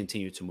we can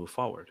continue to move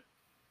forward.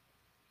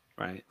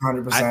 Right?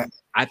 100%.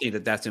 I think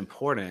that that's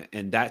important.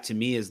 And that, to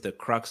me, is the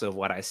crux of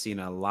what I see in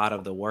a lot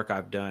of the work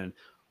I've done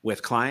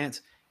with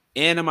clients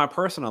and in my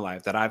personal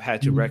life, that I've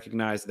had to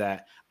recognize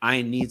that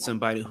I need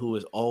somebody who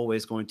is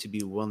always going to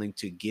be willing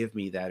to give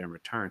me that in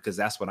return, because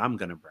that's what I'm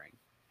going to bring.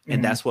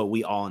 And that's what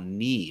we all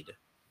need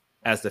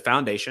as the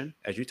foundation,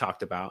 as you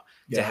talked about,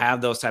 to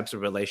have those types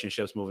of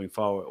relationships moving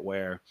forward,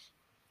 where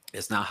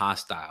it's not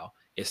hostile,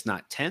 it's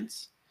not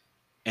tense.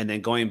 And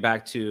then going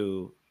back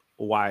to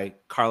why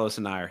Carlos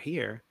and I are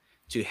here,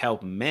 to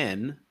help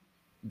men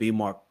be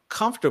more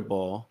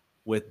comfortable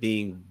with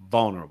being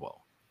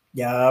vulnerable.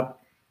 Yep.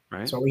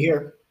 Right. So we're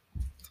here.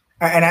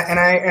 And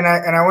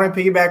I want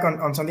to piggyback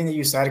on something that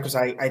you said, because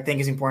I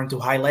think it's important to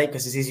highlight,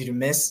 because it's easy to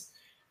miss.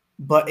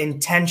 But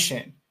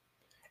intention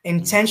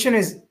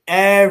is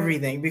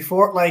everything.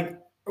 Before, like,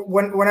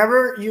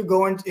 whenever you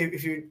go into,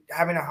 if you're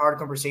having a hard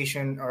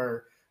conversation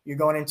or you're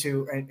going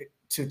into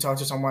to talk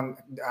to someone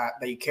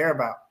that you care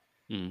about,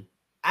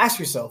 Ask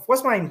yourself,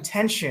 what's my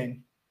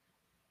intention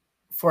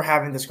for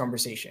having this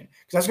conversation?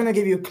 Because that's going to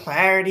give you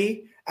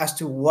clarity as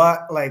to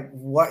what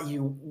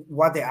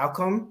the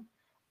outcome,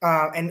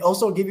 and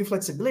also give you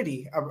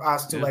flexibility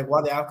as to like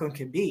what the outcome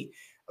could be.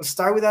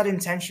 Start with that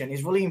intention.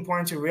 It's really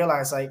important to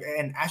realize, like,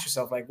 and ask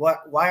yourself, like,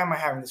 why am I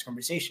having this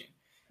conversation?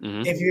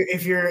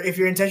 If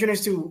your intention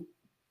is to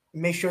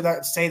make sure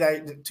that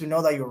to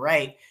know that you're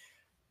right,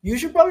 you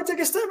should probably take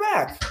a step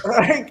back.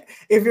 Like,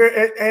 if you're,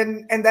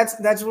 and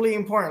that's really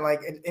important.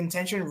 Like,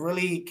 intention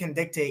really can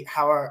dictate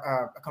how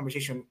a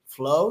conversation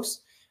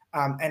flows,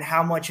 and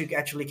how much you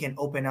actually can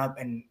open up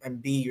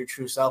and be your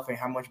true self, and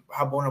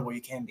how vulnerable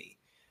you can be.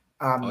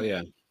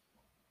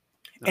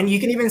 And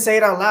you can even say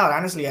it out loud.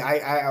 Honestly,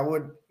 I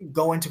would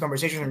go into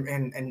conversation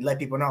and let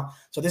people know.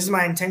 So this is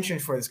my intention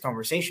for this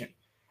conversation.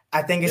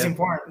 I think it's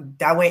important.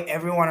 That way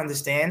everyone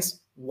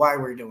understands why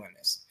we're doing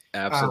this.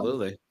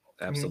 Absolutely.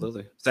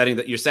 Absolutely.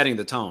 You're setting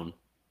the tone,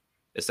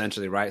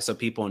 essentially, right? So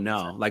people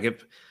know. Like,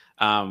 if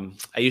I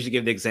usually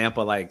give the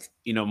example, like,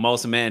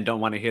 most men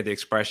don't want to hear the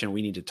expression,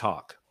 "we need to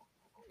talk."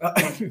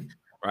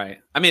 Right.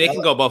 I mean, it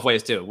can go both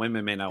ways too.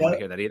 Women may not want to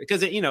hear that either,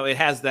 because it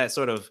has that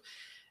sort of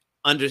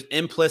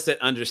implicit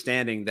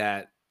understanding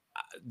that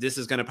this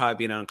is going to probably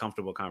be an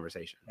uncomfortable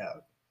conversation.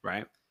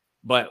 Right.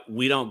 But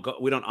we don't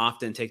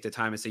often take the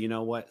time and say, you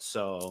know what?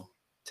 So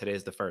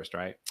today's the 1st,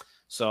 right?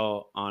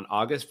 So on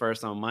August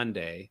 1st, on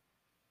Monday,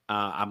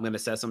 I'm going to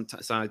set some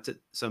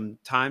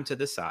time to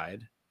the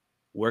side.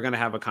 We're going to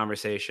have a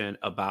conversation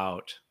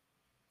about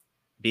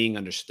being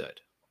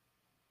understood.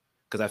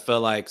 Because I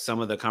feel like some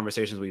of the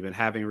conversations we've been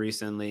having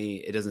recently,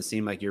 it doesn't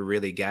seem like you're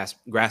really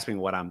grasping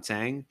what I'm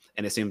saying.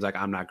 And it seems like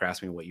I'm not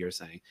grasping what you're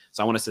saying.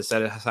 So I want us to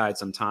set aside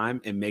some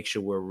time and make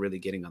sure we're really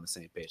getting on the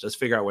same page. Let's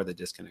figure out where the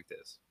disconnect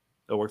is.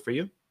 That'll work for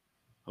you?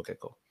 Okay,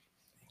 cool.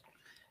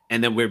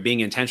 And then we're being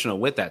intentional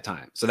with that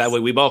time. So that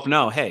way we both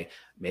know, hey,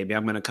 maybe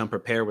I'm going to come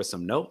prepared with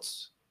some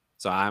notes.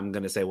 So I'm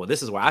going to say, well,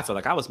 this is where I feel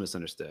like I was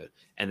misunderstood.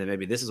 And then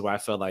maybe this is where I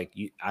felt like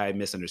I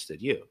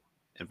misunderstood you,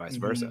 and vice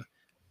versa.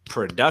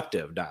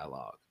 Productive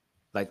dialogue.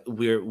 Like,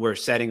 we're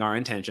setting our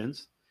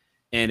intentions,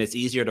 and it's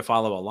easier to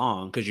follow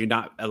along because you're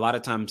not. A lot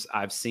of times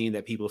I've seen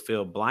that people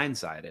feel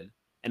blindsided,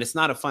 and it's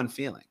not a fun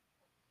feeling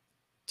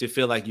to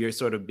feel like you're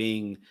sort of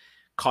being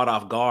caught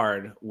off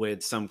guard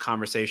with some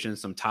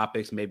conversations, some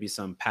topics, maybe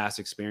some past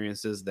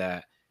experiences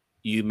that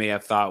you may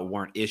have thought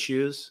weren't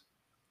issues,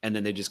 and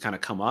then they just kind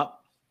of come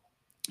up.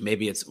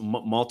 Maybe it's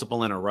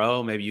multiple in a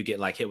row. Maybe you get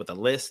like hit with a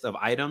list of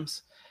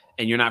items,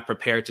 and you're not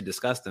prepared to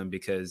discuss them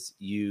because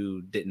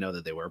you didn't know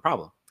that they were a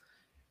problem.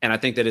 And I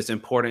think that it's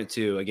important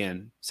to,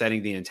 again,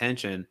 setting the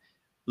intention,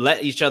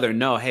 let each other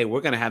know, hey,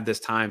 we're going to have this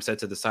time set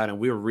to the side, and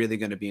we're really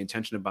going to be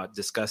intentional about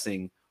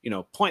discussing,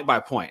 point by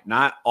point,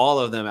 not all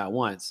of them at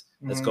once.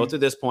 Let's go through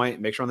this point,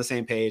 make sure we're on the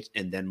same page,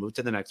 and then move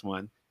to the next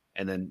one,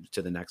 and then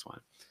to the next one.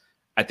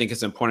 I think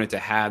it's important to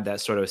have that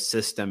sort of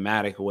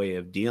systematic way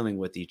of dealing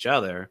with each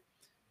other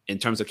in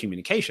terms of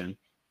communication.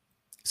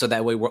 So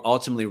that way we're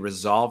ultimately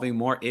resolving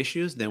more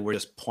issues than we're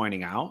just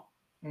pointing out.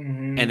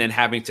 And then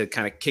having to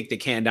kind of kick the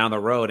can down the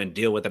road and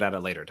deal with it at a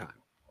later time.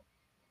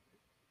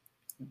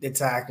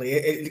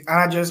 Exactly.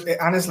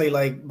 Honestly,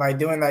 like, by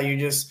doing that, you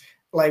just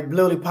like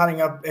literally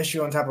piling up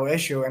issue on top of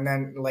issue, and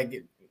then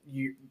like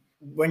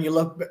when you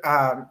look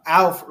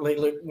out,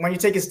 when you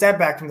take a step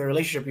back from the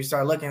relationship, you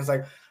start looking. It's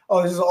like,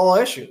 oh, this is all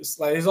issues.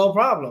 Like, it's all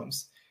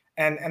problems,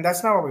 and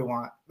that's not what we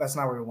want. That's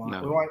not what we want.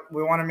 No.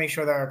 We want to make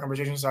sure that our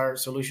conversations are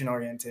solution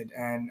oriented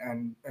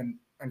and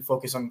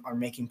focus on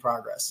making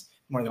progress.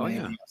 More than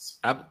anything else.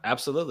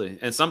 Absolutely.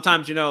 And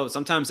sometimes,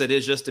 sometimes it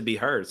is just to be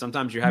heard.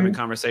 Sometimes you're having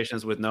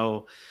conversations with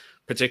no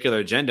particular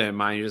agenda in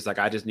mind. You're just like,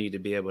 I just need to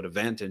be able to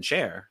vent and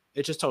share.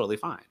 It's just totally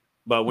fine.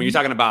 But when you're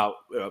talking about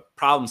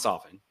problem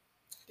solving,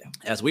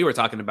 as we were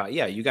talking about,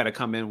 you got to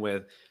come in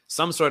with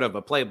some sort of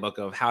a playbook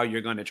of how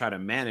you're going to try to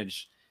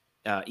manage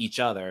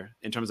each other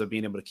in terms of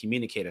being able to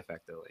communicate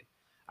effectively.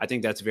 I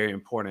think that's very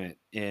important.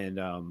 And,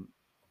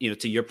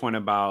 to your point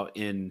about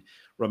in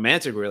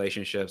romantic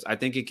relationships, I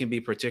think it can be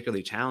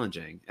particularly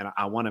challenging. And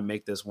I want to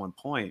make this one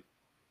point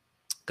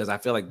because I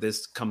feel like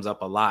this comes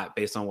up a lot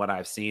based on what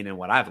I've seen and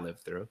what I've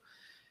lived through,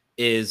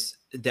 is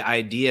the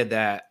idea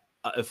that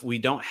if we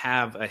don't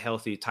have a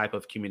healthy type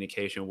of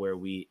communication where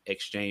we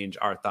exchange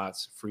our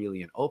thoughts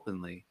freely and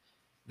openly,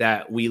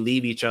 that we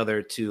leave each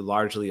other to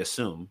largely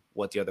assume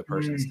what the other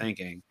person's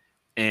thinking.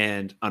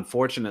 And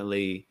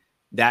unfortunately,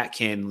 that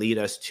can lead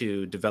us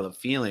to develop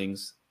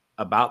feelings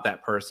about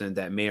that person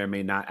that may or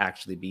may not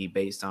actually be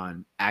based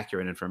on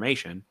accurate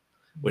information,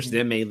 which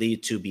then may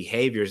lead to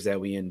behaviors that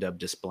we end up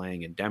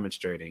displaying and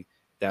demonstrating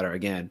that are,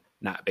 again,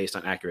 not based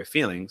on accurate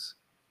feelings,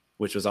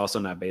 which was also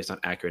not based on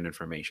accurate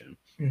information.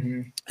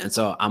 And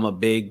so I'm a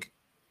big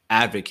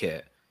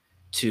advocate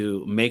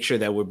to make sure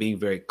that we're being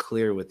very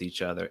clear with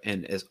each other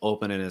and as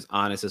open and as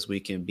honest as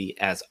we can be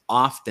as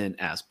often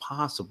as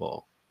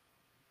possible.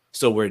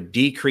 So we're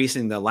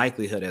decreasing the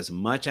likelihood as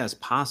much as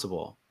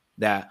possible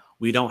that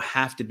we don't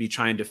have to be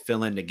trying to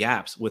fill in the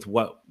gaps with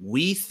what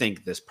we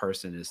think this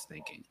person is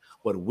thinking,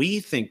 what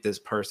we think this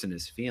person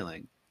is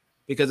feeling,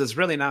 because it's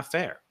really not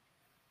fair.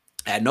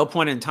 At no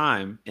point in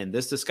time in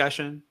this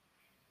discussion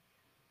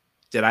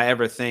did I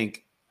ever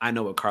think, I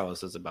know what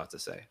Carlos is about to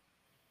say.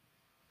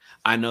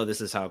 I know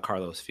this is how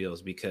Carlos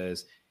feels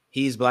because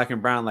he's black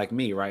and brown like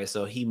me, right?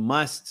 So he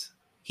must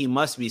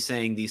be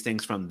saying these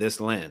things from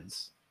this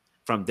lens,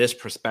 from this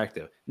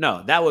perspective.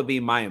 No, that would be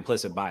my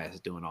implicit bias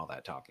doing all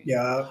that talking.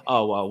 Yeah.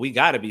 Oh, well, we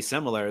got to be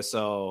similar.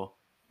 So,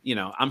 you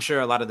know, I'm sure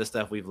a lot of the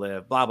stuff we've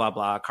lived, blah, blah,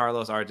 blah.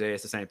 Carlos, RJ,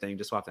 it's the same thing.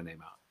 Just swap the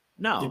name out.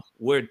 No,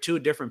 we're two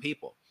different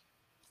people.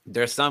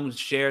 There's some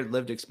shared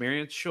lived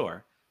experience,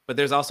 sure. But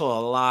there's also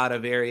a lot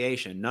of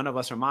variation. None of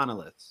us are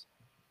monoliths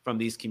from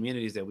these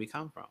communities that we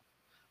come from.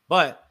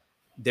 But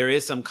there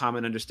is some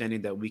common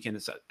understanding that we can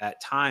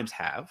at times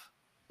have.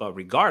 But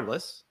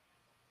regardless,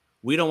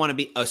 we don't want to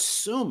be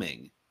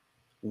assuming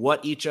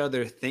what each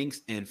other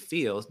thinks and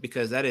feels,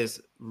 because that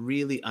is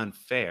really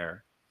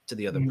unfair to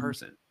the other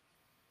person.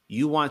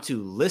 You want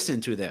to listen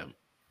to them.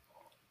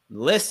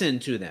 Listen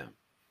to them.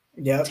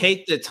 Yep.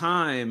 Take the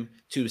time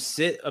to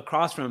sit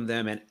across from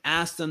them and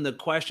ask them the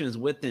questions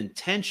with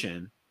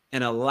intention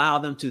and allow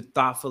them to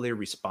thoughtfully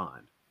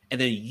respond. And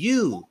then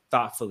you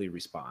thoughtfully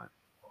respond.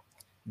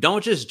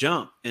 Don't just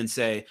jump and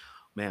say,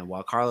 man,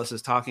 while Carlos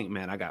is talking,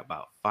 man, I got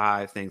about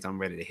 5 things I'm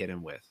ready to hit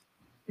him with.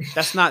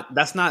 That's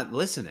not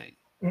listening.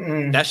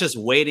 That's just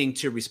waiting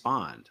to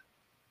respond.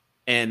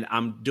 And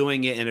I'm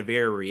doing it in a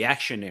very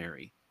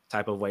reactionary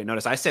type of way.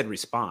 Notice I said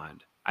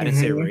respond. I didn't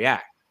say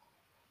react.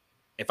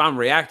 If I'm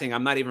reacting,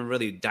 I'm not even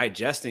really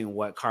digesting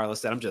what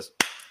Carlos said. I'm just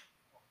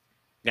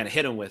going to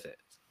hit him with it.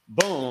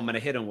 Boom, I'm going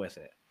to hit him with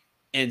it.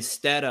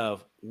 Instead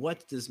of, what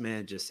did this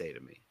man just say to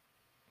me?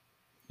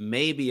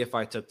 Maybe if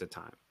I took the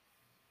time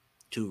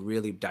to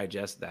really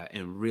digest that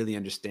and really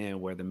understand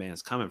where the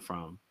man's coming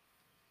from,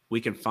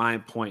 we can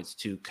find points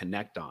to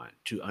connect on,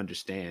 to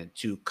understand,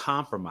 to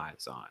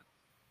compromise on.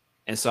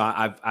 And so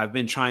I've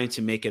been trying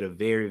to make it a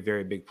very,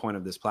 very big point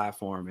of this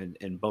platform,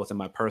 and both in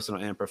my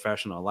personal and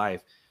professional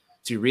life,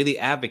 to really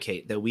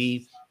advocate that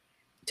we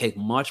take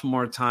much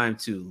more time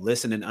to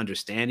listen and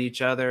understand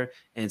each other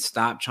and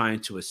stop trying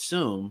to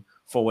assume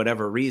for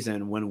whatever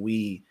reason when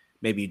we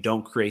maybe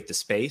don't create the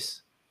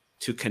space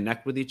to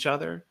connect with each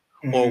other,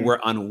 or we're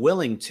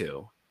unwilling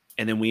to,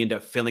 and then we end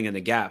up filling in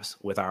the gaps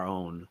with our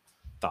own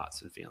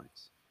thoughts and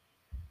feelings.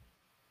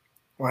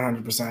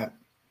 100%.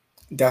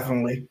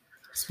 Definitely.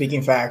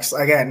 Speaking facts.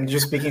 Again,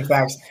 just speaking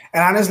facts.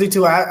 And honestly,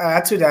 to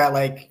add to that,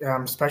 like,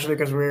 especially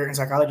because we're in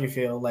psychology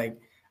field, like,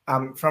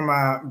 from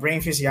a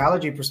brain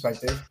physiology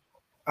perspective,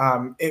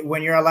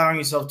 when you're allowing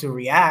yourself to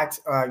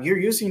react, you're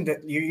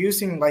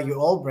using like your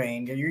old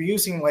brain. You're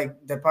using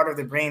like the part of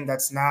the brain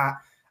that's not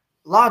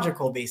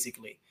logical,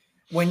 basically.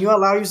 When you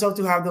allow yourself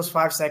to have those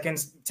 5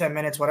 seconds, 10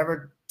 minutes,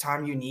 whatever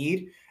time you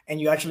need,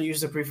 and you actually use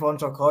the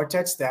prefrontal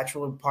cortex, the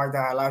actual part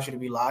that allows you to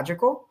be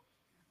logical,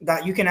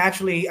 that you can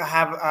actually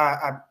have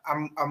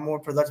a more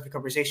productive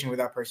conversation with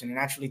that person and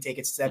actually take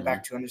a step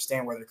back to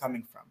understand where they're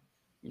coming from.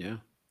 Yeah,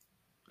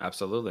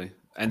 absolutely.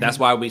 And that's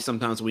why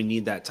we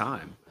need that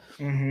time,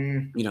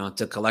 you know,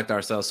 to collect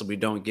ourselves so we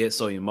don't get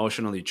so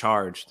emotionally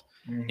charged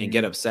and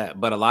get upset.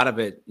 But a lot of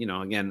it, you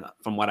know, again,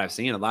 from what I've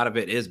seen, a lot of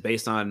it is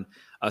based on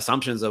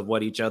assumptions of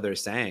what each other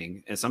is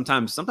saying. And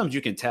sometimes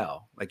you can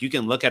tell, like, you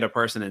can look at a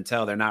person and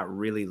tell they're not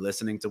really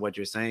listening to what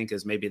you're saying,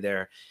 because maybe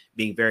they're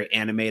being very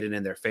animated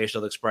in their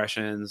facial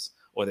expressions,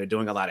 or they're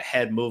doing a lot of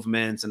head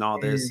movements and all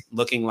this,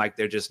 looking like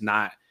they're just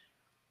not,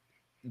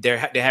 they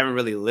haven't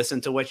really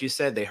listened to what you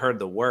said. They heard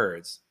the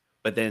words,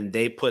 but then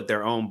they put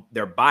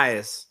their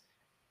bias,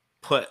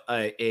 put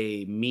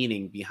a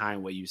meaning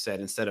behind what you said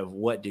instead of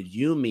what did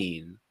you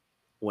mean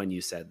when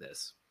you said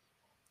this.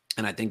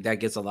 And I think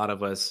that gets a lot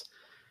of us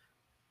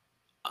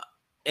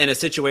in a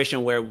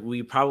situation where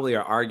we probably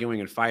are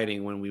arguing and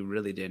fighting when we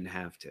really didn't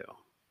have to,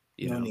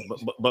 you know.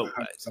 But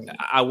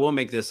I will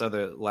make this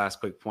other last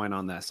quick point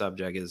on that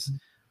subject is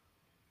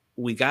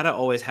we got to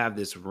always have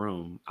this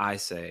room, I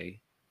say,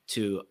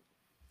 to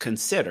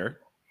consider,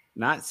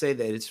 not say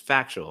that it's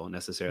factual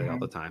necessarily all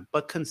the time,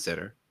 but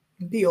consider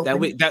be open.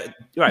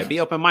 Be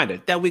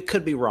open-minded, that we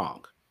could be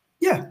wrong.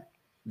 Yeah.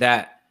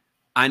 That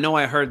I know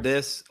I heard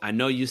this. I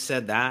know you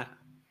said that.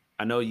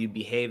 I know you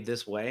behaved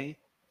this way.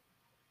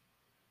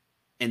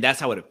 And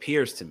that's how it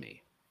appears to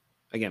me.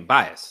 Again,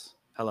 bias.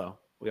 Hello.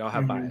 We all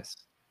have bias.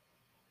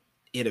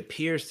 It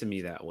appears to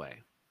me that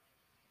way.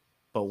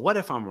 But what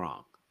if I'm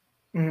wrong?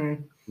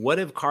 What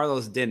if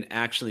Carlos didn't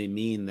actually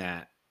mean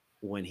that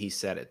when he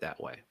said it that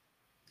way?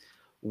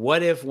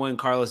 What if when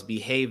Carlos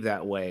behaved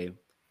that way,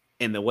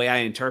 and the way I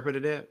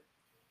interpreted it,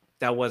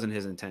 that wasn't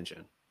his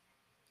intention?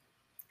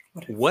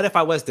 What if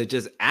I was to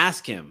just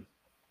ask him,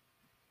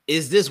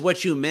 is this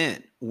what you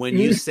meant when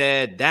you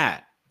said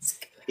that?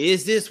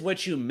 Is this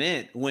what you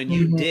meant when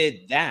you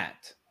did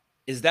that?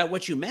 Is that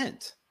what you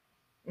meant?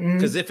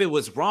 Because if it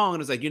was wrong,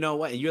 it's like, you know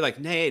what? And you're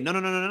like, hey, no.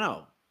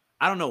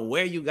 I don't know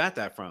where you got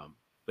that from,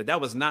 but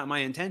that was not my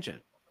intention.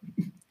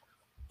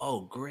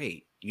 Oh,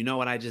 great. You know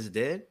what I just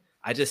did?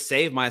 I just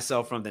saved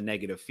myself from the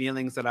negative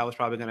feelings that I was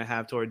probably going to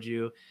have towards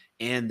you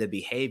and the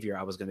behavior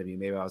I was going to be.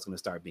 Maybe I was going to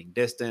start being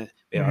distant.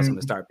 Maybe I was going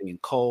to start being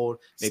cold.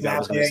 Maybe I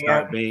was going to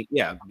start being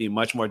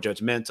much more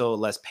judgmental,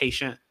 less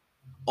patient.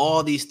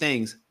 All these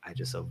things, I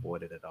just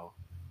avoided it all.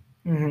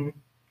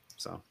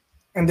 So,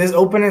 and this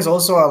openness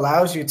also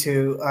allows you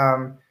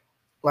to,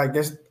 like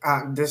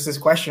this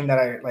question that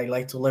I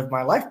like to live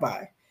my life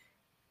by.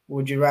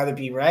 Would you rather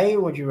be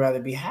right? Would you rather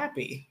be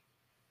happy?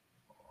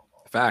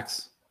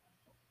 Facts.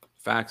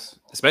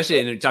 Especially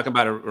in talking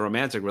about a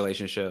romantic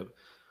relationship,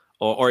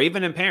 or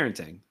even in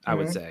parenting, I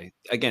would say.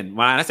 Again,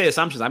 when I say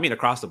assumptions, I mean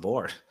across the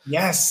board.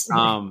 Yes.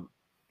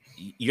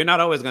 You're not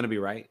always going to be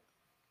right.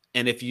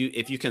 And if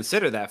you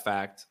consider that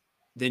fact,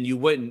 then you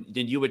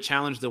would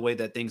challenge the way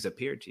that things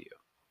appear to you.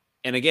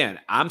 And again,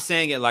 I'm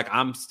saying it like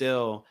I'm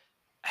still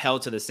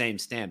held to the same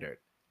standard.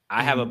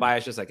 I have a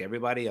bias just like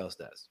everybody else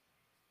does.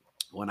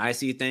 When I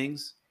see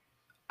things,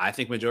 I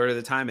think majority of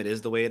the time it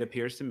is the way it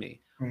appears to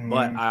me.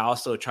 But I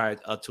also try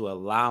to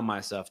allow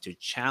myself to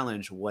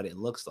challenge what it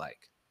looks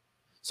like.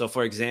 So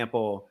for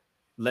example,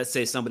 let's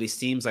say somebody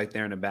seems like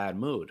they're in a bad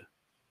mood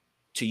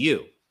to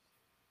you,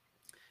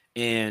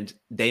 and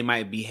they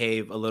might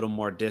behave a little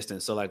more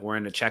distant. So like we're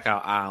in the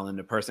checkout aisle and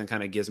the person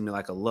kind of gives me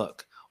like a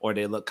look, or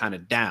they look kind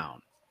of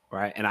down,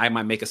 right? And I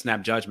might make a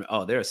snap judgment.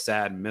 Oh, they're a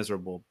sad,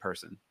 miserable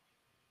person,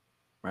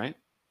 right?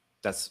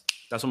 That's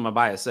what my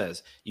bias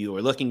says. You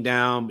were looking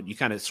down, but you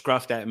kind of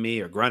scruffed at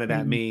me or grunted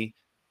at me.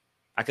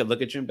 I could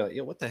look at you and be like,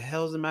 yo, what the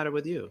hell is the matter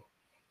with you?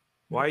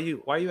 Why are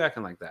you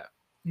acting like that?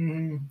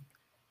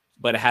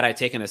 But had I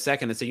taken a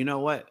second and said, you know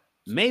what?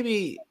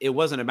 Maybe it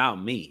wasn't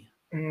about me.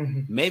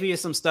 Maybe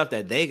it's some stuff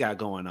that they got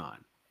going on,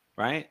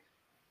 right?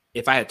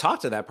 If I had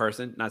talked to that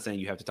person, not saying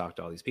you have to talk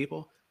to all these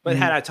people, but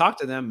had I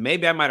talked to them,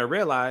 maybe I might have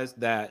realized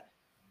that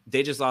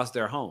they just lost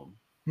their home,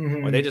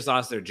 or they just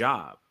lost their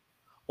job,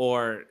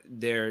 or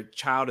their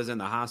child is in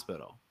the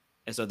hospital.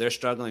 And so they're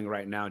struggling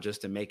right now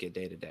just to make it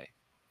day to day.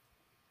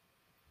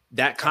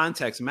 That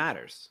context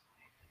matters.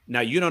 Now,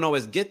 you don't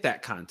always get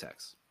that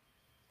context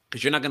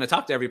because you're not going to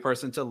talk to every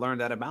person to learn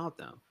that about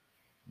them.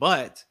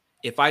 But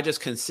if I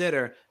just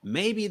consider,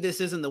 maybe this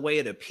isn't the way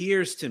it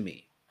appears to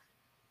me,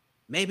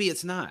 maybe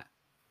it's not,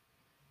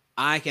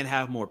 I can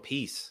have more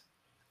peace.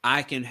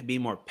 I can be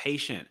more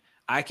patient.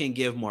 I can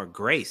give more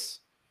grace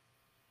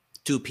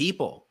to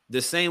people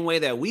the same way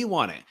that we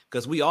want it,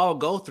 because we all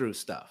go through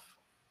stuff.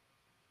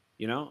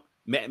 You know,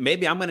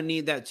 maybe I'm going to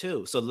need that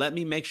too. So let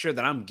me make sure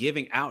that I'm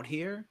giving out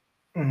here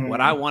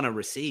what I want to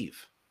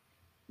receive.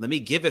 Let me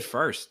give it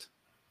first.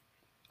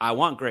 I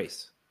want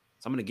grace,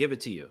 so I'm going to give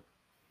it to you.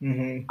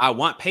 I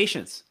want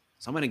patience,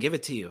 so I'm going to give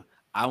it to you.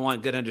 I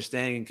want good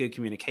understanding and good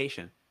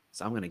communication,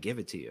 so I'm going to give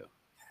it to you.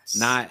 Yes.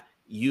 Not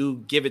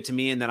you give it to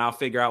me and then I'll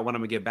figure out what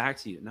I'm going to give back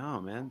to you. No,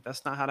 man,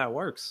 that's not how that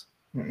works.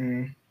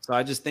 So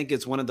I just think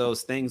it's one of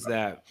those things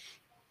that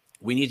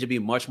we need to be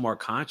much more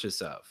conscious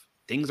of.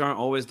 Things aren't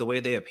always the way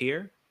they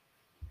appear.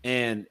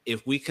 And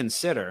if we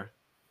consider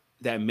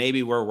that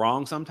maybe we're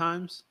wrong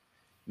sometimes,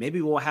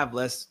 maybe we'll have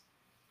less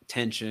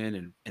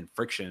tension and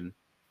friction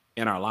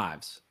in our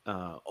lives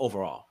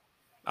overall.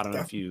 I don't know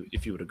if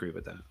you would agree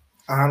with that.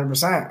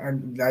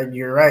 100%.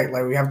 You're right.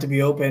 Like we have to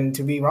be open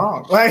to be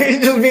wrong.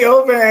 Like just be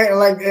open,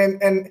 like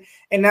and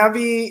not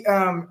be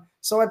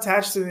so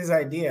attached to this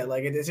idea.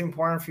 Like it's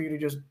important for you to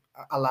just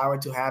allow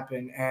it to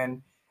happen,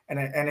 and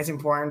it's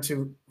important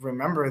to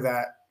remember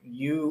that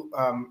you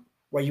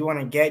what you want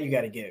to get, you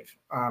got to give.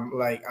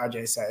 Like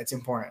Ajay said, it's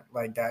important.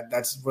 Like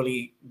that's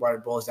really what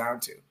it boils down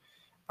to.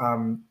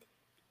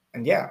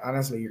 And yeah,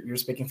 honestly, you're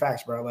speaking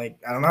facts, bro. Like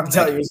I don't have to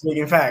tell you, you're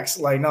speaking facts.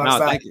 Like no,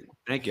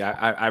 thank you.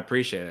 I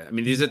appreciate it. I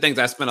mean, these are things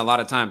I spend a lot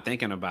of time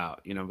thinking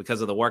about, you know,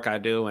 because of the work I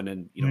do, and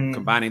then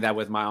combining that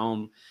with my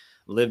own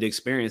lived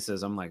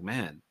experiences. I'm like,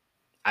 man,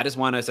 I just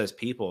want us as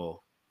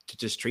people to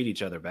just treat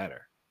each other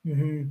better.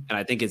 And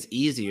I think it's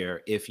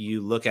easier if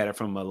you look at it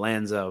from a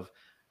lens of,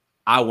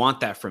 I want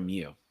that from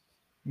you.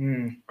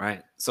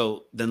 Right.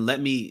 So then let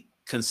me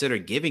consider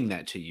giving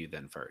that to you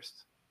then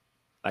first.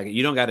 Like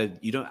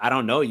I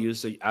don't know you.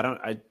 So I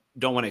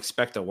don't want to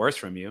expect the worst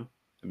from you.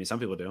 I mean, some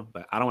people do,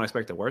 but I don't want to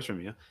expect the worst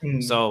from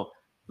you. So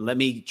let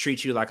me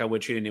treat you like I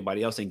would treat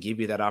anybody else and give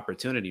you that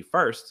opportunity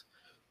first,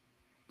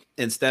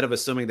 instead of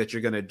assuming that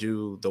you're going to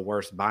do the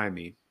worst by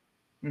me.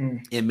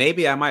 And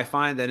maybe I might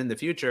find that in the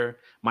future,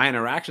 my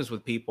interactions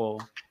with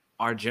people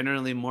are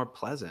generally more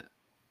pleasant.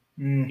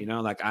 You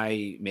know, like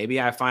I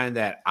find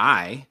that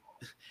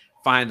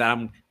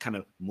I'm kind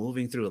of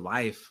moving through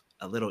life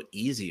a little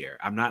easier.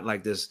 I'm not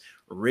like this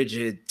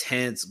rigid,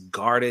 tense,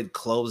 guarded,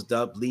 closed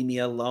up, leave me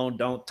alone,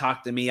 don't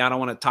talk to me, I don't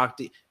want to talk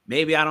to you.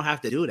 Maybe I don't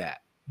have to do that.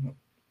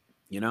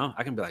 You know,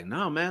 I can be like,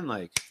 no, man,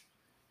 like,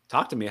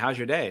 talk to me. How's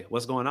your day?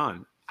 What's going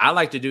on? I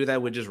like to do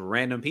that with just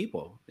random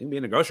people. You can be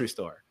in a grocery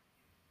store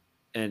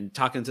and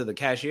talking to the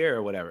cashier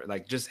or whatever,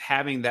 like just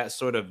having that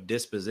sort of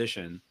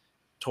disposition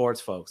towards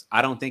folks.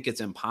 I don't think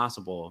it's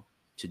impossible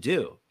to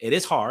do. It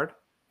is hard.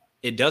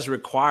 It does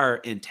require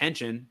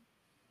intention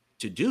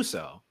to do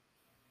so.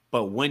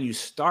 But when you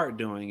start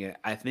doing it,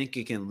 I think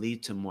it can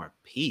lead to more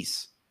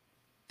peace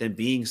than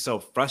being so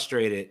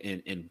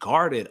frustrated and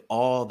guarded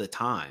all the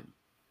time.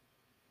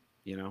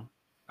 You know,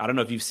 I don't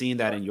know if you've seen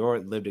that in your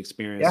lived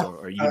experience, Yeah,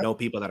 or you know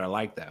people that are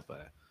like that,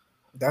 but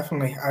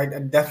definitely. I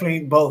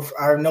definitely both.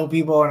 I know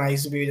people, and I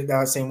used to be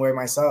that same way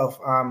myself.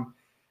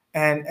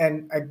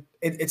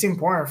 It's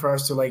important for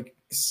us to like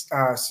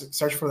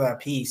search for that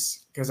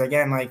peace, because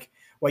again, like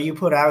what you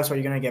put out is what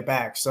you're gonna get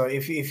back. So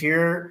if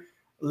you're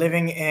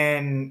living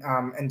in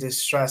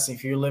distress,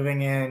 if you're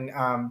living in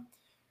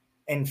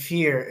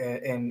fear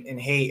and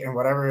hate and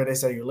whatever it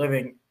is that you're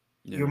living,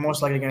 you're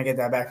most likely going to get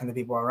that back from the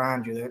people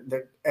around you.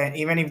 And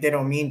even if they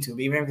don't mean to,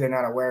 even if they're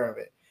not aware of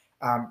it.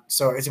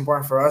 So it's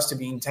important for us to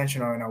be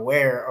intentional and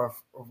aware of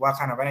what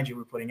kind of energy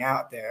we're putting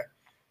out there.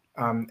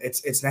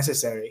 It's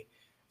necessary.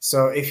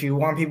 So if you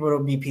want people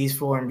to be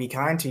peaceful and be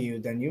kind to you,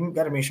 then you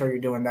got to make sure you're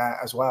doing that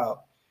as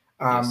well.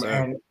 Yes,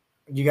 and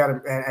you got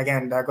to, and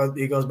again,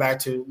 it goes back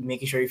to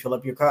making sure you fill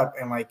up your cup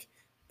and like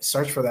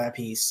search for that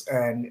peace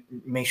and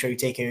make sure you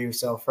take care of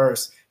yourself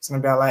first. It's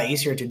going to be a lot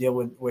easier to deal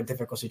with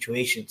difficult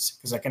situations,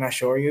 because I can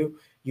assure you,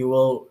 you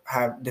will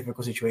have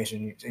difficult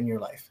situations in your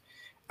life.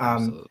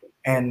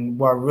 And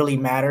what really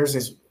matters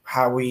is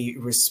how we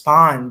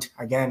respond.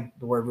 Again,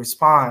 the word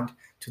respond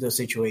to those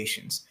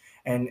situations.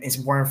 And it's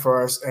important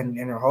for us and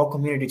our whole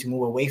community to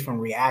move away from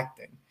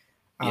reacting.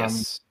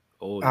 Yes.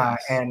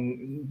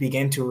 And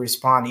begin to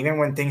respond, even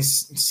when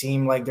things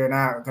seem like they're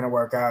not going to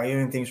work out,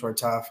 even when things were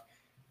tough.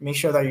 Make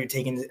sure that you're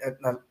taking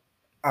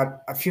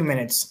a few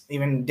minutes,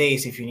 even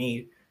days if you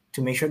need,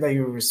 to make sure that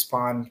you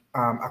respond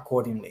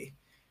accordingly.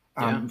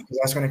 Because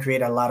that's going to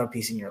create a lot of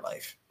peace in your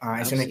life.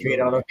 It's going to create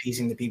a lot of peace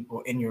in the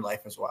people in your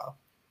life as well.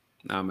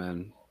 Nah,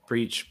 man,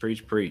 preach.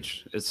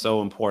 It's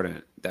so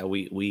important that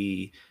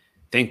we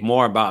think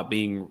more about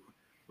being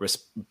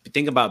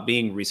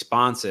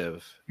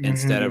responsive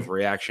instead of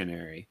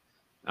reactionary.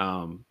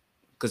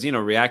 Because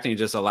reacting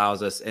just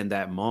allows us in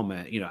that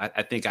moment.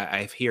 I think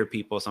I hear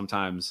people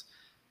sometimes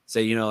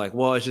say, like,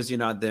 well, it's just,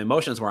 the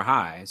emotions were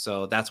high,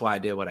 so that's why I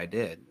did what I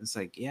did. It's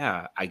like,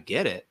 yeah, I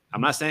get it.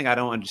 I'm not saying I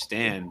don't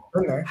understand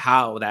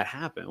how that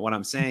happened. What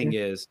I'm saying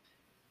is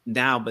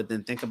now, but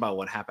then think about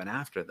what happened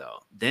after, though.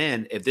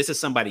 Then if this is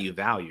somebody you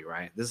value,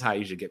 right? This is how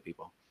you should get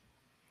people.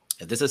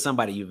 If this is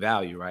somebody you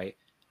value, right?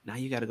 Now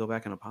you got to go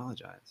back and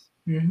apologize.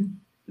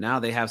 Now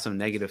they have some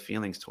negative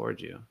feelings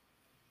towards you.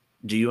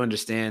 Do you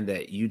understand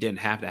that you didn't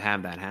have to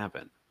have that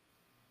happen?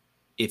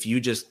 If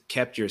you just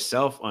kept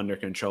yourself under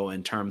control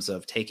in terms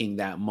of taking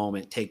that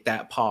moment, take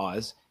that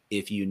pause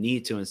if you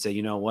need to, and say,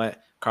 you know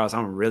what, Carlos,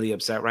 I'm really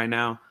upset right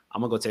now.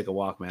 I'm gonna go take a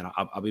walk, man.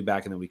 I'll be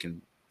back, and then we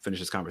can finish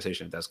this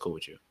conversation if that's cool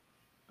with you.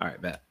 All right,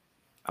 bet.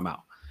 I'm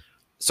out.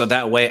 So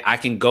that way I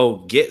can go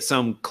get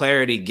some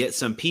clarity, get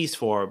some peace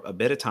for a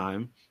bit of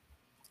time,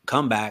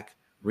 come back,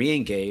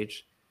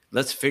 re-engage.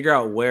 Let's figure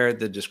out where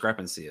the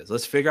discrepancy is.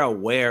 Let's figure out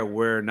where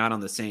we're not on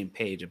the same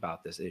page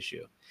about this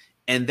issue.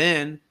 And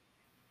then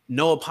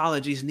no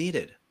apologies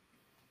needed.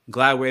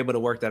 Glad we're able to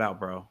work that out,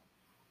 bro.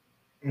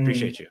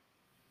 Appreciate you.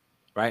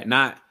 Right?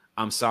 Not,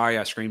 I'm sorry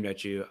I screamed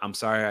at you. I'm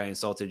sorry I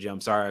insulted you.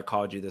 I'm sorry I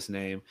called you this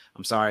name.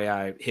 I'm sorry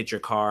I hit your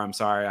car. I'm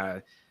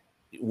sorry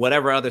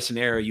whatever other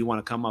scenario you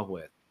want to come up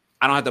with.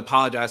 I don't have to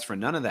apologize for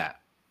none of that.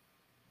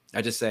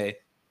 I just say,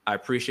 I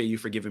appreciate you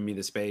for giving me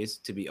the space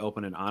to be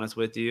open and honest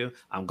with you.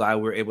 I'm glad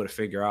we were able to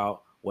figure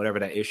out whatever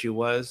that issue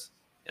was,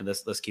 and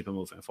let's keep it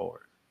moving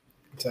forward.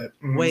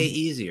 Way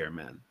easier,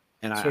 man.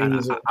 And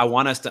I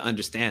want us to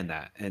understand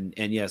that. And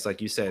yes,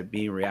 like you said,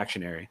 being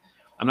reactionary.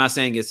 I'm not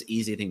saying it's an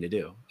easy thing to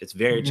do. It's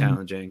very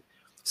challenging.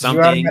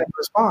 Something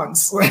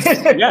response.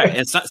 Yeah,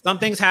 and some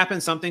things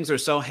happen. Some things are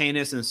so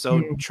heinous and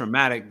so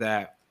traumatic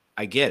that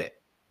I get it.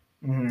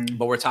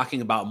 But we're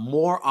talking about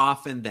more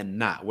often than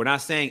not. We're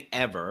not saying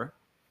ever,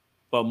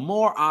 but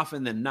more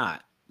often than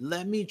not,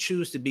 let me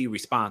choose to be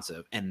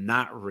responsive and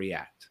not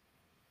react.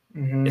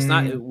 It's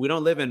not, we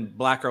don't live in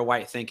black or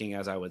white thinking,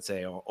 as I would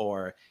say,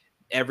 or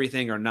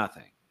everything or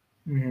nothing.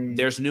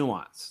 There's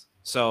nuance.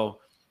 So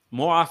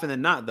more often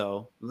than not,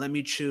 though, let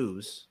me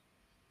choose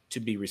to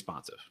be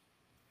responsive,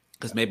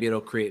 because maybe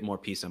it'll create more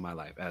peace in my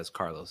life, as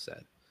Carlos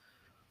said.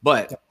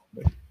 But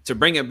to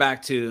bring it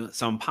back to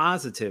some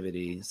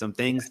positivity, some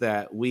things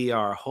that we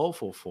are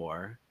hopeful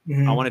for,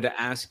 I wanted to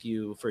ask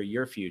you for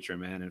your future,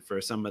 man, and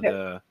for some of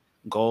the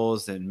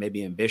goals and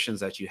maybe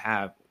ambitions that you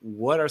have.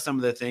 What are some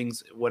of the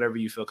things, whatever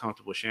you feel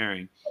comfortable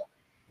sharing,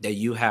 that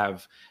you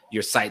have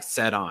your sights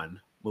set on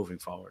moving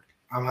forward?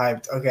 I'm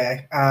hyped.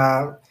 Okay.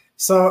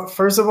 So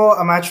first of all,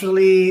 I'm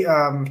actually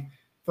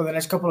for the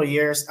next couple of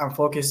years, I'm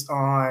focused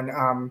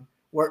on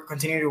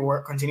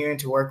continuing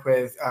to work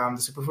with the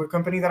superfood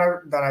company that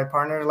I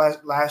partnered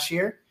last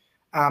year.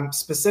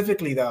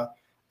 Specifically, though,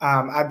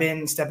 I've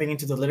been stepping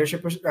into the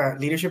leadership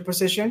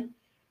position.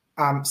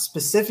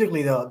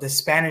 Specifically, though, the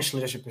Spanish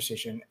leadership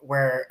position,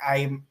 where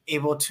I'm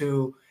able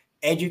to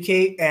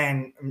educate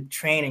and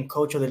train and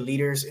coach other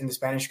leaders in the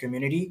Spanish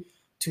community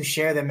to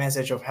share the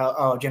message of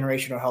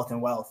generational health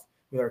and wealth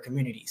with our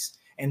communities,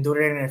 and do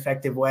it in an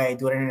effective way,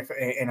 do it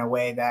in a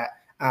way that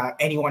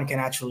anyone can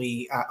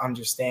actually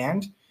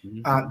understand.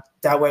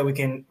 That way we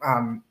can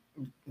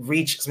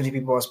reach as many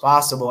people as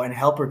possible and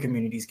help our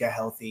communities get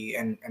healthy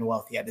and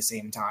wealthy at the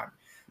same time.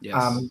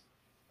 Yes.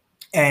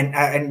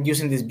 And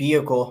using this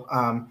vehicle,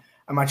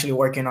 I'm actually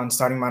working on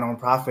starting my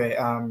nonprofit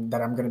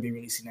that I'm going to be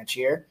releasing next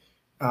year.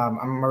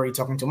 I'm already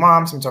talking to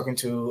moms. I'm talking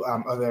to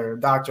other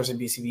doctors and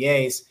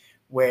BCBAs,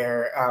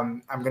 where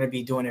I'm going to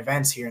be doing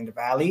events here in the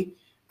Valley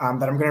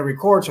that I'm going to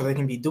record so they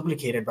can be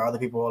duplicated by other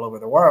people all over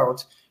the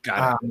world.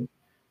 Got it.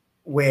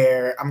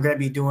 Where I'm going to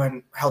be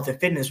doing health and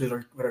fitness with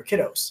our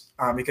kiddos,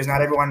 because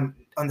not everyone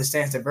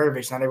understands the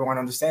verbiage. Not everyone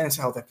understands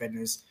health and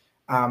fitness,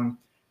 and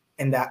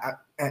that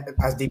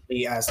as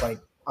deeply as like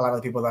a lot of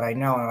the people that I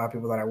know and a lot of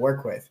people that I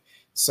work with.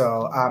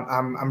 So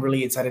I'm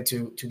really excited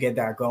to get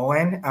that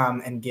going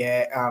and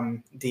get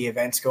the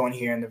events going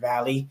here in the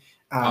Valley.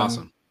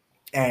 Awesome.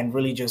 And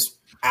really just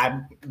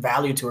add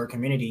value to our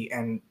community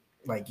and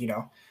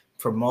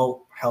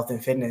promote health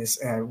and fitness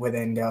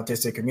within the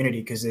autistic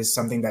community, because it's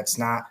something that's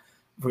not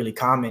really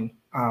common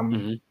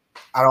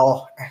at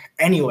all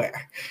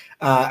anywhere.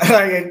 You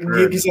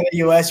can say the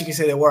US, you can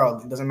say the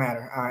world. It doesn't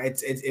matter.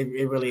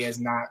 It really is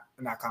not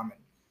common.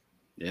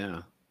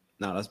 Yeah.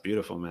 No, that's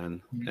beautiful,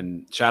 man.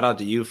 And shout out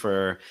to you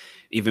for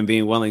even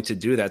being willing to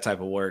do that type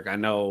of work. I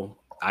know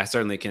I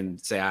certainly can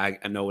say I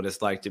know what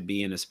it's like to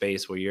be in a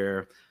space where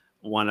you're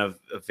one of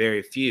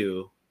very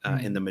few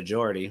in the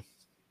majority,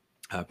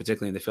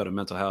 particularly in the field of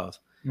mental health.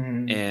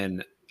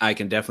 And I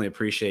can definitely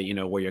appreciate,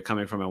 where you're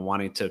coming from and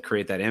wanting to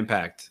create that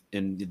impact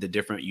in the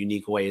different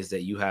unique ways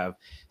that you have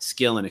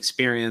skill and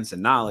experience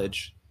and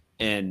knowledge.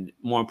 And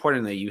more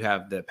importantly, you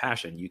have the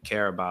passion. You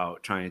care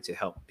about trying to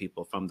help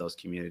people from those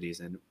communities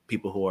and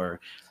people who are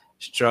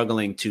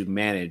struggling to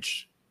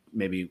manage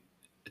maybe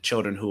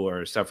children who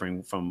are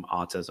suffering from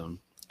autism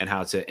and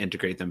how to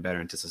integrate them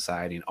better into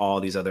society and all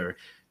these other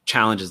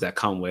challenges that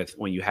come with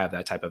when you have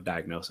that type of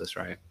diagnosis,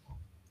 right?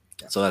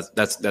 Yeah. So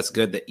that's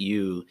good that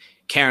you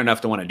care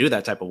enough to want to do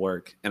that type of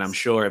work. And I'm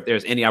sure if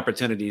there's any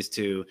opportunities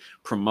to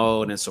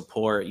promote and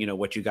support,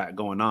 what you got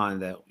going on,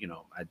 that,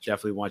 I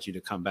definitely want you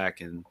to come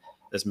back and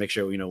let's make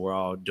sure, we're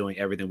all doing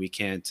everything we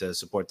can to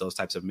support those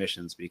types of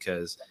missions,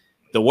 because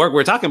the work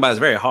we're talking about is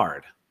very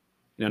hard.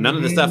 None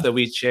of the stuff that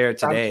we shared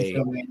today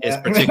is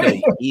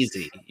particularly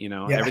easy.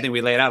 Everything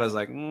we laid out is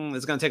like,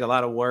 it's going to take a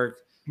lot of work,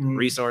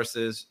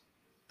 resources,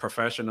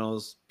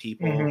 professionals,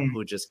 people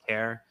who just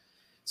care.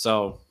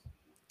 So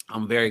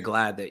I'm very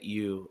glad that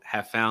you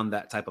have found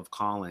that type of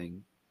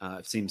calling.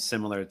 It seems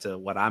similar to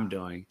what I'm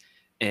doing,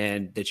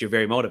 and that you're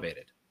very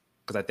motivated,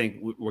 because I think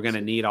we're going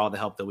to need all the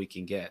help that we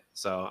can get.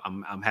 So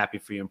I'm happy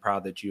for you and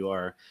proud that you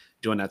are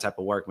doing that type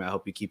of work, man. I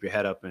hope you keep your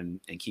head up and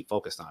keep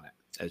focused on it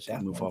as you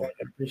move forward.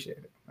 I appreciate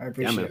it.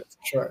 For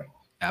sure.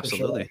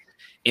 Absolutely. For sure.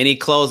 Any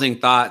closing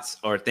thoughts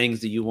or things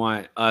that you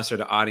want us or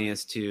the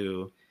audience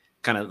to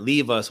kind of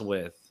leave us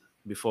with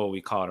before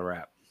we call it a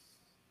wrap?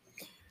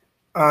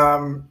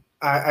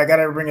 I got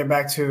to bring it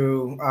back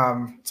to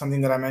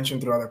something that I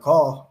mentioned throughout the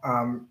call.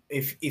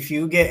 If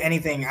you get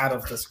anything out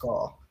of this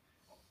call,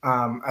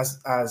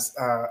 as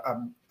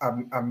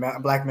a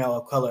Black male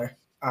of color,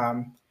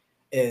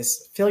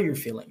 is feel your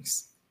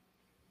feelings.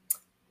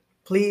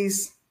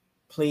 Please,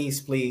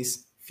 please,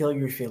 please feel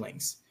your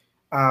feelings.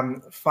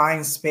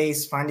 Find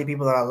space, find the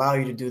people that allow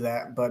you to do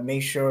that, but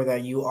make sure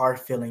that you are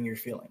feeling your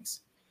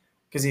feelings.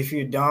 Because if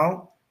you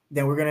don't,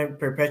 then we're going to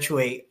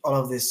perpetuate all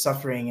of this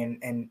suffering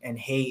and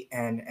hate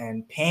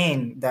and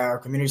pain that our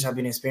communities have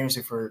been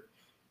experiencing for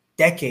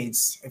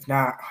decades, if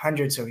not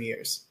hundreds of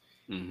years.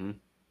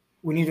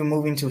 We need to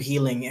move into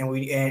healing,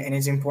 and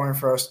it's important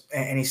for us.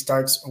 And it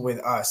starts with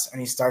us,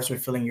 and it starts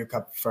with filling your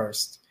cup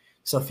first.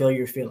 So feel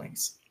your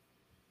feelings.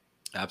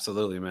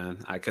 Absolutely, man.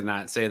 I could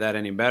not say that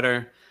any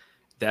better.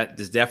 That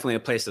is definitely a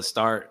place to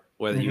start,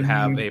 whether you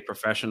have a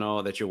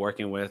professional that you're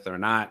working with or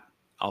not.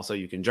 Also,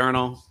 you can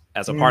journal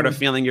as a part of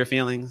feeling your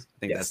feelings. I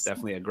think that's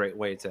definitely a great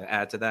way to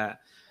add to that.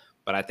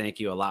 But I thank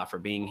you a lot for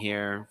being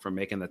here, for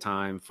making the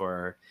time,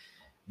 for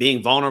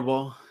being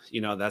vulnerable.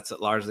 That's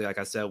largely, like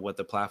I said, what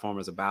the platform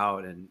is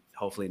about, and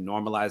hopefully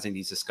normalizing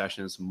these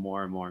discussions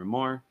more and more and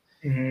more.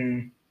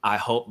 I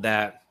hope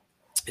that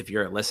if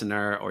you're a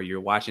listener or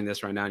you're watching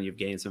this right now and you've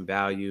gained some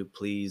value,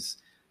 please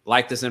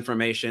like this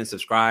information,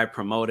 subscribe,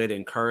 promote it,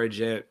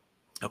 encourage it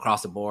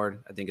across the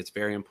board. I think it's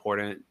very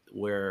important.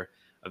 We're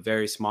a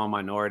very small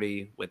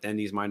minority within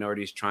these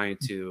minorities trying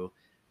to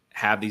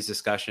have these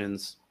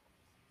discussions,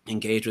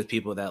 engage with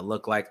people that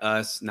look like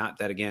us. Not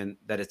that, again,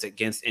 that it's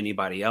against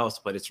anybody else,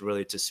 but it's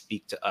really to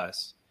speak to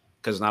us,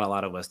 because there's not a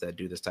lot of us that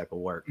do this type of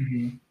work.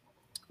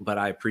 But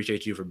I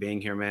appreciate you for being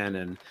here, man.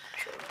 And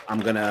I'm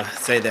going to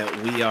say that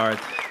we are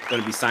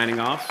going to be signing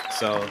off.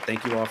 So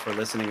thank you all for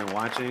listening and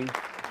watching.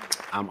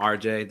 I'm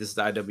RJ. This is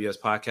the IWS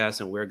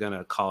Podcast, and we're going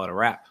to call it a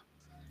wrap.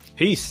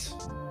 Peace.